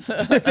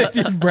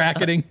 Just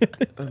bracketing.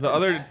 The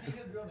other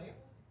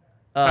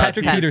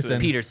Patrick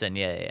Peterson. Peterson,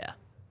 yeah. Pat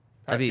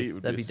That'd Pete be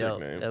would be a sick dope.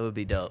 name. That would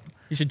be dope.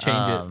 You should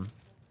change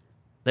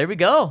There we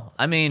go.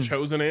 I mean,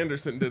 Chosen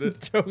Anderson did it.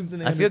 it.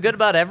 Chosen I feel good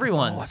about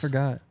everyone's. Oh, I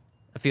forgot.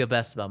 I feel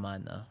best about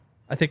mine though.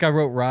 I think I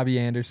wrote Robbie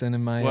Anderson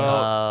in my.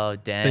 Well, Oh,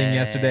 dang.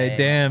 yesterday.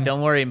 Damn.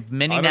 Don't worry.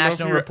 Many I don't know if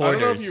national you re- reporters. I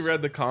don't know if you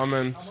read the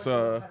comments.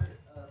 5.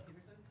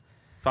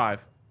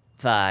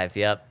 5,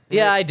 yep.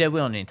 Yeah, I did. We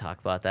don't need to talk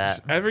about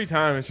that. Every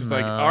time it's just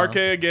like RK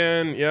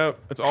again. Yep,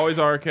 it's always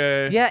RK.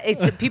 Yeah,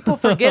 it's people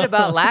forget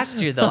about last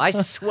year though. I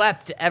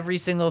swept every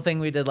single thing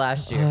we did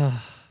last year.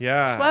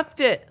 Yeah.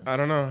 Swept it. I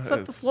don't know.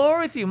 Swept the It's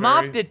floor with you.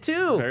 Mopped it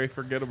too. Very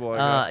forgettable,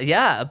 I guess.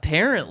 Yeah,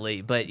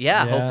 apparently. But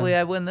yeah, Yeah. hopefully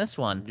I win this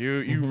one.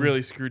 You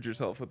really screwed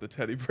yourself with the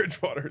Teddy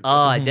Bridgewater.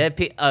 Oh, I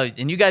did.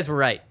 And you guys were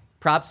right.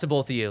 Props to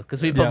both of you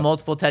because we put Yeah.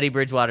 multiple Teddy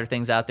Bridgewater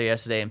things out there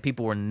yesterday, and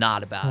people were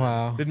not about it.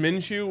 Wow. Did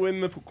Minshew win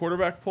the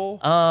quarterback poll?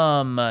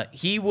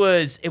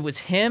 It was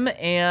him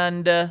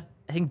and I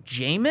think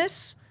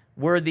Jameis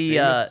were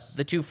Jameis.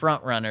 the two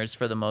front runners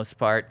for the most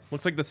part.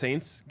 Looks like the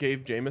Saints gave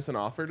Jameis an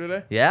offer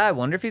today. Yeah, I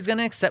wonder if he's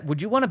gonna accept.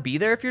 Would you want to be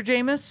there if you're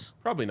Jameis?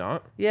 Probably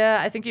not. Yeah,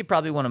 I think you'd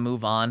probably want to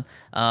move on.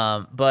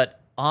 But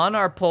on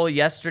our poll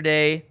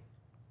yesterday,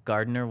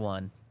 Gardner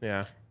won.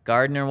 Yeah.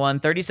 Gardner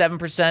won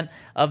 37%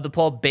 of the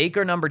poll.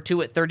 Baker number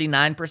 2 at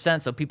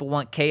 39%. So people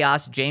want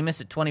chaos. Jameis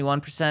at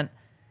 21%,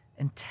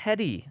 and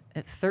Teddy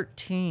at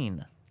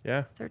 13%.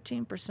 Yeah.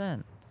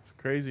 13%. It's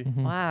crazy.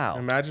 Wow.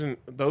 Imagine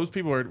those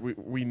people were.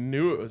 We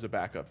knew it was a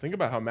backup. Think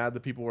about how mad the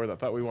people were that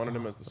thought we wanted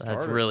him as the starter.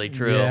 That's really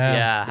true. Yeah,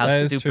 Yeah, how that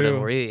is stupid true.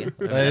 are we?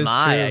 That Am is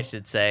I true.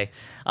 should say.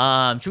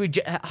 Should we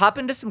hop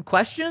into some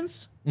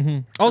questions?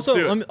 Also,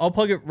 do it. I'll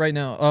plug it right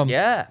now.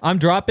 Yeah. I'm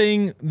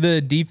dropping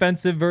the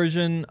defensive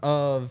version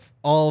of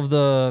all of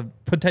the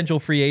potential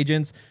free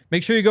agents.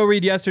 Make sure you go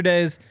read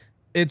yesterday's.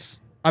 It's,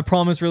 I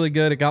promise, really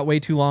good. It got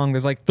way too long.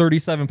 There's like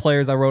 37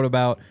 players I wrote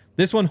about.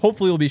 This one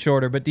hopefully will be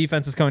shorter, but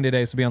defense is coming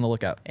today, so be on the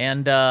lookout.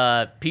 And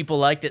people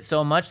liked it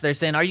so much, they're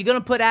saying, "Are you going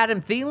to put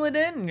Adam Thielen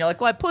in?" And you're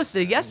like, "Well, I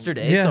posted it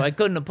yesterday, Yeah. so I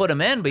couldn't have put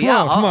him in." But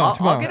Tomorrow, yeah, tomorrow.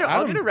 I'll get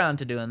Adam- around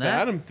to doing The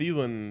that. Adam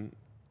Thielen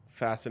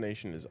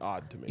fascination is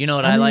odd to me. You know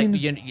what I I like?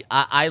 mean-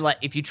 I like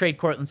if you trade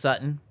Cortland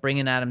Sutton, bring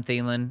in Adam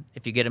Thielen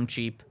if you get him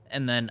cheap,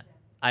 and then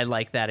I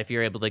like that if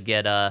you're able to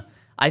get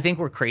I think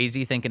we're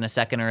crazy thinking a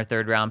second or a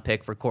third round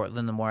pick for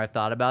Cortland. The more I've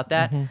thought about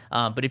that,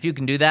 but if you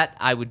can do that,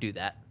 I would do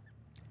that.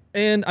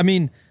 And I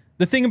mean,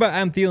 The thing about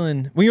Adam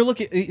Thielen, when you're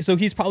looking, so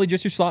he's probably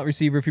just your slot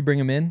receiver if you bring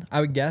him in, I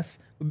would guess.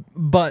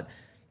 But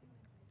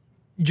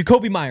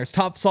Jacoby Myers,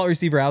 top slot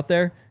receiver out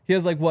there, he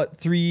has like what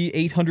 3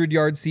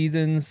 800-yard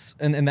seasons,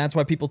 and that's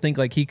why people think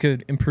like he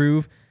could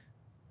improve.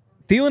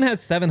 Thielen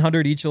has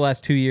 700 each of the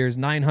last 2 years,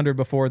 900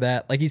 before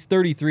that. Like he's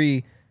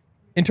 33.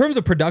 In terms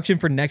of production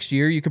for next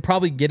year, you could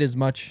probably get as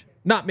much,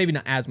 maybe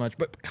not as much,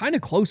 but kind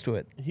of close to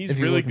it. He's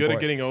really good at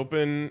getting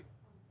open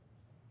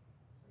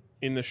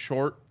in the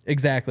short.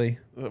 Exactly.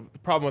 The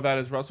problem with that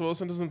is Russell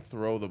Wilson doesn't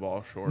throw the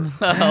ball short.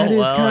 That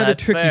is kind of the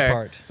tricky fair.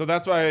 part. So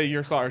that's why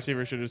your slot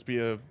receiver should just be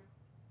a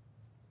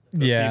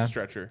seam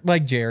stretcher.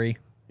 Like Jerry.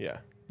 Yeah.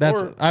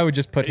 I would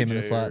just put him in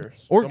the AJ slot.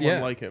 Or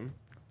someone like him.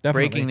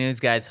 Definitely. Breaking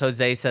news, guys.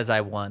 Jose says I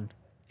won.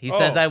 He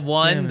says I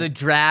won the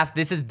draft.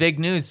 This is big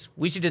news.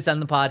 We should just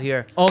end the pod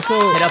here. Also,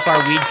 hit up our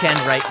weekend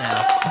right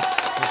now.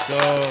 Let's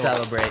go.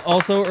 Celebrate.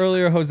 Also,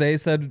 earlier Jose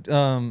said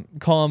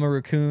call him a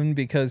raccoon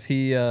because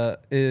he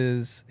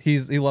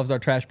loves our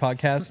trash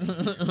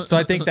podcast. So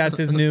I think that's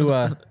his new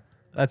name.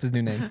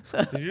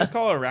 Did you just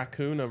call a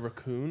raccoon a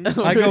raccoon?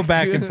 I go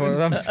back and forth.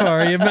 I'm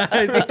sorry.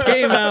 It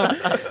came out.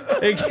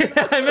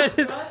 I meant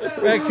this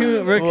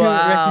raccoon.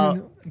 Wow.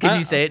 Raccoon. Can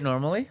you say it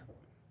normally?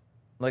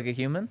 Like a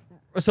human?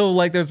 So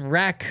like there's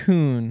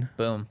raccoon.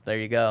 Boom. There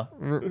you go.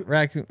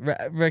 Raccoon.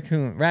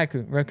 I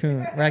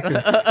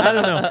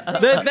don't know.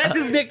 That's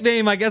his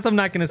nickname. I guess I'm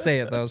not going to say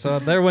it though. So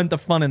there went the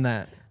fun in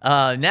that.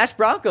 Nash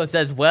Bronco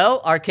says,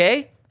 well,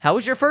 RK, how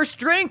was your first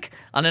drink?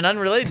 On an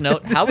unrelated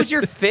note, how was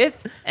your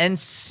 5th and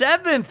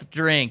 7th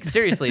drink?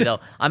 Seriously, though,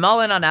 I'm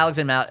all in on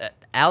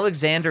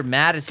Alexander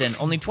Madison,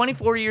 only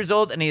 24 years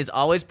old, and he has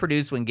always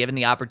produced when given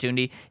the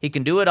opportunity. He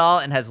can do it all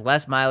and has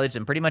less mileage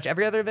than pretty much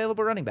every other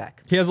available running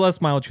back. He has less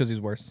mileage because he's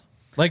worse.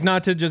 Like,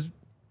 not to just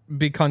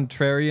be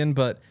contrarian,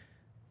 but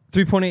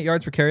 3.8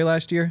 yards per carry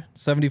last year,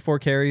 74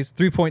 carries,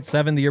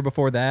 3.7 the year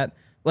before that.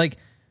 Like,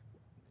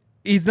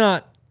 he's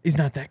not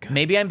that good.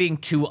 Maybe I'm being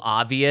too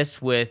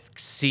obvious with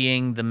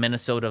seeing the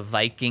Minnesota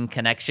Viking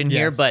connection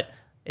here, but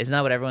isn't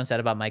that what everyone said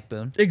about Mike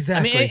Boone?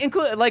 Exactly. I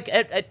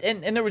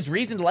mean, and there was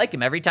reason to like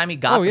him. Every time he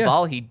got the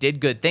ball, he did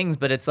good things,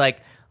 but it's like,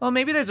 well,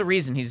 maybe there's a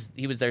reason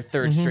he was their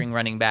third string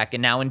running back,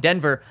 and now in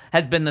Denver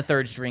has been the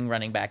third string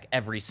running back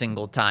every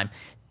single time.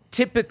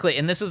 Typically,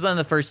 and this was one of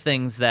the first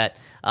things that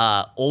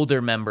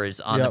older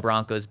members on the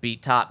Broncos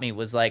beat taught me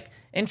was like,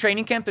 in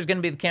training camp, there's going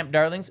to be the camp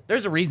darlings.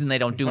 There's a reason they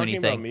don't do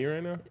anything. Talking about me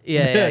right now?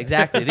 Yeah,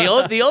 exactly. The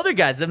older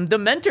guys, the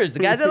mentors, the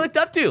guys I looked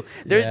up to.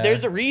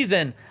 There's a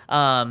reason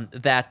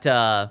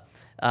that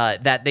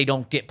they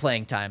don't get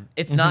playing time.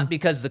 It's not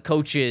because the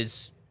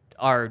coaches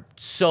are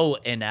so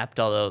inept,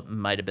 although it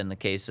might have been the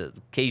case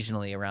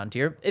occasionally around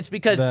here. It's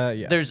because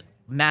there's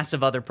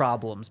massive other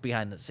problems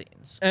behind the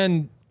scenes.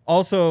 And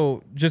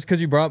also, just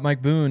because you brought up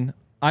Mike Boone,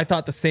 I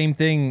thought the same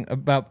thing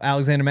about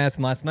Alexander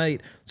Madison last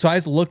night. So I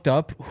just looked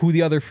up who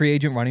the other free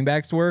agent running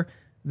backs were.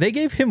 They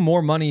gave him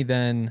more money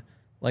than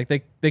like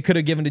they could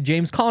have given to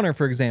James Conner,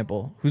 for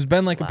example, who's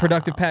been like a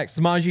productive pack.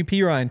 Samaje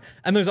Perine.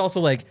 And there's also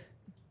like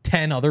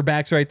 10 other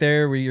backs right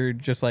there where you're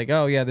just like,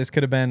 oh yeah, this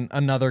could have been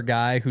another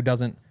guy who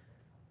doesn't,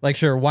 like,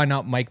 sure, why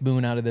not Mike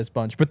Boone out of this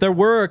bunch? But there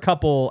were a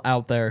couple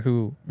out there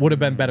who would have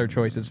been better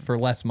choices for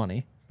less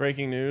money.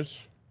 Breaking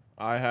news.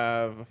 I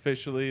have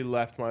officially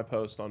left my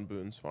post on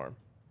Boone's farm.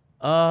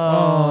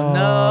 Oh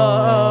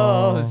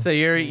no! So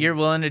you're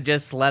willing to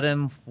just let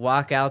him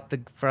walk out the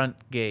front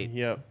gate?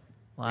 Yep.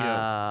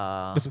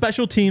 Wow. The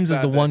special teams is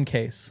the one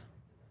case.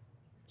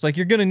 It's like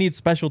you're gonna need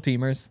special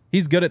teamers.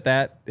 He's good at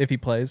that if he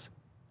plays.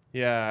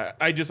 Yeah,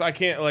 I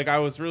can't, like, I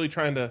was really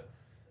trying to,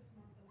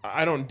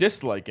 I don't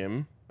dislike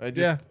him.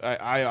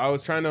 I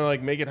was trying to,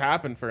 like, make it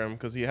happen for him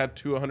because he had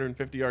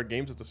 250-yard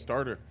games as a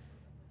starter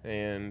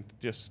and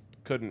just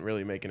couldn't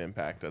really make an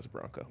impact as a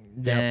Bronco.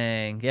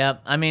 Dang.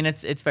 Yep. I mean,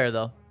 it's fair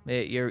though.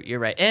 You're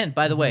right. And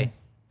by the way,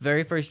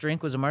 very first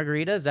drink was a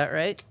margarita. Is that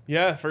right?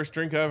 Yeah, first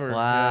drink ever. Wow.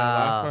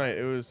 Yeah, last night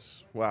it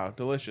was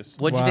delicious.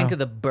 What'd you think of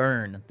the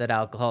burn that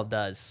alcohol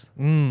does?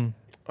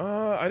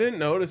 I didn't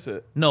notice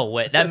it. No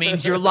way. That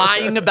means you're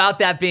lying about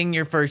that being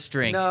your first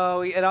drink.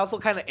 No, it also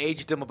kind of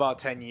aged him about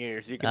 10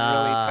 years. You can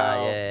really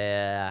tell.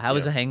 Yeah. How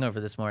was the hangover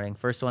this morning?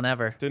 First one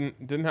ever.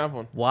 Didn't have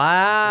one.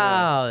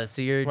 Wow. Yeah.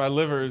 So you're. My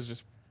liver is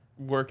just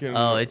working.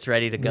 Oh, it's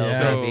ready to go.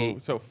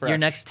 So fresh. Your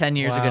next 10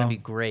 years are going to be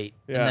great.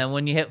 Yeah. And then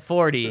when you hit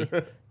 40,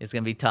 it's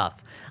going to be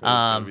tough.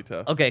 Gonna be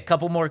tough. Okay, a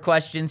couple more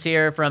questions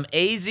here from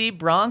AZ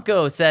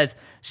Bronco. Says,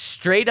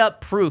 straight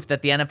up proof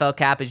that the NFL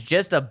cap is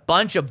just a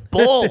bunch of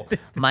bull.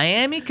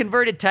 Miami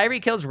converted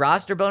Tyreek Hill's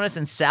roster bonus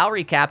and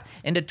salary cap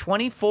into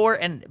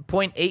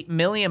 $24.8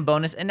 million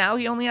bonus, and now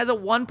he only has a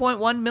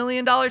 $1.1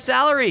 million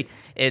salary.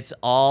 It's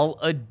all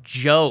a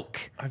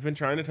joke. I've been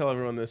trying to tell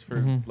everyone this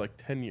for like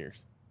 10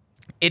 years.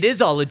 It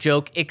is all a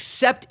joke,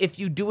 except if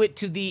you do it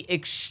to the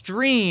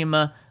extreme,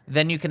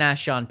 then you can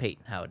ask Sean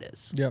Payton how it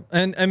is. Yep.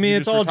 And I mean, You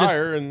it's all just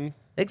and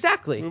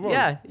Exactly. Move on.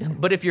 Yeah.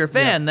 But if you're a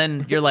fan,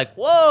 then you're like,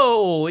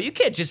 whoa, you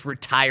can't just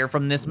retire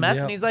from this mess.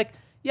 Yep. And he's like,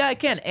 yeah, I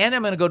can. And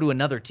I'm going to go to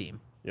another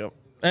team. Yep.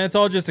 and it's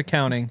all just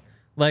accounting.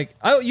 Like,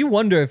 you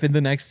wonder if in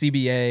the next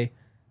CBA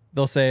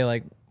they'll say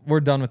like, we're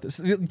done with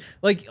this.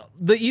 Like,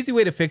 the easy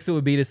way to fix it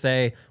would be to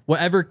say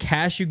whatever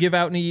cash you give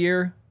out in a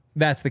year,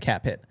 that's the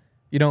cap hit.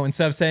 You know,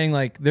 instead of saying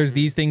like there's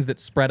these things that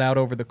spread out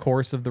over the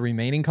course of the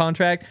remaining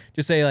contract,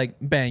 just say like,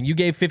 bang, you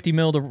gave 50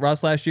 mil to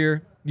Russ last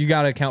year, you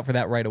got to account for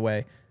that right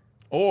away.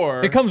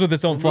 Or it comes with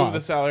its own remove flaws.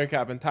 the salary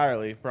cap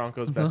entirely.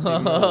 Broncos best team. Oh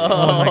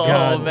my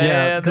God! man,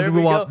 yeah, because there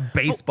we we want go.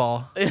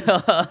 baseball. If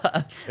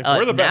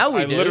we're the best, now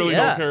we I do, literally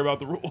yeah. don't care about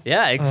the rules.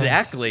 Yeah,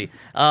 exactly.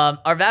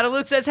 Arvada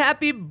Luke says,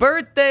 happy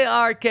birthday,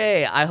 RK.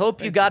 I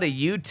hope you got a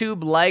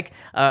YouTube like,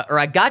 or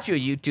I got you a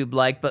YouTube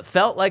like, but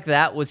felt like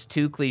that was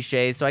too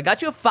cliche. So I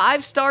got you a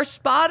 5-star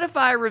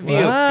Spotify review.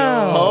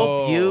 Wow.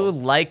 Hope you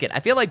like it.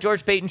 I feel like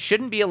George Payton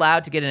shouldn't be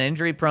allowed to get an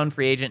injury-prone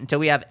free agent until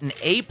we have an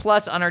A+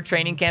 on our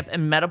training camp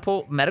and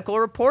medical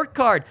report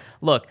card.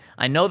 Look,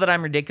 I know that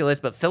I'm ridiculous,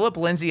 but Philip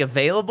Lindsay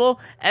available?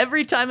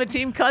 Every time a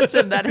team cuts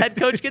him, that head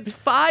coach gets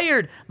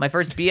fired. My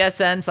first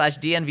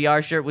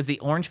BSN/DNVR shirt was the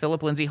orange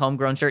Philip Lindsay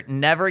homegrown shirt,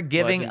 never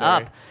giving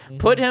Legendary. up.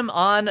 Put him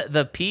on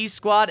the P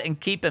squad and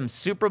keep him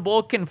Super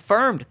Bowl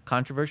confirmed.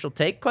 Controversial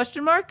take,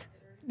 question mark?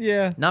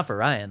 Yeah. Not for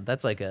Ryan.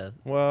 That's like a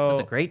that's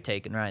a great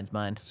take in Ryan's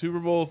mind. Super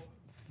Bowl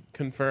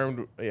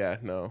confirmed. Yeah,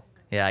 no.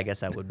 Yeah, I guess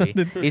that would be.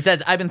 He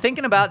says, I've been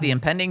thinking about the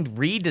impending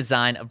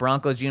redesign of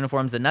Broncos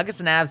uniforms. The Nuggets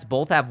and Avs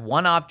both have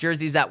one-off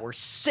jerseys that were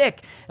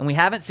sick, and we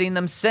haven't seen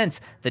them since.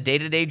 The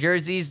day-to-day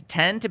jerseys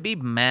tend to be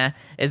meh.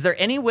 Is there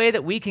any way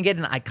that we can get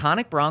an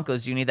iconic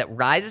Broncos uni that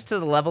rises to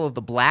the level of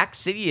the Black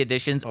City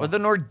editions or the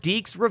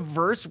Nordiques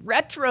reverse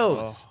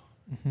retros?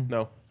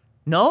 No.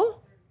 No?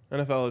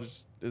 NFL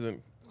just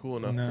isn't cool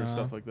enough for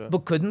stuff like that.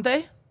 But couldn't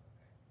they?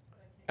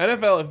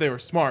 NFL, if they were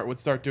smart, would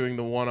start doing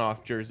the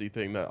one-off jersey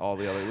thing that all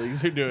the other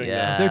leagues are doing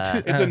Yeah. now.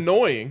 They're too, It's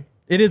annoying.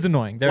 It is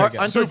annoying. There we go.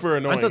 Aren't those, Super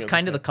annoying aren't those as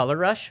kind of a the color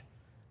rush?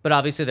 But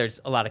obviously there's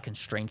a lot of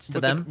constraints to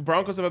But them. the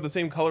Broncos have had the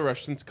same color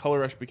rush since color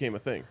rush became a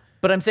thing.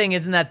 But I'm saying,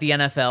 isn't that the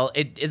NFL?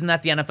 Isn't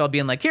that the NFL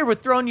being like, here, we're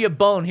throwing you a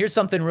bone. Here's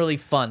something really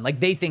fun. Like,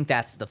 they think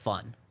that's the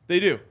fun. They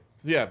do.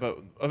 Yeah, but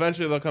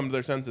eventually they'll come to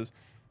their senses.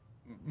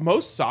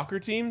 Most soccer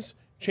teams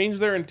change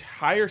their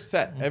entire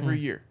set every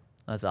year.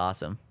 That's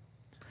awesome.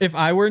 If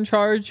I were in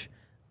charge,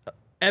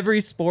 every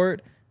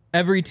sport,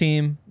 every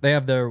team, they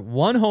have their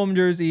one home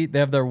jersey, they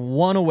have their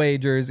one away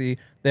jersey,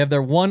 they have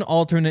their one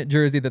alternate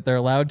jersey that they're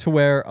allowed to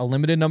wear a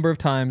limited number of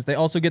times. They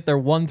also get their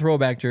one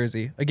throwback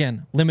jersey.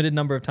 Again, limited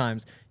number of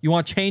times. You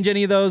want to change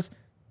any of those?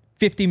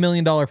 $50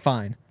 million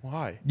fine.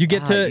 Why? You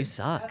get Wow, to you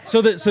suck.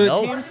 so that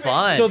No teams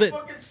fun. Yeah,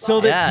 this so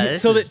that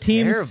is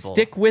teams terrible.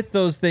 stick with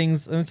those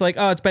things, and it's like,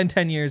 oh, it's been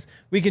 10 years.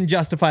 We can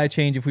justify a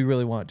change if we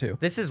really want to.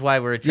 This is why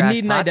we're a trash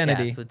need an podcast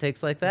identity. with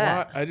takes like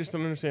that. Why? I just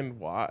don't understand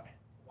why.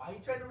 Why are you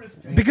trying to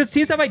restrict? Because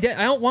teams have identity.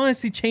 I don't want to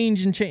see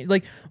change and change.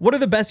 Like, what are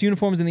the best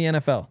uniforms in the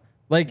NFL?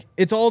 Like,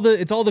 it's all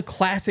the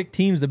classic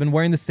teams that have been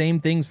wearing the same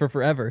things for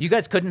forever. You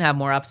guys couldn't have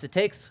more opposite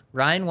takes.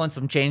 Ryan wants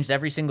them changed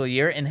every single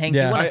year, and Hank,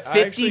 Yeah. you want a I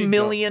actually $50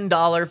 million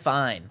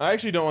fine. I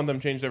actually don't want them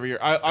changed every year.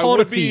 I Call it a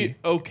would be fee.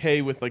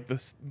 okay with like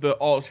the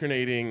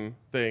alternating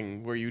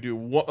thing where you do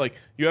one, like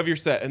you have your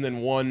set and then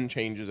one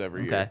changes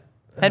every Okay. year.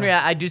 Henry,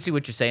 I do see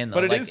what you're saying, though.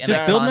 But it like, is an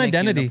sad. Build an iconic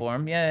identity.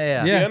 Uniform.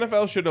 Yeah. Yeah. The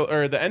NFL should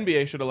or the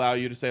NBA should allow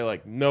you to say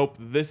like, nope,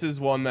 this is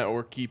one that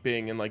we're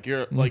keeping, and like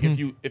you're like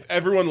if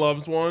everyone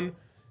loves one,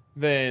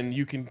 then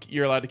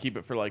you're allowed to keep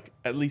it for like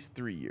at least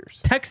 3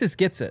 years. Texas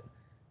gets it.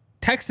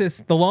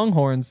 Texas, the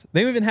Longhorns,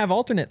 they don't even have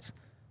alternates.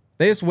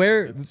 They just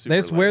wear it's they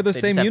just super wear the They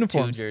same just have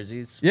uniforms. 2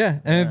 jerseys. Yeah,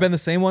 and they've been the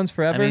same ones I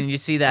forever. mean, you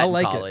see that I in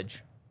like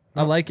college.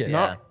 I like it.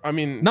 Yeah. I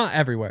mean, Not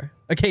everywhere.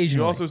 you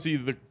Occasionally. also see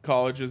the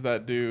colleges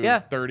that do Yeah.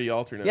 30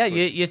 alternates. Yeah,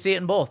 which- you see it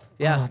in both.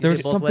 Yeah, you there see was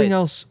it both something ways.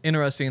 else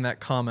interesting in that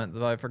comment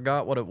that I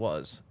forgot what it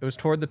was. It was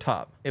toward the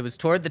top. It was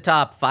toward the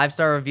top.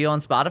 5-star review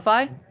on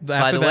Spotify. By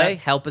After the way, that-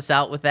 help us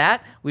out with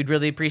that. We'd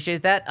really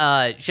appreciate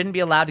that. Shouldn't be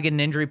allowed to get an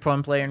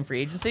injury-prone player in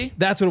free agency.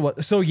 That's what it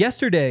was. So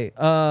yesterday,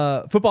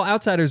 Football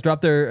Outsiders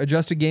dropped their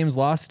adjusted games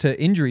lost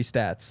to injury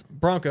stats.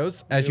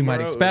 Broncos, as you might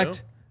Numero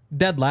expect,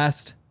 dead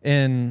last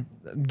in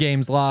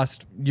games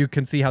lost. You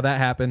can see how that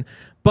happened.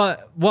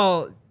 But,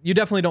 well, you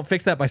definitely don't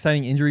fix that by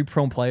signing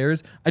injury-prone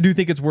players. I do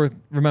think it's worth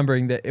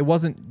remembering that it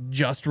wasn't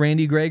just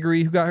Randy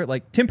Gregory who got hurt.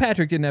 Like, Tim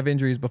Patrick didn't have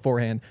injuries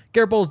beforehand.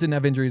 Garrett Bowles didn't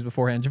have injuries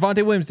beforehand.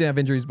 Javonte Williams didn't have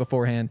injuries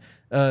beforehand.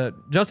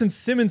 Justin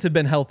Simmons had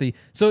been healthy.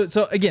 So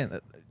again,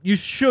 you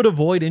should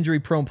avoid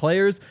injury-prone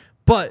players,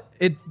 but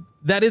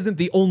that isn't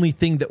the only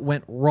thing that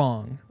went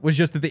wrong. Was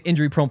just that the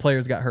injury-prone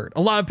players got hurt.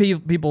 A lot of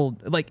people,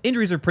 like,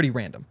 injuries are pretty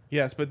random.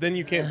 Yes, but then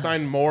you can't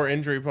sign more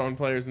injury-prone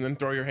players and then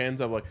throw your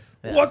hands up like,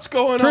 what's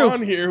going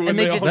on here? When And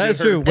they all just- get That is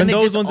hurt? true. And When they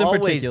those just ones in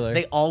always, particular.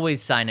 They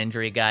always sign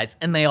injury guys,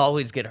 and they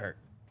always get hurt.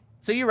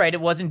 So you're right. It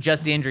wasn't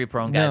just the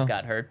injury-prone guys No.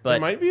 got hurt, There but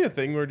might be a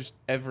thing where just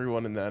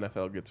everyone in the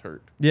NFL gets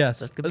hurt.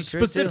 Yes. could be true,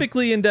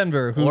 Specifically in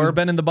Denver, who's Or-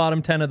 been in the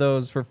bottom 10 of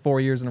those for 4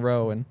 years in a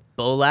row. And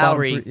Bo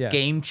Lowry, Bottom three, yeah.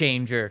 game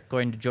changer,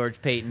 according to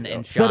George Payton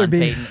and Better Sean be.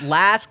 Payton.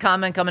 Last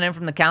comment coming in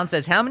from the count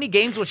says, how many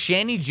games will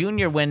Shanny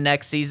Jr. win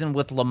next season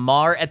with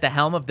Lamar at the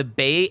helm of the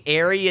Bay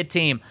Area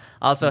team?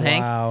 Also,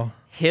 Hank, wow.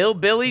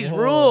 Hillbillies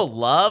rule.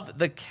 Love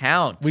the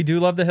count. We do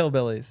love the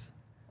Hillbillies.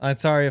 I'm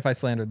sorry if I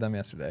slandered them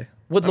yesterday.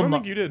 Would I don't Lamar,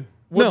 think you did.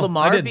 would No, I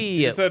Lamar didn't.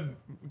 be? You said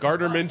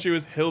Gardner Minshew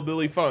is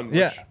hillbilly fun, which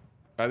Yeah.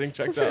 I think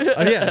checks out.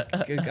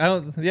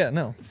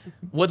 No.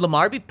 Would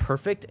Lamar be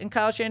perfect in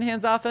Kyle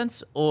Shanahan's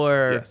offense,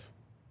 or Yes.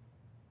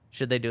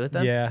 should they do it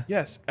then? Yeah.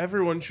 Yes,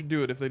 everyone should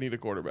do it if they need a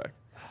quarterback.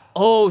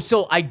 Oh,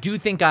 so I do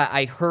think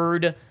I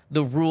heard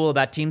the rule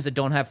about teams that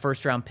don't have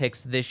first-round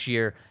picks this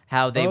year,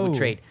 how they would Oh.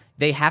 trade.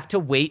 They have to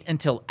wait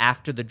until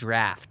after the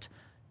draft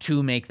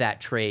to make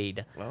that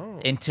trade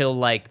until,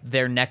 like,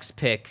 their next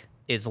pick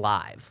is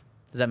live.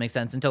 Does that make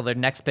sense? Until their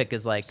next pick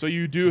is, like, So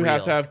you do have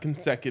real. to have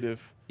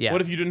consecutive. Yeah.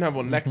 What if you didn't have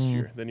one next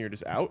year? Then you're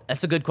just out?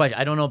 That's a good question.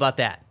 I don't know about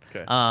that.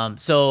 Okay.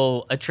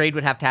 So a trade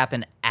would have to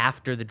happen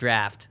after the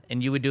draft,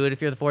 and you would do it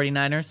if you're the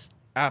 49ers?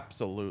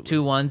 Absolutely.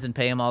 2 1s and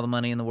pay him all the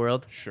money in the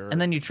world? Sure. And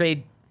then you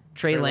trade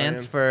Trey Lance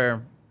Lance.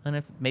 for, and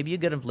if maybe you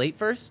get him late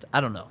first? I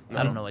don't know.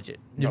 I don't know what you...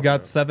 You've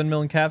got $7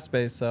 million cap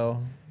space,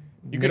 so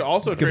You could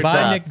also trade goodbye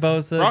Brock. Nick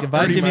Bosa, Brock goodbye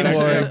Purdy Jimmy might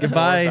actually Ward, have more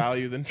goodbye,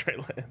 value than Trey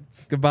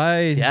Lance.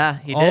 goodbye. Yeah,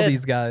 he all did.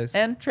 these guys.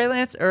 And Trey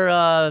Lance,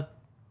 or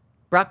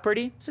Brock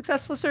Purdy,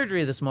 successful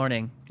surgery this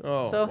morning.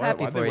 Oh, so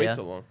happy why'd for they wait you.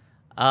 so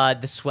long?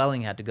 The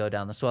swelling had to go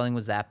down. The swelling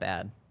was that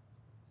bad.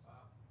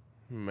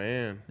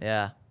 Man,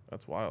 Yeah.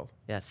 that's wild.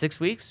 Yeah, 6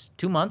 weeks?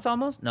 2 months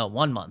almost? No,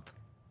 1 month.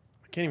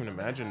 I can't even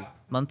imagine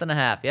Month and a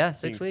half. Yeah,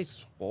 6 being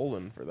weeks.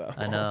 swollen for that.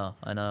 I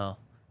know.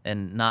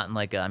 And not in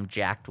like a I'm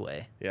jacked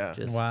way. Yeah.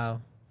 Just,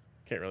 Wow.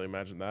 Can't really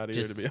imagine that either,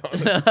 Just- to be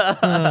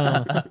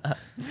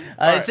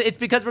honest. It's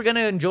because we're going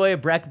to enjoy a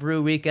Breck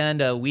Brew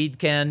weekend, a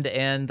weekend,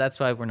 and that's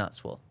why we're not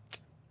swole.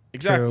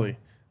 Exactly.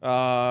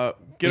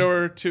 Get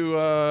over to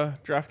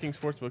DraftKings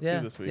Sportsbook Yeah,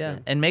 too this yeah.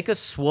 weekend. And make us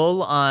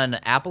swole on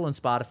Apple and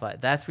Spotify.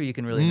 That's where you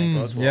can really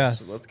make us swole.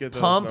 Yes. Let's get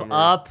those Pump numbers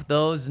up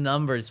those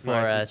numbers for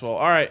nice and us. swole.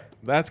 All right,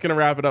 that's gonna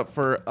wrap it up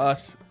for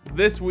us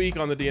this week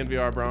on the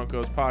DNVR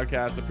Broncos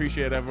podcast.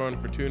 Appreciate everyone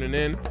for tuning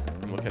in,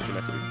 and we'll catch you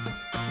next week.